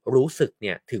คยรู้สึกเ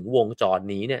นี่ยถึงวงจร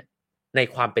นี้เนี่ยใน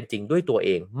ความเป็นจริงด้วยตัวเอ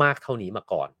งมากเท่านี้มา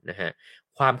ก่อนนะฮะ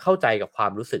ความเข้าใจกับควา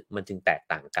มรู้สึกมันจึงแตก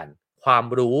ต่างกันความ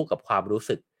รู้กับความรู้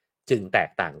สึกจึงแต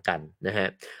กต่างกันนะฮะ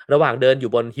ระหว่างเดินอ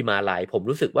ยู่บนหิมาลัยผม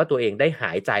รู้สึกว่าตัวเองได้ห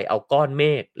ายใจเอาก้อนเม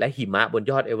ฆและหิมะบน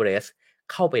ยอดเอเวอเรสต์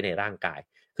เข้าไปในร่างกาย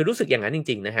คือรู้สึกอย่างนั้นจ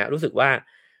ริงๆนะฮะรู้สึกว่า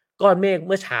ก้อนเมฆเ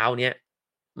มื่อเช้าเนี้ย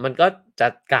มันก็จะ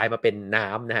กลายมาเป็นน้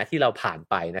ำนะฮะที่เราผ่าน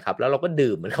ไปนะครับแล้วเราก็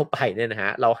ดื่มมันเข้าไปเนี่ยนะฮ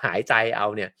ะเราหายใจเอา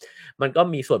เนี่ยมันก็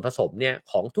มีส่วนผสมเนี่ย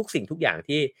ของทุกสิ่งทุกอย่าง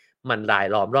ที่มันราย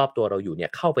ล้อมรอบตัวเราอยู่เนี่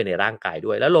ยเข้าไปในร่างกาย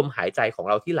ด้วยแล้วลมหายใจของ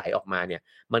เราที่ไหลออกมาเนี่ย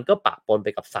มันก็ปะปนไป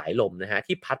กับสายลมนะฮะ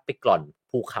ที่พัดไปกล่อน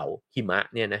ภูเขาหิมะ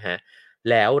เนี่ยนะฮะ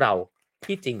แล้วเรา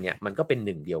ที่จริงเนี่ยมันก็เป็นห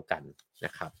นึ่งเดียวกันน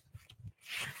ะครับ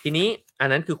ทีนี้อัน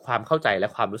นั้นคือความเข้าใจและ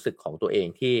ความรู้สึกของตัวเอง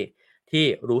ที่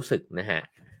รู้สึกนะฮะ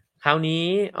คราวนี้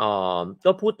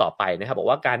ก็พูดต่อไปนะครับบอก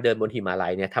ว่าการเดินบนหิมาลั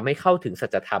ยเนี่ยทำให้เข้าถึงสั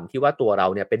จธรรมที่ว่าตัวเรา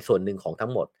เนี่ยเป็นส่วนหนึ่งของทั้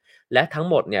งหมดและทั้ง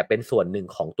หมดเนี่ยเป็นส่วนหนึ่ง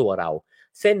ของตัวเรา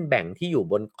เส้นแบ่งที่อยู่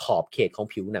บนขอบเขตของ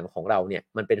ผิวหนังของเราเนี่ย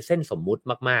มันเป็นเส้นสมมุติ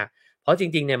มากๆเพราะจ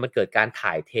ริงๆเนี่ยมันเกิดการ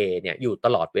ถ่ายเทเนี่ยอยู่ต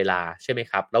ลอดเวลาใช่ไหม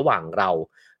ครับระหว่างเรา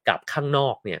กับข้างนอ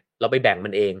กเนี่ยเราไปแบ่งมั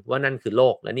นเองว่านั่นคือโล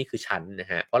กและนี่คือฉันนะ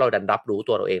ฮะเพราะเราดันรับรู้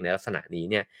ตัวเราเองในลักษณะนี้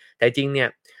เนี่ยแต่จริงเนี่ย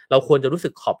เราควรจะรู้สึ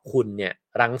กขอบคุณเนี่ย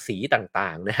รังสีต่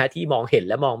างๆนะฮะที่มองเห็น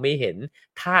และมองไม่เห็น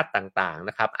ธาตุต่างๆ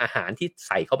นะครับอาหารที่ใ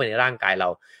ส่เข้าไปในร่างกายเรา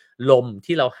ลม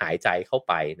ที่เราหายใจเข้า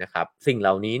ไปนะครับสิ่งเห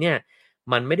ล่านี้เนี่ย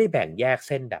มันไม่ได้แบ่งแยกเ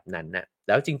ส้นแบบนั้นน่ะแ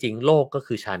ล้วจริงๆโลกก็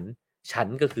คือฉัน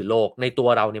ก็คือโลกในตัว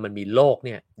เราเนี่ยมันมีโลกเ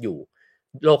นี่ยอยู่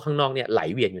โลกข้างนอกเนี่ยไหล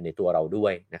เวียนอยู่ในตัวเราด้ว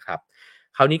ยนะครับ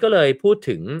คราวนี้ก็เลยพูด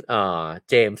ถึง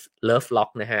เจมส์เลิฟล็อก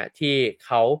นะฮะที่เ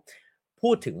ขาพู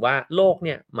ดถึงว่าโลกเ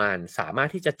นี่ยมันสามารถ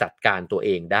ที่จะจัดการตัวเอ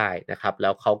งได้นะครับแล้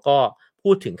วเขาก็พู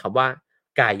ดถึงคำว่า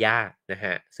กายานะฮ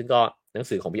ะซึ่งก็หนัง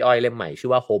สือของพี่อ้อยเล่มใหม่ชื่อ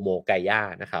ว่าโฮโมกายา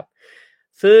นะครับ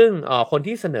ซึ่งคน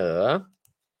ที่เสนอ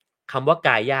คำว่าก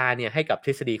ายาเนี่ยให้กับท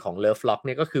ฤษฎีของเลิฟล็อกเ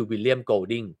นี่ยก็คือวิลเลียมโกล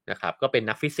ดิงนะครับก็เป็น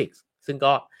นักฟิสิกส์ซึ่ง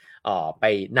ก็ไป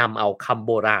นำเอาคำโ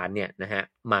บราณเนี่ยนะฮะ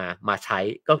มาใช้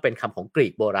ก็เป็นคำของกรี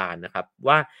กโบราณนะครับ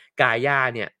ว่ากายา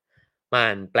เนี่ยมั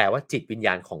นแปลว่าจิตวิญญ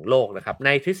าณของโลกนะครับใน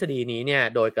ทฤษฎีนี้เนี่ย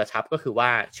โดยกระชับก็คือว่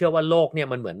าเชื่อว่าโลกเนี่ย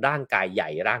มันเหมือนร่างกายใหญ่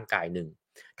ร่างกายหนึ่ง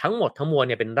ทั้งหมดทั้งมวลเ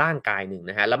นี่ยเป็นร่างกายหนึ่ง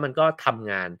นะฮะแล้วมันก็ท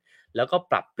ำงานแล้วก็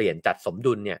ปรับเปลี่ยนจัดสม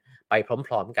ดุลเนี่ยไปพ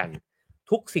ร้อมๆกัน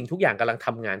ทุกสิ่งทุกอย่างกำลังท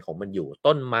ำงานของมันอยู่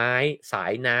ต้นไม้สา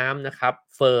ยน้ำนะครับ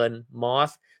เฟิร์นมอ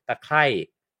สตะไคร่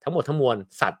ทั้งหมดทั้งมวล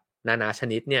สัตว์นานาช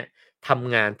นิดเนี่ยท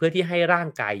ำงานเพื่อที่ให้ร่าง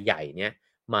กายใหญ่เนี่ย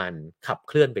มันขับเ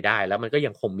คลื่อนไปได้แล้วมันก็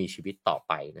ยังคงมีชีวิตต่อ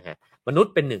ไปนะฮะมนุษ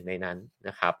ย์เป็นหนึ่งในนั้นน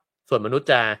ะครับส่วนมนุษย์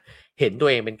จะเห็นตัว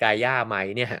เองเป็นกายาไหม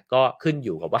เนี่ยก็ขึ้นอ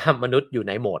ยู่กับว่ามนุษย์อยู่ใ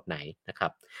นโหมดไหนนะครั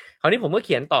บคราวนี้ผมก็เ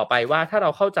ขียนต่อไปว่าถ้าเรา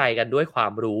เข้าใจกันด้วยควา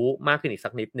มรู้มากขึ้นอีกสั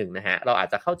กนิดหนึ่งนะฮะเราอาจ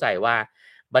จะเข้าใจว่า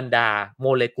บรรดาโม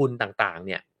เลกุลต่างๆเ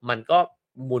นี่ยมันก็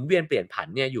หมุนเวียนเปลี่ยนผัน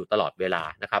เนี่ยอยู่ตลอดเวลา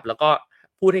นะครับแล้วก็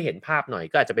พูดให้เห็นภาพหน่อย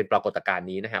ก็อาจจะเป็นปรากฏการณ์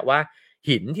นี้นะฮะว่า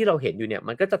หินที่เราเห็นอยู่เนี่ย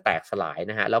มันก็จะแตกสลาย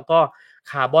นะฮะแล้วก็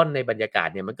คาร์บอนในบรรยากาศ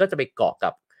เนี่ยมันก็จะไปเกาะกั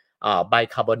บไบ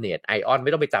คาร์บอเนตไอออนไ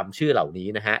ม่ต้องไปจำชื่อเหล่านี้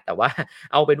นะฮะแต่ว่า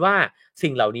เอาเป็นว่า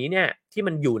สิ่งเหล่านี้เนี่ยที่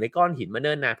มันอยู่ในก้อนหินมาเ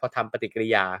นิ่นนานพอทำปฏิกิริ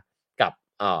ยากับ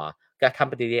การท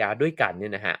ำปฏิกิริยาด้วยกันเนี่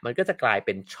ยนะฮะมันก็จะกลายเ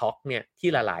ป็นช็อกเนี่ยที่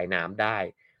ละลายน้ำได้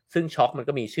ซึ่งช็อกมัน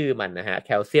ก็มีชื่อมันนะฮะแค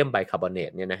ลเซียมไบคาร์บอเน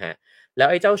ตเนี่ยนะฮะแล้ว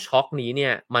ไอ้เจ้าช็อกนี้เนี่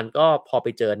ยมันก็พอไป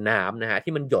เจอน้ำนะฮะ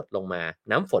ที่มันหยดลงมา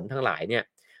น้ำฝนทั้งหลายเนี่ย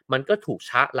มันก็ถูก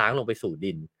ชะล้างลงไปสู่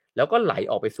ดินแล้วก็ไหล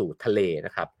ออกไปสู่ทะเลน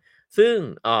ะครับซึ่ง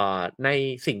ใน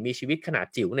สิ่งมีชีวิตขนาด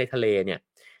จิ๋วในทะเลเนี่ย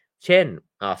เช่น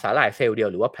สาหร่ายเซลล์เดียว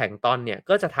หรือว่าแพลงก์ตอนเนี่ย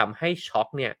ก็จะทำให้ช็อก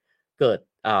เนี่ยเกิด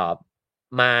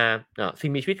มาสิ่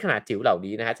งมีชีวิตขนาดจิ๋วเหล่า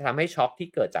นี้นะฮะจะทำให้ช็อกที่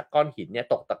เกิดจากก้อนหินเนี่ย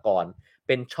ตกตะกอนเ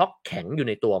ป็นช็อกแข็งอยู่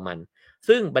ในตัวมัน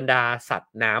ซึ่งบรรดาสัต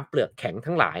ว์น้ำเปลือกแข็ง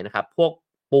ทั้งหลายนะครับพวก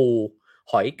ปู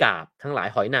หอยกาบทั้งหลาย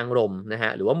หอยนางรมนะฮ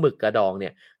ะหรือว่าหมึกกระดองเนี่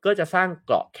ยก็จะสร้างเ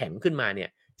กราะแข็งขึ้นมาเนี่ย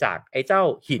จากไอ้เจ้า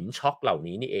หินช็อกเหล่า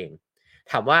นี้นี่เอง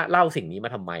ถามว่าเล่าสิ่งนี้มา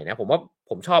ทำไมนะผมว่า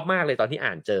ผมชอบมากเลยตอนที่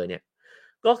อ่านเจอเนี่ย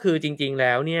ก็คือจริงๆแ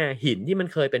ล้วเนี่ยหินที่มัน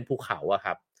เคยเป็นภูเขาอะค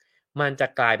รับมันจะ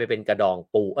กลายไปเป็นกระดอง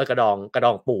ปูกระด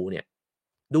องปูเนี่ย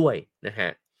ด้วยนะฮะ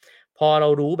พอเรา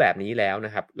รู้แบบนี้แล้วน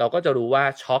ะครับเราก็จะรู้ว่า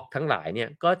ช็อกทั้งหลายเนี่ย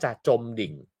ก็จะจม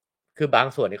ดิ่งคือบาง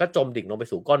ส่วนเนี่ยก็จมดิ่งลงไป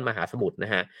สู่ก้นมหาสมุทรน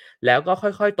ะฮะแล้วก็ค่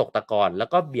อยๆตกตะกอนแล้ว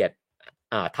ก็เบียด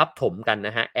ทับถมกันน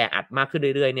ะฮะแออัดมากขึ้น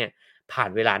เรื่อยๆเนี่ยผ่าน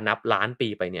เวลานับล้านปี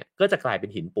ไปเนี่ยก็จะกลายเป็น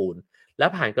หินปูนแล้ว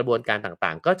ผ่านกระบวนการต่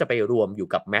างๆก็จะไปรวมอยู่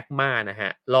กับแมกมานะฮะ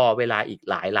รอเวลาอีก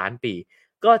หลายล้านปี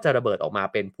ก็จะระเบิดออกมา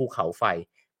เป็นภูเขาไฟ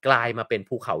กลายมาเป็น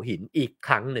ภูเขาหินอีกค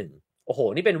รั้งหนึ่งโอ้โห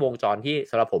นี่เป็นวงจรที่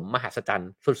สำหรับผมมหัศจรรย์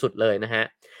สุดๆเลยนะฮะ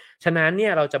ฉะนั้นเนี่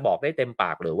ยเราจะบอกได้เต็มป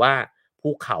ากหรือว่าภู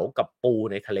เขากับปู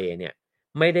ในทะเลเนี่ย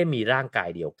ไม่ได้มีร่างกาย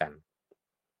เดียวกัน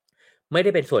ไม่ได้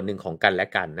เป็นส่วนหนึ่งของกันและ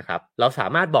กันนะครับเราสา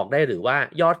มารถบอกได้หรือว่า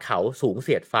ยอดเขาสูงเ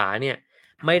สียดฟ้าเนี่ย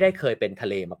ไม่ได้เคยเป็นทะ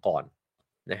เลมาก่อน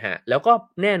นะฮะแล้วก็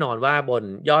แน่นอนว่าบน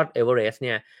ยอดเอเวอเรสต์เ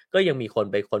นี่ยก็ยังมีคน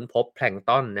ไปค้นพบแพลงก์ต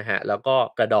อนนะฮะแล้วก็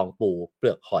กระดองปูเป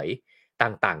ลือกหอย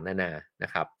ต่างๆนานานะ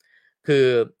ครับคือ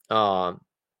เอ่อ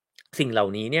สิ่งเหล่า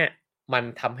นี้เนี่ยมัน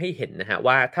ทำให้เห็นนะฮะ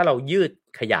ว่าถ้าเรายืด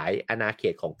ขยายอาณาเข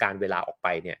ตของการเวลาออกไป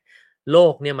เนี่ยโล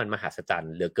กเนี่ยมันมหัศจรร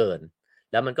ย์เหลือเกิน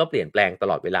แล้วมันก็เปลี่ยนแปลงต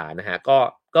ลอดเวลานะฮะ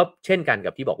ก็เช่นกัน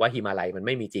กับที่บอกว่าหิมาลัยมันไ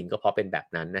ม่มีจริงก็เพราะเป็นแบบ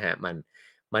นั้นนะฮะ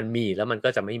มันมีแล้วมันก็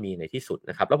จะไม่มีในที่สุด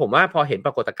นะครับแล้วผมว่าพอเห็นป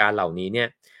รากฏการณ์เหล่านี้เนี่ย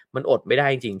มันอดไม่ได้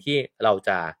จริงๆที่เราจ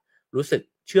ะรู้สึก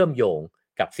เชื่อมโยง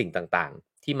กับสิ่งต่าง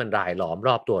ๆที่มันรายล้อมร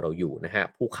อบตัวเราอยู่นะฮะ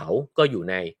ภูเขาก็อยู่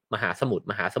ในมหาสมุทร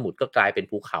มหาสมุทรก็กลายเป็น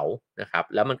ภูเขานะครับ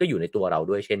แล้วมันก็อยู่ในตัวเรา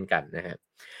ด้วยเช่นกันนะฮะ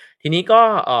ทีนี้ก็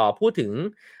พูดถึง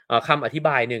คำอธิบ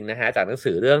ายหนึ่งนะฮะจากหนัง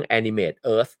สือเรื่อง Animate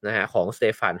Earth นะฮะของ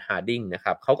Stefan Harding นะค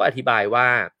รับเขาก็อธิบายว่า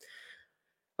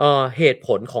เหตุผ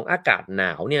ลของอากาศหน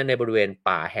าวเนี่ยในบริเวณ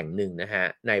ป่าแห่งหนึ่งนะฮะ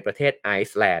ในประเทศไอ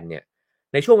ซ์แลนด์เนี่ย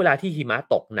ในช่วงเวลาที่หิมะ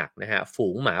ตกหนักนะฮะฝู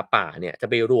งหมาป่าเนี่ยจะ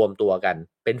ไปรวมตัวกัน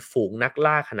เป็นฝูงนัก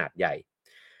ล่าขนาดใหญ่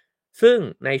ซึ่ง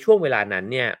ในช่วงเวลานั้น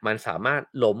เนี่ยมันสามารถ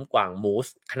ล้มกวางมูส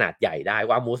ขนาดใหญ่ได้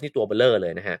กวางมูสนี่ตัวเบ้อเร่อเล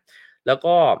ยนะฮะแล้ว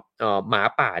ก็หมา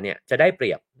ป่าเนี่ยจะได้เป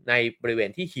รียบในบริเวณ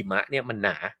ที่หิมะเนี่ยมันหน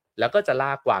าแล้วก็จะล่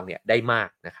ากวางเนี่ยได้มาก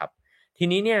นะครับที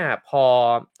นี้เนี่ยพอ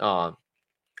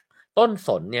ต้นส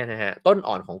นเนี่ยนะฮะต้น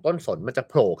อ่อนของต้นสนมันจะ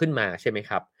โผล่ขึ้นมาใช่ไหม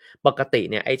ครับปกติ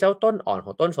เนี่ยไอ้เจ้าต้นอ่อนข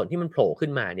องต้นสนที่มันโผล่ขึ้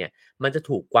นมาเนี่ยมันจะ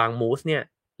ถูกกวางมูสเนี่ย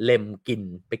เล็มกิน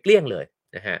ไปเกลี้ยงเลย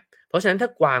นะฮะเพราะฉะนั้นถ้า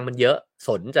กวางมันเยอะส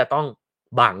นจะต้อง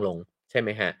บางลง ใช่ไหม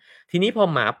ฮะทีนี้พอ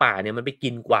หมาป่าเนี่ยมันไปกิ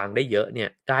นกวางได้เยอะเนี่ย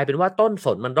กลายเป็นว่าต้นส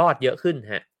นมันรอดเยอะขึ้น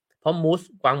ฮะเพราะ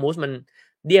กวางมูสมัน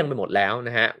เดี้ยงไปหมดแล้วน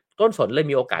ะฮะต้นสนเลย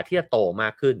มีโอกาสที่จะโตมา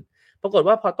กขึ้นปรากฏ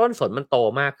ว่าพอต้นสนมันโต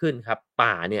มากขึ้นครับ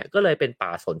ป่าเนี่ยก็เลยเป็นป่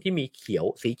าสนที่มี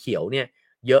สีเขียวเนี่ย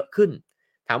เยอะขึ้น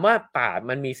ถามว่าป่า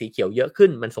มันมีสีเขียวเยอะขึ้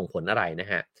นมันส่งผลอะไรน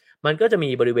ะฮะมันก็จะมี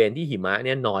บริเวณที่หิมะเ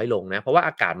นี่ยน้อยลงนะเพราะว่า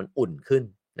อากาศมันอุ่นขึ้น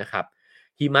นะครับ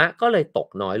หิมะก็เลยตก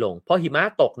น้อยลงพอหิมะ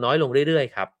ตกน้อยลงเรื่อย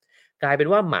ๆครับ กลายเป็น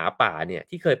ว่าหมาป่าเนี่ย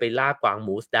ที่เคยไปล่ากวาง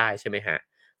มูสได้ใช่ไหมฮะ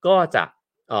ก็จะ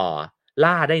เอ่อ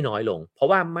ล่าได้น้อยลงเพราะ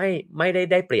ว่าไม่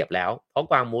ได้เปรียบแล้วเพราะ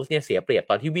กวางมูสเนี่ยเสียเปรียบ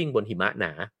ตอนที่วิ่งบนหิมะหน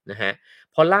านะฮะ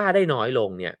พอล่าได้น้อยลง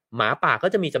เนี่ยหมาป่าก็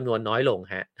จะมีจำนวนน้อยลง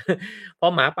ฮะพอ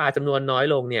หมาป่าจำนวนน้อย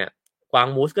ลงเนี่ยกวาง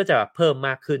มูสก็จะเพิ่มม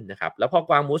ากขึ้นนะครับแล้วพอ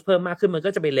กวางมูสเพิ่มมากขึ้นมันก็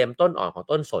จะไปเล็มต้นอ่อนของ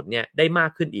ต้นสนเนี่ยได้มา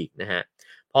กขึ้นอีกนะฮะ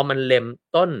พอมันเล็ม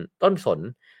ต้นสน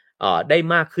ได้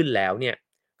มากขึ้นแล้วเนี่ย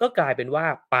ก็กลายเป็นว่า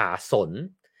ป่าสน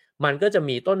มันก็จะ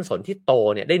มีต้นสนที่โต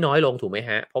เนี่ยได้น้อยลงถูกไหม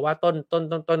ฮะเพราะว่า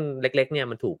ต้นเล็กๆเนี่ย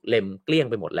มันถูกเล็มเกลี้ยง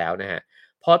ไปหมดแล้วนะฮะ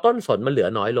พอต้นสนมันเหลือ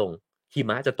น้อยลงหิ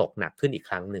มะจะตกหนักขึ้นอีก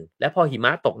ครั้งหนึ่งและพอหิม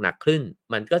ะตกหนักขึ้น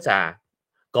มันก็จะ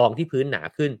กองที่พื้นหนา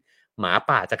ขึ้นหมา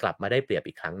ป่าจะกลับมาได้เปรียบ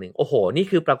อีกครั้งหนึ่งโอ้โหนี่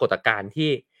คือปรากฏการณ์ที่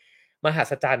มหั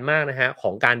ศจรรย์มากนะฮะขอ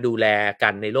งการดูแลกั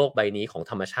นในโลกใบนี้ของ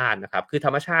ธรรมชาตินะครับคือธร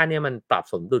รมชาติเนี่ยมันปรับ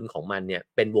สมดุลของมันเนี่ย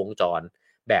เป็นวงจร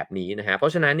แบบนี้นะฮะเพรา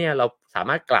ะฉะนั้นเนี่ยเราสาม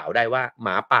ารถกล่าวได้ว่าหม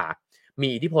าป่า มี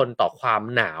อิทธิพลต่อความ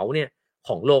หนาวเนี่ยข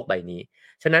องโลกใบนี้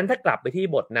ฉะนั้นถ้ากลับไปที่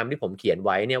บทนำที่ผมเขียนไ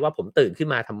ว้เนี่ยว่าผมตื่นขึ้น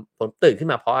มาผมตื่นขึ้น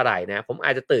มาเพราะอะไรนะผมอ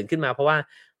าจจะตื่นขึ้นมาเพราะว่า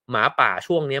หมาป่า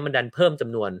ช่วงนี้มันดันเพิ่มจ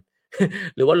ำนวน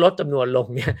หรือว่าลดจำนวนลง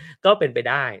เนี่ยก็เป็นไป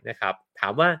ได้นะครับถา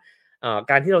มว่า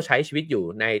การที่เราใช้ชีวิตอยู่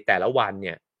ในแต่ละวันเ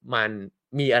นี่ยมัน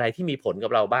มีอะไรที่มีผลกั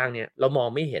บเราบ้างเนี่ยเรามอง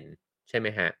ไม่เห็นใช่ไหม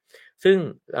ฮะซึ่ง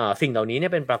สิ่งเหล่านี้เนี่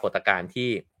ยเป็นปรากฏการณ์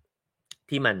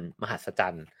ที่มันมหัศจร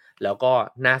รย์ แล้วก็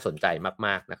น่าสนใจม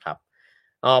ากๆนะครับ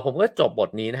ผมก็จบบท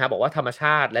นี้นะครับบอกว่าธรรมช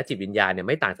าติและจิตวิญญาณเนี่ย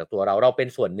ไม่ต่างจากตัวเราเราเป็น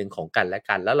ส่วนหนึ่งของกันและ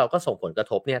กันแล้วเราก็ส่งผลกระ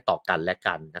ทบเนี่ยต่อกันและ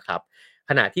กันนะครับ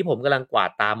ขณะที่ผมกำลังกวา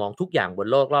ดตามองทุกอย่างบน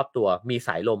โลกรอบตัวมีส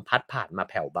ายลมพัดผ่านมา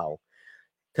แผ่วเบา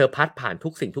เธอพัดผ่านทุ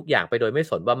กสิ่งทุกอย่างไปโดยไม่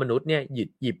สนว่ามนุษย์เนี่ย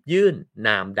หยิบยื่นน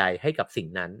ามใดให้กับสิ่ง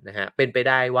นั้นนะฮะเป็นไป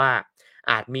ได้ว่า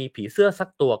อาจมีผีเสื้อสัก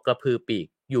ตัวกระพือปีก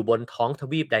อยู่บนท้องท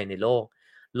วีปใดในโลก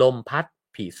ลมพัด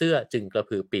ผีเสื้อจึงกระ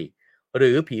พือปีก ห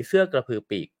รือผีเสื้อกระพือ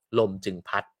ปีกลมจึง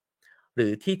พัดหรื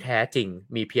อที่แท้จริง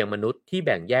มีเพียงมนุษย์ที่แ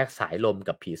บ่งแยกสายลม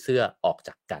กับผีเสื้อออกจ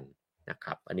ากกันนะค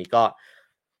รับอันนี้ก็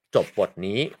จบบท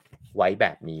นี้ไว้แบ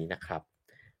บนี้นะครับ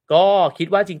ก็คิด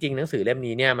ว่าจริงๆหนังสือเล่ม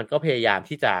นี้เนี่ยมันก็พยายาม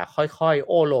ที่จะค่อยๆโ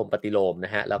อ้โลมปฏิโลมน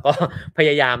ะฮะแล้วก็พย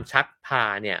ายามชักพา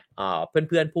เนี่ย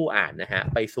เพื่อนๆผู้อ่านนะฮะ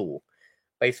ไป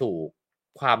สู่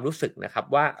ความรู้สึกนะครับ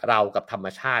ว่าเรากับธรรม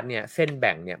ชาติเนี่ยเส้นแ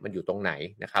บ่งเนี่ยมันอยู่ตรงไหน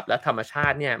นะครับแล้วธรรมชา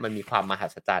ติเนี่ยมันมีความมหั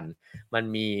ศจรรย์มัน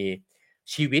มี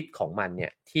ชีวิตของมันเนี่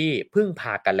ยที่พึ่งพ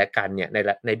ากันและกันเนี่ย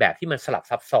ในแบบที่มันสลับ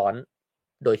ซับซ้อน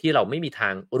โดยที่เราไม่มีทา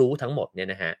งรู้ทั้งหมดเนี่ย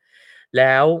นะฮะแ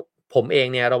ล้วผมเอง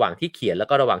เนี่ยระหว่างที่เขียนแล้ว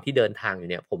ก็ระหว่างที่เดินทางอยู่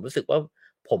เนี่ยผมรู้สึกว่า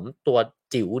ผมตัว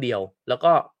จิ๋วเดียวแล้ว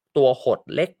ก็ตัวหด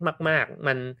เล็กมากๆ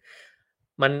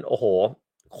มันโอ้โฮ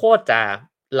โคตรจะ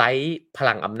ไร้พ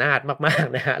ลังอำนาจมาก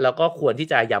ๆนะครับแล้วก็ควรที่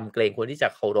จะยำเกรงควรที่จะ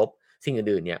เคารพสิ่ง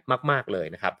อื่นๆเนี่ยมากๆเลย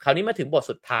นะครับคราวนี้มาถึงบท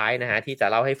สุดท้ายนะครับที่จะ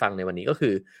เล่าให้ฟังในวันนี้ก็คื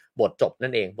อบทจบนั่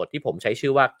นเองบทที่ผมใช้ชื่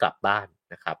อว่ากลับบ้าน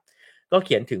นะครับก็เ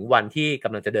ขียนถึงวันที่ก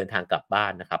ำลังจะเดินทางกลับบ้า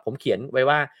นนะครับผมเขียนไว้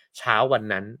ว่าเช้าวัน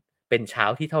นั้นเป็นเช้า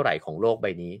ที่เท่าไรของโลกใบ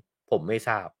นี้ผมไม่ท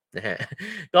ราบนะครับ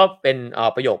ก็เป็น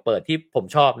ประโยคเปิดที่ผม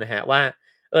ชอบนะครับว่า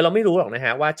เราไม่รู้หรอกนะค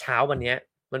รับว่าเช้าวันเนี้ย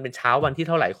มันเป็นเช้าวันที่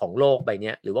เท่าไรของโลกใบเ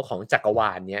นี้ยหรือว่าของจักรว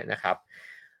าลเนี้ยนะครับ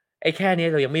ไอ้แค่นี้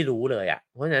เรายังไม่รู้เลยอะ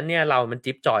เพราะฉะนั้นเนี่ยเรามัน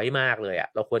จิ๊บจ๊อยมากเลยอะ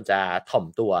เราควรจะถ่อม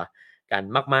ตัวกัน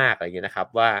มากๆอะไรอย่างเงี้ยนะครับ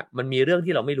ว่ามันมีเรื่อง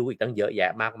ที่เราไม่รู้อีกตั้งเยอะแย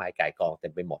ะมากมายก่ายกองเต็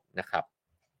มไปหมดนะครับ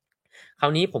ครา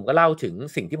วนี้ผมก็เล่าถึง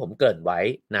สิ่งที่ผมเกริ่นไว้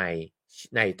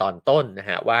ในตอนต้นนะ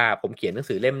ครับว่าผมเขียนหนัง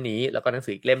สือเล่มนี้แล้วก็หนังสื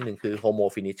ออีกเล่มหนึ่งคือ Homo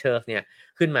Finisher เนี่ย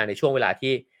ขึ้นมาในช่วงเวลา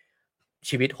ที่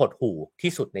ชีวิตหดหู่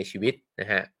ที่สุดในชีวิตนะ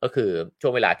ฮะก็คือช่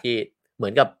วงเวลาที่เหมื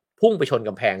อนกับพุ่งไปชนก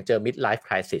ำแพงเจอ midlife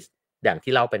crisis อย่าง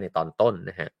ที่เล่าไปในตอนต้น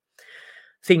นะฮะ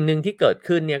สิ่งหนึ่งที่เกิด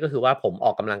ขึ้นเนี่ยก็คือว่าผมอ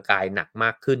อกกำลังกายหนักม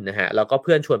ากขึ้นนะฮะแล้วก็เ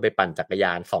พื่อนชวนไปปั่นจักรย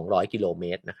าน200กิโลเม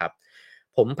ตรนะครับ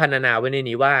ผมพรรณนาไว้ใน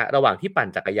นี้ว่าระหว่างที่ปั่น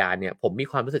จักรยานเนี่ยผมมี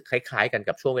ความรู้สึกคล้ายๆกัน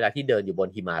กับช่วงเวลาที่เดินอยู่บน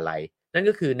หิมาลัยนั่น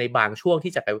ก็คือในบางช่วง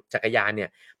ที่จักรยานเนี่ย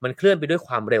มันเคลื่อนไปด้วยค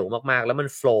วามเร็วมากๆแล้วมัน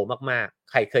โฟลว์มากๆ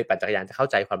ใครเคยปั่นจักรยานจะเข้า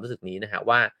ใจความรู้สึกนี้นะฮะ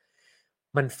ว่า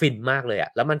มันฟินมากเลยอ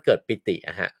ะแล้วมันเกิดปิติ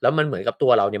อะฮะแล้วมันเหมือนกับตั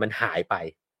วเราเนี่ยมันหายไป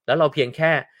แล้วเราเพียงแ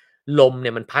ค่ลมเ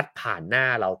นี่ยมันพัดผ่านหน้า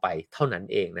เราไปเท่านั้น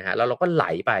เองนะฮะแล้วเราก็ไหล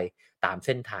ไปตามเ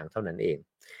ส้นทางเท่านั้นเอง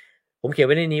ผมเขียนไ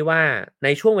ว้ในนี้ว่าใน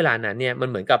ช่วงเวลานั้นเนี่ยมัน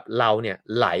เหมือนกับเราเนี่ย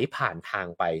ไหลผ่านทาง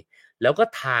ไป แล้วก็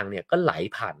ทางเนี่ยก็ไหล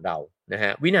ผ่านเรานะฮ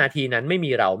ะวินาทีนั้นไม่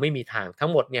มีเราไม่มีทางทั้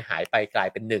งหมดเนี่ยหายไปกลาย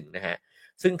เป็นหนึ่งนะฮะ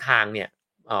ซึ่งทางเนี่ย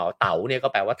เต๋าเนี่ยก็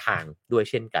แปลว่าทางด้วย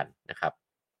เช่นกันนะครับ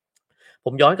ผ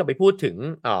มย้อนกลับไปพูดถึง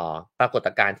ปรากฏ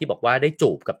การณ์ที่บอกว่าได้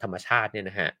จูบกับธรรมชาติเนี่ย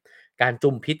นะฮะการจุ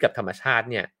มพิษกับธรรมชาติ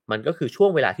เนี่ยมันก็คือช่วง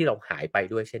เวลาที่เราหายไป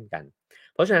ด้วยเช่นกัน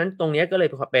เพราะฉะนั้นตรงนี้ก็เลย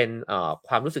เป็นค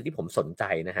วามรู้สึกที่ผมสนใจ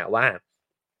นะฮะว่า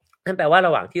นั่นแปลว่าร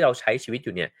ะหว่างที่เราใช้ชีวิตอ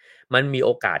ยู่เนี่ยมันมีโอ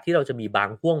กาสที่เราจะมีบาง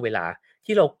ห่วงเวลา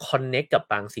ที่เราคอนเน็กกับ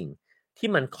บางสิ่งที่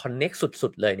มันคอนเน็กสุ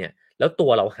ดๆเลยเนี่ยแล้วตัว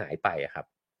เราหายไปอะครับ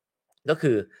ก็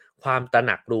คือความตระห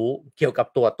นักรู้เกี่ยวกับ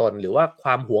ตัวตนหรือว่าคว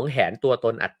ามหวงแหนตัวต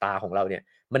นอัตตาของเราเนี่ย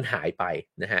มันหายไป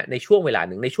นะฮะในช่วงเวลาห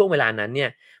นึ่งในช่วงเวลานั้นเนี่ย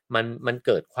มันเ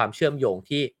กิดความเชื่อมโยง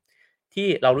ที่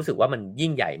เรารู้สึกว่ามันยิ่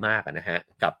งใหญ่มากนะฮะ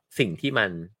กับสิ่งที่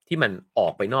มันออ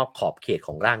กไปนอกขอบเขตข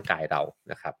องร่างกายเรา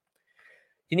นะครับ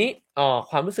ทีนี้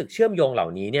ความรู้สึกเชื่อมโยงเหล่า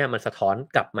นี้เนี่ยมันสะท้อน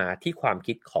กลับมาที่ความ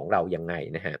คิดของเรายังไง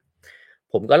นะฮะ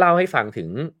ผมก็เล่าให้ฟังถึง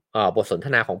บทสนท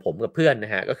นาของผมกับเพื่อนน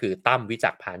ะฮะก็คือตั้มวิ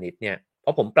จักรพานิชเนี่ยเพรา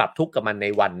ะผมปรับทุกข์กับมันใน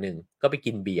วันหนึ่งก็ไป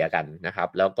กินเบียร์กันนะครับ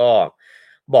แล้วก็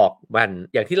บอกมัน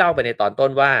อย่างที่เล่าไปในตอนต้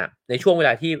นว่าในช่วงเวล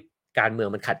าที่การเมือง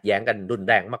มันขัดแย้งกันรุน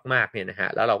แรงมากๆเนี่ยนะฮะ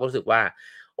แล้วเราก็รู้สึกว่า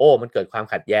โอ้มันเกิดความ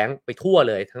ขัดแย้งไปทั่ว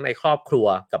เลยทั้งในครอบครัว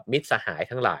กับมิตรสหาย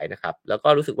ทั้งหลายนะครับแล้วก็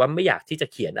รู้สึกว่าไม่อยากที่จะ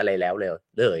เขียนอะไรแล้ว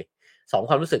เลย2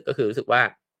ความรู้สึกก็คือรู้สึกว่า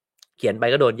เขียนไป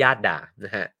ก็โดนญาติด่าน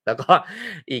ะฮะแล้วก็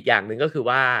อีกอย่างหนึ่งก็คือ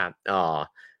ว่า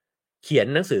เขียน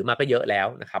หนังสือมาก็เยอะแล้ว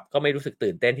นะครับก็ไม่รู้สึก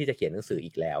ตื่นเต้นที่จะเขียนหนังสือ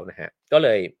อีกแล้วนะฮะก็เล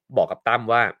ยบอกกับตั้ม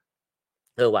ว่า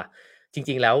ว่ะจ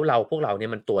ริงๆแล้วพวกเราเนี่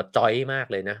ยมันตัวจ้อยมาก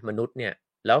เลยนะมนุษย์เนี่ย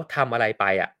แล้วทำอะไรไป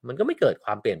อะมันก็ไม่เกิดคว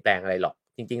ามเปลี่ยนแปลงอะไรหรอก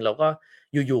จริงๆเราก็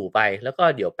อยู่ๆไปแล้วก็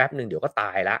เดี๋ยวแป๊บหนึ่งเดี๋ยวก็ต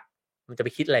ายแล้วมันจะไป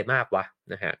คิดอะไรมากวะ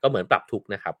นะฮะก็เหมือนปรับทุกข์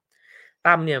นะครับ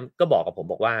ตั้มเนี่ยก็บอกกับผม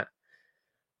บอกว่า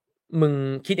มึง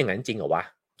คิดอย่างนั้นจริงเหรอวะ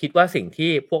คิดว่าสิ่ง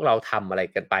ที่พวกเราทำอะไร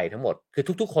กันไปทั้งหมดคือ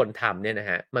ทุกๆคนทำเนี่ยนะ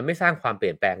ฮะมันไม่สร้างความเป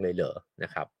ลี่ยนแปลงเลยเหรอน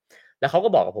ะครับแล้วเขาก็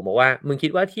บอกกับผมบอกว่ามึงคิ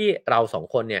ดว่าที่เราสอง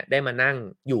คนเนี่ยได้มานั่ง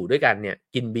อยู่ด้วยกันเนี่ย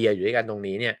กินเบียร์อยู่ด้วยกันตรง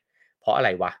นี้เนี่ยเพราะอะไร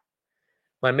วะ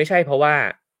มันไม่ใช่เพราะว่า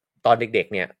ตอนเด็ก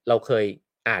ๆเนี่ยเราเคย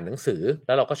อ่านหนังสือแ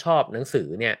ล้วเราก็ชอบหนังสือ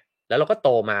เนี่ยแล้วเราก็โต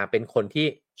มาเป็นคนที่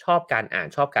ชอบการอ่าน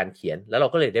ชอบการเขียนแล้วเรา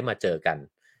ก็เลยได้มาเจอกัน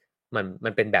มั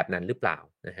นเป็นแบบนั้นหรือเปล่า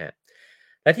นะฮะ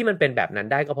และที่มันเป็นแบบนั้น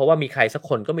ได้ก็เพราะว่ามีใครสัก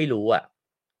คนก็ไม่รู้อะ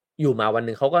อยู่มาวันห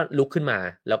นึ่งเขาก็ลุกขึ้นมา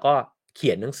แล้วก็เขี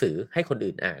ยนหนังสือให้คน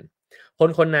อื่นอ่านคน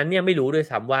คนนั้นเนี่ยไม่รู้ด้วย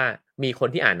ซ้ำว่ามีคน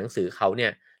ที่อ่านหนังสือเขาเนี่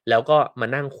ยแล้วก็มา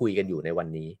นั่งคุยกันอยู่ในวัน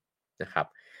นี้นะครับ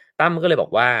ตั้มก็เลยบอ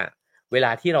กว่าเวล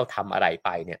าที่เราทำอะไรไป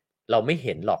เนี่ยเราไม่เ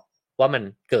ห็นหรอกว่ามัน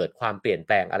เกิดความเปลี่ยนแ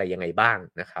ปลงอะไรยังไงบ้าง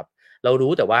นะครับเรา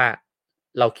รู้แต่ว่า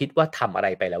เราคิดว่าทำอะไร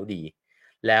ไปแล้วดี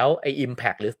แล้วไอ้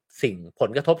impact หรือสิ่งผล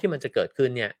กระทบที่มันจะเกิดขึ้น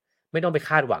เนี่ยไม่ต้องไปค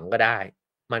าดหวังก็ได้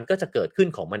มันก็จะเกิดขึ้น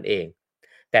ของมันเอง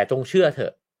แต่จงเชื่อเถอ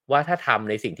ะว่าถ้าทำ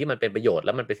ในสิ่งที่มันเป็นประโยชน์แ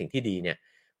ล้วมันเป็นสิ่งที่ดีเนี่ย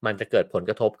มันจะเกิดผล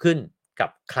กระทบขึ้นกับ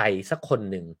ใครสักคน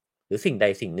หนึ่งหรือสิ่งใด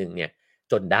สิ่งหนึ่งเนี่ย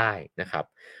จนได้นะครับ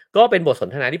ก็เป็นบทสน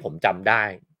ทนาที่ผมจำได้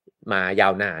มายา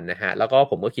วนานนะฮะแล้วก็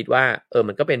ผมก็คิดว่า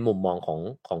มันก็เป็นมุมมอง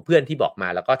ของเพื่อนที่บอกมา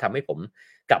แล้วก็ทำให้ผม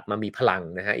กลับมามีพลัง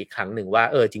นะฮะอีกครั้งหนึ่งว่า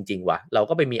จริงๆว่ะเรา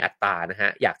ก็ไปมีอัตตานะฮะ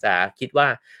อยากจะคิดว่า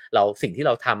สิ่งที่เ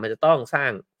ราทำมันจะต้องสร้า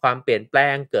งความเปลี่ยนแปล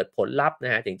งเกิดผลลัพธ์น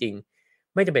ะฮะจริง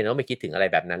ๆ ไม่จำเป็นต้องไปคิดถึงอะไร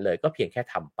แบบนั้นเลยก็เพียงแค่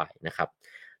ทำไปนะครับ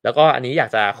แล้วก็อันนี้อยาก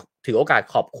จะถือโอกาส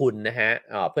ขอบคุณนะฮะ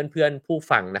เพื่อนๆผู้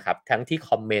ฟังนะครับทั้งที่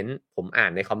คอมเมนต์ผมอ่า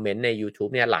นในคอมเมนต์ในยูทูบ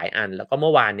เนี่ยหลายอันแล้วก็เ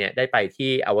มื่อวานเนี่ยได้ไป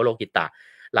ที่อวโลกิตะ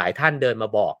หลายท่านเดินมา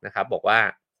บอกนะครับบอกว่า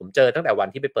ผมเจอตั้งแต่วัน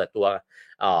ที่ไปเปิดตัว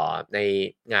ใน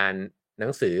งานหนั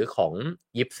งสือของ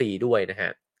ยิปซีด้วยนะฮ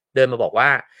ะเดินมาบอกว่า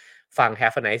ฟัง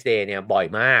Have a nice day เนี่ยบ่อย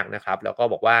มากนะครับแล้วก็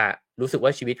บอกว่ารู้สึกว่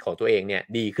าชีวิตของตัวเองเนี่ย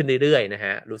ดีขึ้นเรื่อยๆนะฮ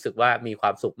ะรู้สึกว่ามีควา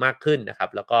มสุขมากขึ้นนะครับ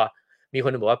แล้วก็มีค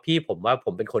นบอกว่าพี่ผมว่าผ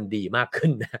มเป็นคนดีมากขึ้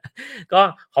นนะ ก็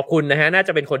ขอบคุณนะฮะน่าจ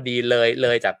ะเป็นคนดีเล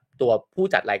ยจากตัวผู้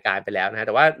จัดรายการไปแล้วนะฮะแ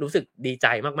ต่ว่ารู้สึกดีใจ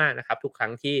มากๆนะครับทุกครั้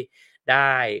งที่ไ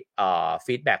ด้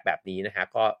ฟีดแบ็กแบบนี้นะฮะ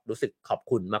ก็รู้สึกขอบ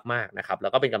คุณมากๆนะครับแล้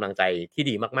วก็เป็นกำลังใจที่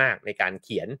ดีมากๆในการเ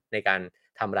ขียนในการ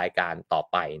ทำรายการต่อ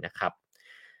ไปนะครับ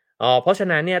เพราะฉะ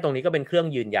นั้นเนี่ยตรงนี้ก็เป็นเครื่อง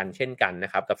ยืนยันเช่นกันน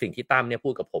ะครับกับสิ่งที่ตั้มเนี่ยพู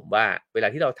ดกับผมว่าเวลา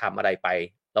ที่เราทำอะไรไป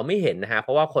เราไม่เห็นนะฮะเพ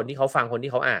ราะว่าคนที่เขาฟังคน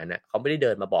ที่เขาอ่านน่ะเขาไม่ได้เ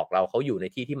ดินมาบอกเราเขาอยู่ใน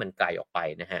ที่ที่มันไกลออกไป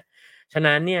นะฮะฉะ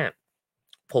นั้นเนี่ย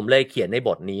ผมเลยเขียนในบ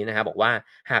ทนี้นะครับบอกว่า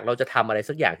หากเราจะทำอะไร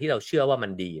สักอย่างที่เราเชื่อว่ามั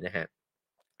นดีนะฮะ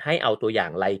ให้เอาตัวอย่า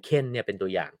งไลเคนเนี่ยเป็นตัว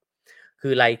อย่างคื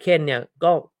อไลเคนเนี่ย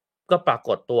ก็ปราก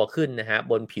ฏตัวขึ้นนะฮะ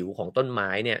บนผิวของต้นไม้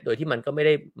เนี่ยโดยที่มันก็ไม่ไ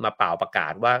ด้มาเป่าประกา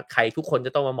ศว่าใครทุกคนจ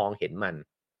ะต้องมามองเห็นมัน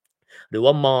หรือ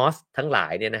ว่ามอสทั้งหลา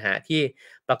ยเนี่ยนะฮะที่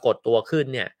ปรากฏตัวขึ้น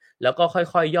เนี่ยแล้วก็ค่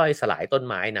อยๆย่อยสลายต้น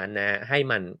ไม้นั้นนะให้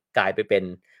มันกลายไปเป็น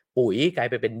ปุ๋ยกลาย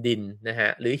ไปเป็นดินนะฮะ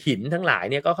หรือหินทั้งหลาย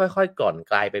เนี่ยก็ค่อยๆกร่อน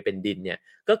กลายไปเป็นดินเนี่ย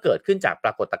ก็เกิดขึ้นจากป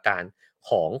รากฏการณ์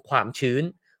ของความชื้น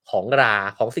ของรา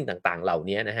ของสิ่งต่างๆเหล่า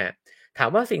นี้นะฮะ ถาม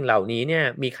ว่าสิ่งเหล่านี้เนี่ย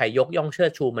มีใครยกย่องเชิ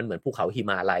ดชูมันเหมือนภูเขาหิ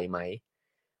มาลัยไหม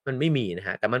มันไม่มีนะค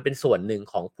รับแต่มันเป็นส่วนหนึ่ง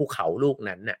ของภูเขาลูก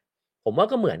นั้นน่ะผมว่า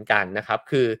ก็เหมือนกันนะครับ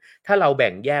คือถ้าเราแบ่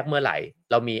งแยกเมื่อไหร่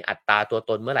เรามีอัตราตัว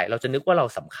ตนเมื่อไหร่เราจะนึกว่าเรา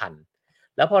สำคัญ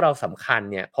แล้วพอเราสำคัญ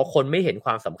เนี่ยพอคนไม่เห็นค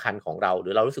วามสำคัญของเราหรื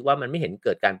อเรารู้สึกว่ามันไม่เห็นเ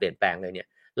กิดการเปลี่ยนแปลงเลยเนี่ย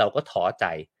เราก็ท้อใจ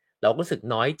เราก็รู้สึก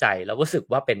น้อยใจเราก็รู้สึก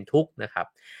ว่าเป็นทุกข์นะครับ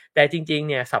แต่จริงๆ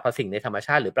เนี่ยสรรพสิ่งในธรรมช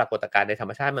าติหรือปรากฏการณ์ในธรร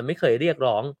มชาติมันไม่เคยเรียก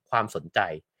ร้องความสนใจ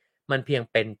มันเพียง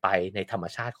เป็นไปในธรรม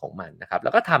ชาติของมันนะครับแล้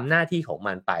วก็ทำหน้าที่ของ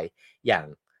มันไปอย่าง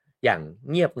อย่าง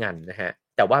เงียบงันนะฮะ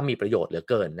แต่ว่ามีประโยชน์เหลือ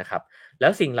เกินนะครับแล้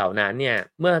วสิ่งเหล่านั้นเนี่ย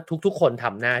เมื่อทุกๆคนท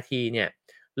ำหน้าที่เนี่ย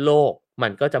โลกมั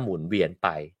นก็จะหมุนเวียนไป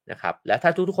นะครับและถ้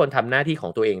าทุกๆคนทำหน้าที่ขอ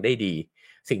งตัวเองได้ดี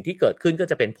สิ่งที่เกิดขึ้นก็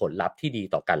จะเป็นผลลัพธ์ที่ดี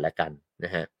ต่อกันและกันน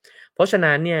ะฮะเพราะฉะ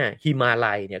นั้นเนี่ยหิมา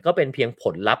ลัยเนี่ยก็เป็นเพียงผ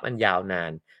ลลัพธ์อันยาวนา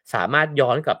นสามารถย้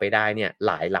อนกลับไปได้เนี่ยห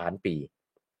ลายล้านปี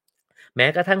แม้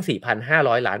กระทั่ง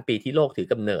 4,500 ล้านปีที่โลกถือ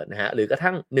กำเนิดนะฮะหรือกระ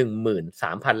ทั่ง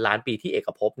 13,000 ล้านปีที่เอก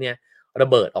ภพเนี่ยระ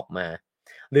เบิดออกมา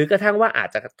หรือกระทั่งว่าอาจ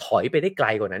จะถอยไปได้ไกล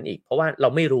กว่านั้นอีก เพราะว่าเรา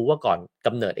ไม่รู้ว่าก่อนก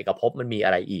ำเนิดเอกภพมันมีอ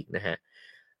ะไรอีกนะฮะ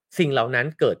สิ่งเหล่านั้น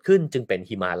เกิดขึ้นจึงเป็น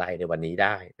หิมาลัยในวันนี้ไ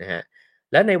ด้นะฮะ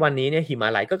และในวันนี้เนี่ยหิมา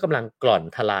ลัยก็กำลังกร่อน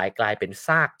ทลายกลายเป็นซ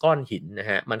ากก้อนหินนะ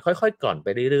ฮะมันค่อยๆกร่อนไป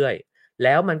เรื่อยๆแ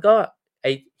ล้วมันก็ไอ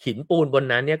หินปูนบน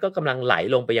นั้นเนี่ยก็กำลังไหล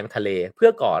ลงไปยังทะเลเพื่อ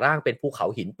ก่อร่างเป็นภูเขา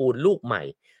หินปูนลูกใหม่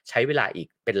ใช้เวลาอีก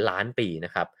เป็นล้านปีน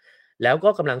ะครับแล้วก็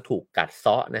กำลังถูกกัดเซ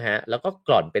าะนะฮะแล้วก็ก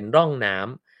ร่อนเป็นร่องน้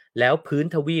ำแล้วพื้น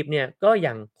ทวีปเนี่ยก็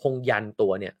ยังคงยันตั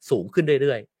วเนี่ยสูงขึ้นเ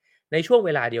รื่อยๆในช่วงเว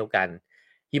ลาเดียวกัน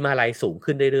หิมาลัยสูง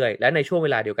ขึ้นเรื่อยๆและในช่วงเว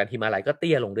ลาเดียวกันหิมาลัยก็เ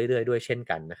ตี้ยลงเรื่อยๆด้วยเช่น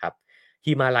กันนะครับ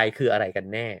หิมาลัยคืออะไรกัน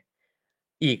แน่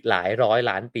อีกหลายร้อย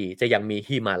ล้านปีจะยังมี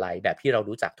หิมาลัยแบบที่เรา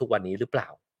รู้จักทุกวันนี้หรือเปล่า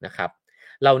นะครับ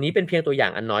เหล่านี้เป็นเพียงตัวอย่า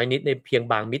งอันน้อยนิดในเพียง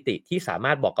บางมิติที่สาม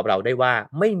ารถบอกกับเราได้ว่า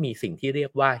ไม่มีสิ่งที่เรีย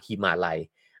กว่าหิมาลัย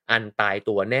อันตาย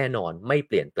ตัวแน่นอนไม่เ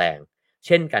ปลี่ยนแปลงเ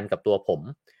ช่นกันกับตัวผม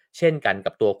เช่นกัน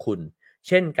กับตัวคุณเ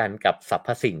ช่นกันกับสรรพ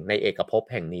สิ่งในเอกภพ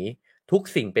แห่งนี้ทุก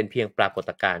สิ่งเป็นเพียงปรากฏ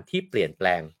การณ์ที่เปลี่ยนแปล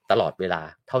งตลอดเวลา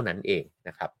เท่านั้นเองน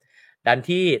ะครับดัง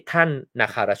ที่ท่านนา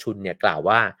คารชุนเนี่ยกล่าว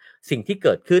ว่าสิ่งที่เ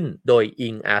กิดขึ้นโดยอิ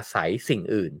งอาศัยสิ่ง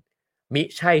อื่นมิ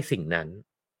ใช่สิ่งนั้น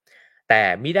แต่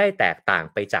มิได้แตกต่าง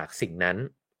ไปจากสิ่งนั้น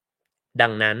ดั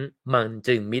งนั้นมัน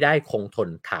จึงมิได้คงทน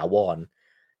ถาวร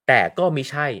แต่ก็มิ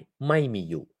ใช่ไม่มี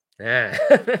อยู่ อา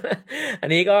อัน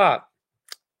นี้ก็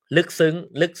ลึก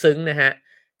ซึ้งนะฮะ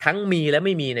ทั้งมีและไ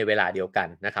ม่มีในเวลาเดียวกัน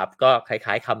นะครับก็ค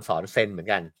ล้ายๆคำสอนเซนเหมือน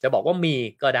กันจะบอกว่ามี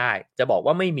ก็ได้จะบอก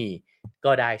ว่าไม่มี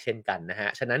ก็ได้เช่นกันนะฮะ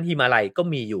ฉะนั้นหิมาลัยก็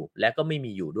มีอยู่และก็ไม่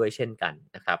มีอยู่ด้วยเช่นกัน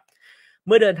นะครับเ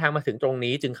มื่อเดินทางมาถึงตรง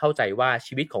นี้จึงเข้าใจว่า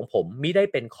ชีวิตของผมมิได้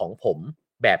เป็นของผม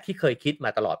แบบที่เคยคิดมา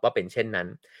ตลอดว่าเป็นเช่นนั้น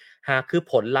หากคือ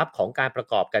ผลลัพธ์ของการประ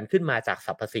กอบกันขึ้นมาจากส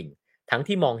รรพสิ่งทั้ง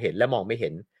ที่มองเห็นและมองไม่เห็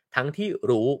นทั้งที่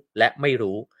รู้และไม่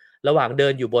รู้ ระหว่างเดิ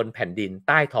นอยู่บนแผ่นดินใ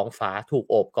ต้ท้องฟ้าถูก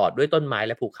โอบกอดด้วยต้นไม้แ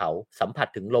ละภูเขาสัมผัส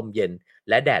ถึงลมเย็น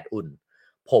และแดดอุ่น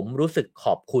ผมรู้สึกข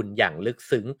อบคุณอย่างลึก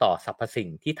ซึ้งต่อสรรพสิ่ง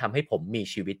ที่ทำให้ผมมี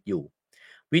ชีวิตอยู่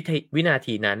วินา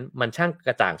ทีนั้นมันช่างก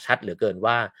ระจ่างชัดเหลือเกิน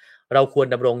ว่าเราควร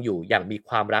ดำรงอยู่อย่างมีค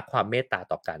วามรักความเมตตา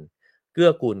ต่อกันเกื้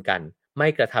อกูลกันไม่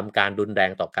กระทำการรุนแร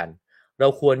งต่อกันเรา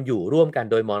ควรอยู่ร่วมกัน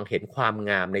โดยมองเห็นความ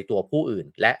งามในตัวผู้อื่น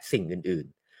และสิ่งอื่น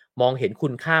ๆมองเห็นคุ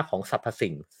ณค่าของสรรพ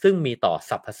สิ่งซึ่งมีต่อ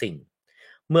สรรพสิ่ง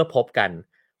เมื่อพบกัน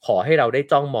ขอให้เราได้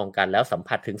จ้องมองกันแล้วสัม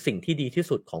ผัสถึงสิ่งที่ดีที่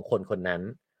สุดของคนคนนั้น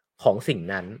ของสิ่ง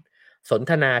นั้นสน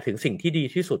ทนาถึงสิ่งที่ดี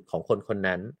ที่สุดของคนคน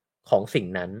นั้นของสิ่ง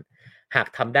นั้นหาก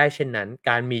ทำได้เช่นนั้น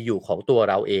การมีอยู่ของตัว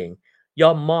เราเองย่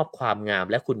อมมอบความงาม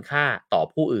และคุณค่าต่อ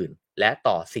ผู้อื่นและ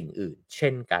ต่อสิ่งอื่นเช่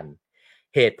นกัน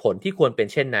เหตุผลที่ควรเป็น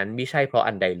เช่นนั้นไม่ใช่เพราะ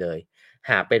อันใดเลย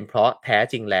หากเป็นเพราะแท้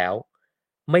จริงแล้ว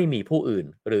ไม่มีผู้อื่น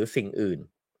หรือสิ่งอื่น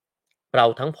เรา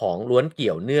ทั้งผองล้วนเ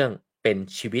กี่ยวเนื่องเป็น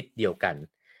ชีวิตเดียวกัน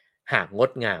หากง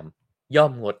ดงามย่อ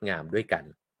มงดงามด้วยกัน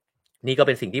นี่ก็เ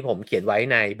ป็นสิ่งที่ผมเขียนไว้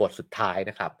ในบทสุดท้าย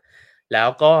นะครับแล้ว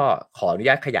ก็ขออนุ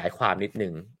ญาตขยายความนิดห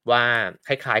นึ่งว่าค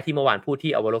ล้ายๆที่เมื่อวานพูด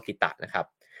ที่อวโลกิตะนะครับ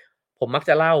ผมมักจ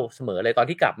ะเล่าเสมอเลยตอน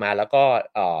ที่กลับมาแล้วก็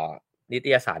นิต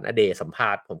ยสารอเดย์สัมภ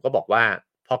าษณ์ผมก็บอกว่า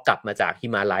พอกลับมาจากหิ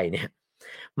มาลัยเนี่ย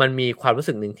มันมีความรู้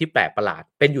สึกหนึ่งที่แปลกประหลาด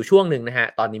เป็นอยู่ช่วงหนึ่งนะฮะ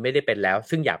ตอนนี้ไม่ได้เป็นแล้ว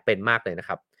ซึ่งอยากเป็นมากเลยนะค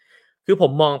รับคือผ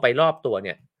มมองไปรอบตัวเ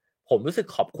นี่ยผมรู้สึก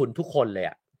ขอบคุณทุกคนเลย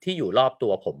อะ ที่อยู่รอบตั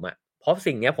วผมอะเพราะ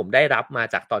สิ่งนี้ผมได้รับมา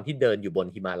จากตอนที่เดินอยู่บน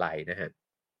หิมาลัยนะฮะ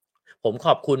ผมข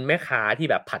อบคุณแม่ค้าที่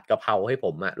แบบผัดกะเพราให้ผ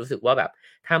มอะรู้สึกว่าแบบ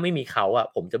ถ้าไม่มีเขาอะ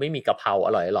ผมจะไม่มีกะเพราอ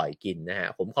ร่อยๆกินนะฮะ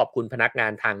ผมขอบคุณพนักงา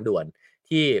นทางด่วน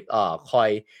ที่คอ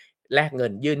ยแลกเงิ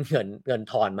นยื่นเงิน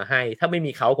ทอนมาให้ถ้าไม่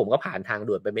มีเขาผมก็ผ่านทาง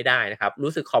ด่วนไปไม่ได้นะครับ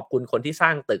รู้สึกขอบคุณคนที่สร้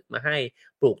างตึกมาให้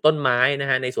ปลูกต้นไม้นะ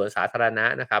ฮะในสวนสาธารณะ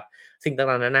นะครับสิ่งต่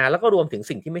างๆนานาแล้วก็รวมถึง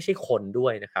สิ่งที่ไม่ใช่คนด้ว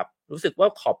ยนะครับรู้สึกว่า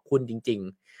ขอบคุณจริง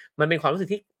ๆ มันเป็นความรู้สึก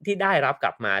ที่ได้รับก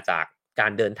ลับมาจาก กา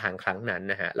รเดินทางครั้งนั้น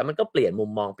นะฮะแล้วมันก็เปลี่ยนมุ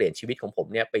มมองเปลี่ยนชีวิตของผม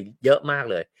เนี่ยไปเยอะมาก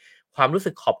เลยความรู้สึ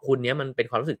กขอบคุณเนี้ยมันเป็น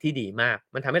ความรู้สึกที่ดีมาก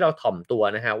มันทำให้เราถ่อมตัว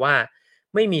นะฮะว่า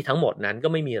ไม่มีทั้งหมดนั้นก็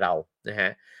ไม่มีเรานะฮะ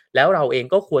แล้วเราเอง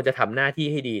ก็ควรจะทำหน้าที่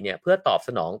ให้ดีเนี่ยเพื่อตอบส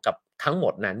นองกับทั้งหม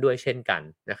ดนั้นด้วยเช่นกัน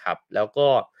นะครับแล้วก็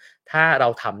ถ้าเรา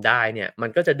ทำได้เนี่ยมัน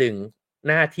ก็จะดึง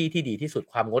หน้าที่ที่ดีที่สุด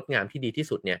ความงดงามที่ดีที่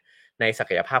สุดเนี่ยในศั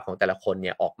กยภาพของแต่ละคนเ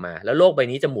นี่ยออกมาแล้วโลกใบ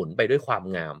นี้จะหมุนไปด้วยความ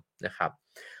งามนะครับ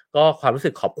ก็ความรู้สึ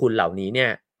กขอบคุณเหล่านี้เนี่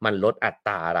ยมันลดอัต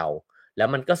ราเราแล้ว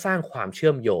มันก็สร้างความเชื่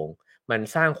อมโยงมัน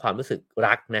สร้างความรู้สึก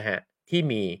รักนะฮะที่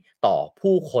มีต่อ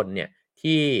ผู้คนเนี่ย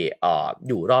ที่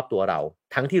อยู่รอบตัวเรา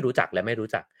ทั้งที่รู้จักและไม่รู้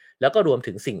จักแล้วก็รวม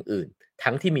ถึงสิ่งอื่น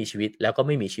ทั้งที่มีชีวิตแล้วก็ไ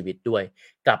ม่มีชีวิตด้วย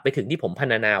กลับไปถึงที่ผมพร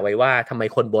รณนาไว้ว่าทำไม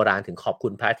คนโบราณถึงขอบคุ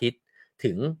ณพระอาทิตย์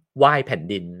ถึงไหว้แผ่น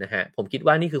ดินนะฮะผมคิด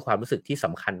ว่านี่คือความรู้สึกที่ส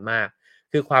ำคัญมาก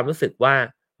คือความรู้สึกว่า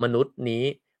มนุษย์นี้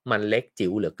มันเล็กจิ๋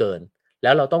วเหลือเกินแล้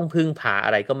วเราต้องพึ่งพาอ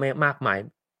ะไรก็ไม่มากมาย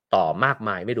ต่อมากม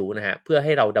ายไม่รู้นะฮะเพื่อใ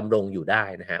ห้เราดำรงอยู่ได้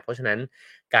นะฮะเพราะฉะนั้น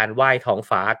การไหว้ท้อง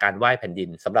ฟ้าการไหว้แผ่นดิน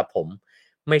สำหรับผม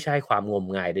ไม่ใช่ความงม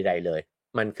งายใดๆเลย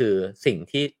มันคือสิ่ง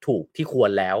ที่ถูกที่คว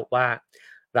รแล้วว่า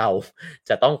เรา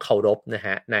จะต้องเคารพนะฮ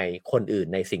ะในคนอื่น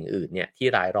ในสิ่งอื่นเนี่ยที่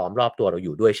รายล้อมรอบตัวเราอ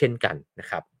ยู่ด้วยเช่นกันนะ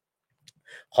ครับ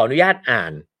ขออนุญาตอ่า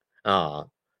นเอ่อ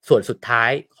ส่วนสุดท้า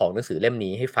ยของหนังสือเล่ม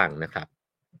นี้ให้ฟังนะครับ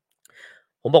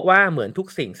ผมบอกว่าเหมือนทุก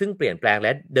สิ่งซึ่งเปลี่ยนแปลงแล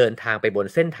ะเดินทางไปบน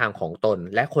เส้นทางของตน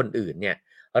และคนอื่นเนี่ย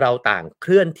เราต่างเค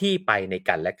ลื่อนที่ไปใน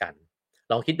กันและกัน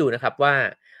ลองคิดดูนะครับว่า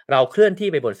เราเคลื่อนที่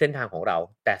ไปบนเส้นทางของเรา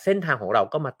แต่เส้นทางของเรา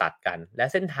ก็มาตัดกันและ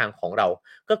เส้นทางของเรา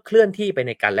ก็เคลื่อนที่ไปใ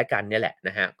นกันและกันเนี่ยแหละน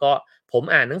ะฮะก็ผม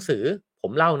อ่านหนังสือผ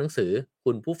มเล่าหนังสือ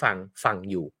คุณผู้ฟังฟัง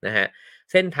อยู่นะฮะ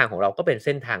เส้นทางของเราก็เป็นเ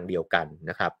ส้นทางเดียวกัน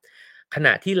นะครับขณ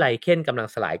ะที่ไลเคนกำลัง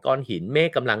สลายก้อนหินเมฆ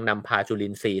กำลังนำพาจุลิ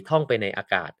นทรีย์ท่องไปในอา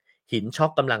กาศ หินช็อ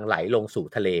กกำลังไหลลงสู่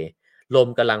ทะเลลม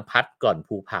กำลังพัดก่อน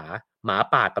ภูผาหมา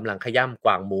ป่ากำลังขย่ำก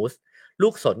วางมูสลู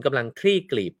กสนกำลังคลี่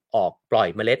กลีบออกปล่อย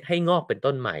เมล็ดให้งอกเป็น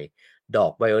ต้นใหม่ดอ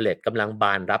กไวโอเลตกำลังบ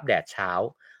านรับแดดเช้า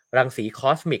รังสีค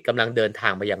อสมิกกำลังเดินทา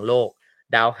งมายังโลก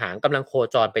ดาวหางกำลังโค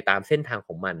จรไปตามเส้นทางข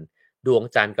องมันดวง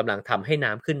จันทร์กำลังทำให้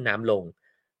น้ำขึ้นน้ำลง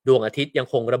ดวงอาทิตย์ยัง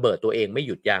คงระเบิดตัวเองไม่ห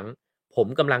ยุดยั้งผม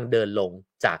กำลังเดินลง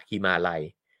จากหิมาลัย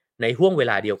ในห้วงเว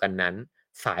ลาเดียวกันนั้น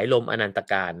สายลมอนันต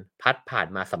การพัดผ่าน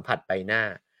มาสัมผัสใบหน้า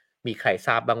มีใครท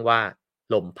ราบบ้างว่า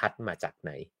ลมพัดมาจากไห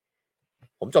น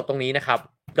ผมจบตรงนี้นะครับ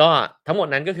ก็ทั้งหมด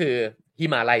นั้นก็คือฮิ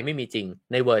มาลัยไม่มีจริง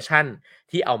ในเวอร์ชั่น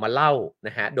ที่เอามาเล่าน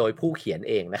ะฮะโดยผู้เขียน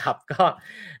เองนะครับก็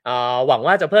หวัง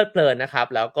ว่าจะเพลิดเพลินนะครับ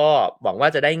แล้วก็หวังว่า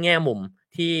จะได้แง่มุม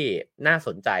ที่น่าส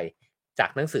นใจจาก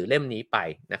หนังสือเล่มนี้ไป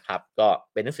นะครับก็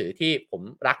เป็นหนังสือที่ผม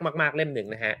รักมากๆเล่มหนึ่ง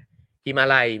นะฮะฮิมา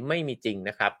ลัยไม่มีจริง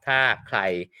นะครับถ้าใคร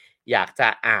อยากจะ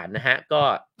อ่านนะฮะก็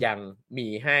ยังมี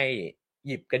ให้ห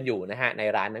ยิบกันอยู่นะฮะใน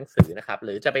ร้านหนังสือนะครับห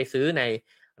รือจะไปซื้อใน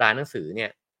ร้านหนังสือเนี่ย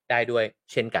ได้ด้วย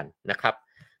เช่นกันนะครับ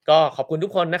ก็ขอบคุณทุ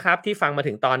กคนนะครับที่ฟังมา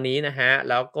ถึงตอนนี้นะฮะ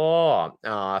แล้วก็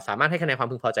สามารถให้คะแนนความ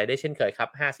พึงพอใจได้เช่นเคยครับ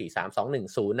5 4 3 2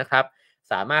 1 0นะครับ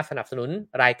สามารถสนับสนุน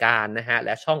รายการนะฮะแล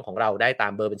ะช่องของเราได้ตา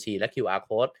มเบอร์บัญชีและ QR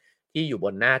Code ที่อยู่บ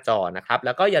นหน้าจอนะครับแ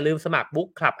ล้วก็อย่าลืมสมัครบุ๊ก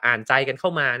คลับอ่านใจกันเข้า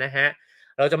มานะฮะ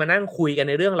เราจะมานั่งคุยกัน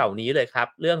ในเรื่องเหล่านี้เลยครับ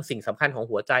เรื่องสิ่งสำคัญของ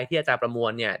หัวใจที่อาจารย์ประมว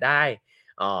ลเนี่ยได้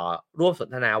ร่วมสน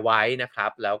ทนาไว้นะครั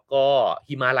บแล้วก็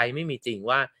หิมาลัยไม่มีจริง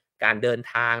ว่าการเดิน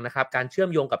ทางนะครับการเชื่อม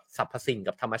โยงกับสรรพสิ่ง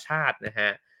กับธรรมชาตินะฮะ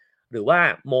หรือว่า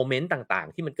โมเมนต์ต่าง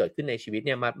ๆที่มันเกิดขึ้นในชีวิตเ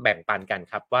นี่ยมาแบ่งปันกัน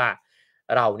ครับว่า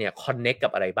เราเนี่ยคอนเน็กกั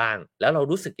บอะไรบ้างแล้วเรา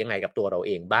รู้สึกยังไงกับตัวเราเ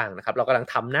องบ้างนะครับเรากำลัง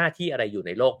ทำหน้าที่อะไรอยู่ใ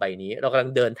นโลกใบนี้เรากำลั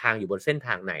งเดินทางอยู่บนเส้นท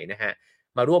างไหนนะฮะ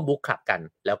มาร่วมบุ๊กคลับกัน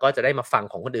แล้วก็จะได้มาฟัง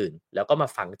ของคนอื่นแล้วก็มา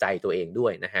ฟังใจตัวเองด้ว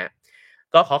ยนะฮะ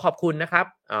ก็ขอขอบคุณนะครับ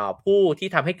ผู้ที่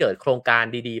ทำให้เกิดโครงการ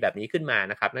ดีๆแบบนี้ขึ้นมา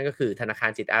นะครับนั่นก็คือธนาคา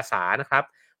รจิตอาสานะครับ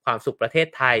ความสุขประเทศ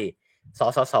ไทยส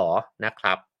สสนะค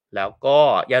รับแล้วก็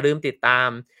อย่าลืมติดตาม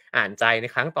อ่านใจใน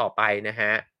ครั้งต่อไปนะฮ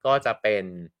ะก็จะเป็น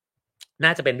น่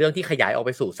าจะเป็นเรื่องที่ขยายออกไ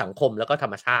ปสู่สังคมแล้วก็ธร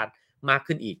รมชาติมาก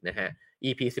ขึ้นอีกนะฮะ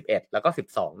EP 11แล้วก็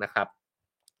12นะครับ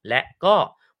และก็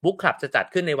บุ๊กคลับจะจัด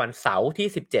ขึ้นในวันเสาร์ที่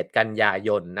17กันยาย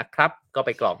นนะครับก็ไป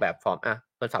กรอกแบบฟอร์ม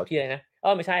วันเสาร์ที่อะไรนะ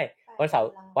ไม่ใช่วันเสาร์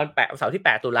วันเสาร์ที่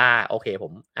8ตุลาโอเคผ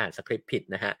มอ่านสคริปต์ผิด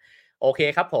นะฮะโอเค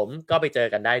ครับผมก็ไปเจอ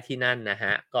กันได้ที่นั่นนะฮ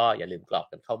ะก็อย่าลืมกรอก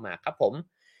กันเข้ามาครับผม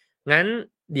งั้น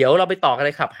เดี๋ยวเราไปต่อกันเ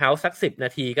ลยครับ House สัก10นา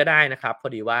ทีก็ได้นะครับพอ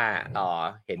ดีว่า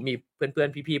เห็นมีเพื่อน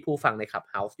ๆพี่ๆผู้ฟังในขับ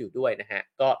House อยู่ด้วยนะฮะ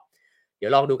ก็เดี๋ย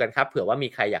วลองดูกันครับเผื่อว่ามี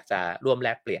ใครอยากจะร่วมแล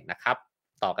กเปลี่ยนนะครับ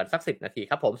ต่อกันสัก10นาที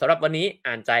ครับผมสำหรับวันนี้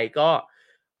อ่านใจก็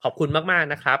ขอบคุณมาก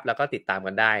ๆนะครับแล้วก็ติดตาม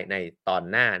กันได้ในตอน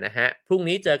หน้านะฮะพรุ่ง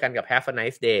นี้เจอกันกับ Have a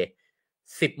nice day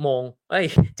 10 โมง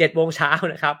7 โมงเช้า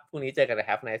นะครับพรุ่งนี้เจอกันกับ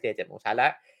Have a nice day 7 โมงเช้าและ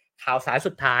ข่าวสาร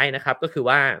สุดท้ายนะครับก็คือ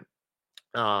ว่า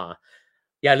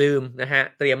อย่าลืมนะฮะ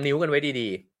เตรียมนิ้วกันไว้ดี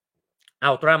ๆ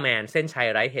Ultraman เส้นชัย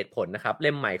ไร้เหตุผลนะครับเ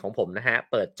ล่มใหม่ของผมนะฮะ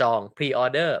เปิดจองพรีออ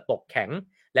เดอร์ปกแข็ง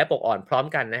และปกอ่อนพร้อม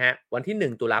กันนะฮะวันที่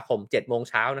1ตุลาคม 7 โมง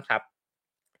เช้านะครับ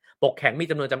ปกแข็งมี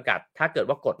จำนวนจำกัดถ้าเกิด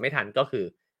ว่ากดไม่ทันก็คือ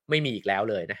ไม่มีอีกแล้ว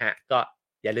เลยนะฮะก็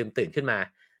อย่าลืมตื่นขึ้นมา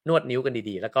นวดนิ้วกัน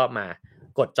ดีๆแล้วก็มา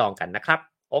กดจองกันนะครับ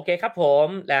โอเคครับผม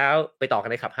แล้วไปต่อกัน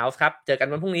ใน Clubhouse ครับเจอกัน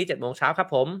วันพรุ่งนี้ 7 โมงเช้าครับ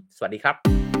ผมสวัสดีครั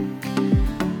บ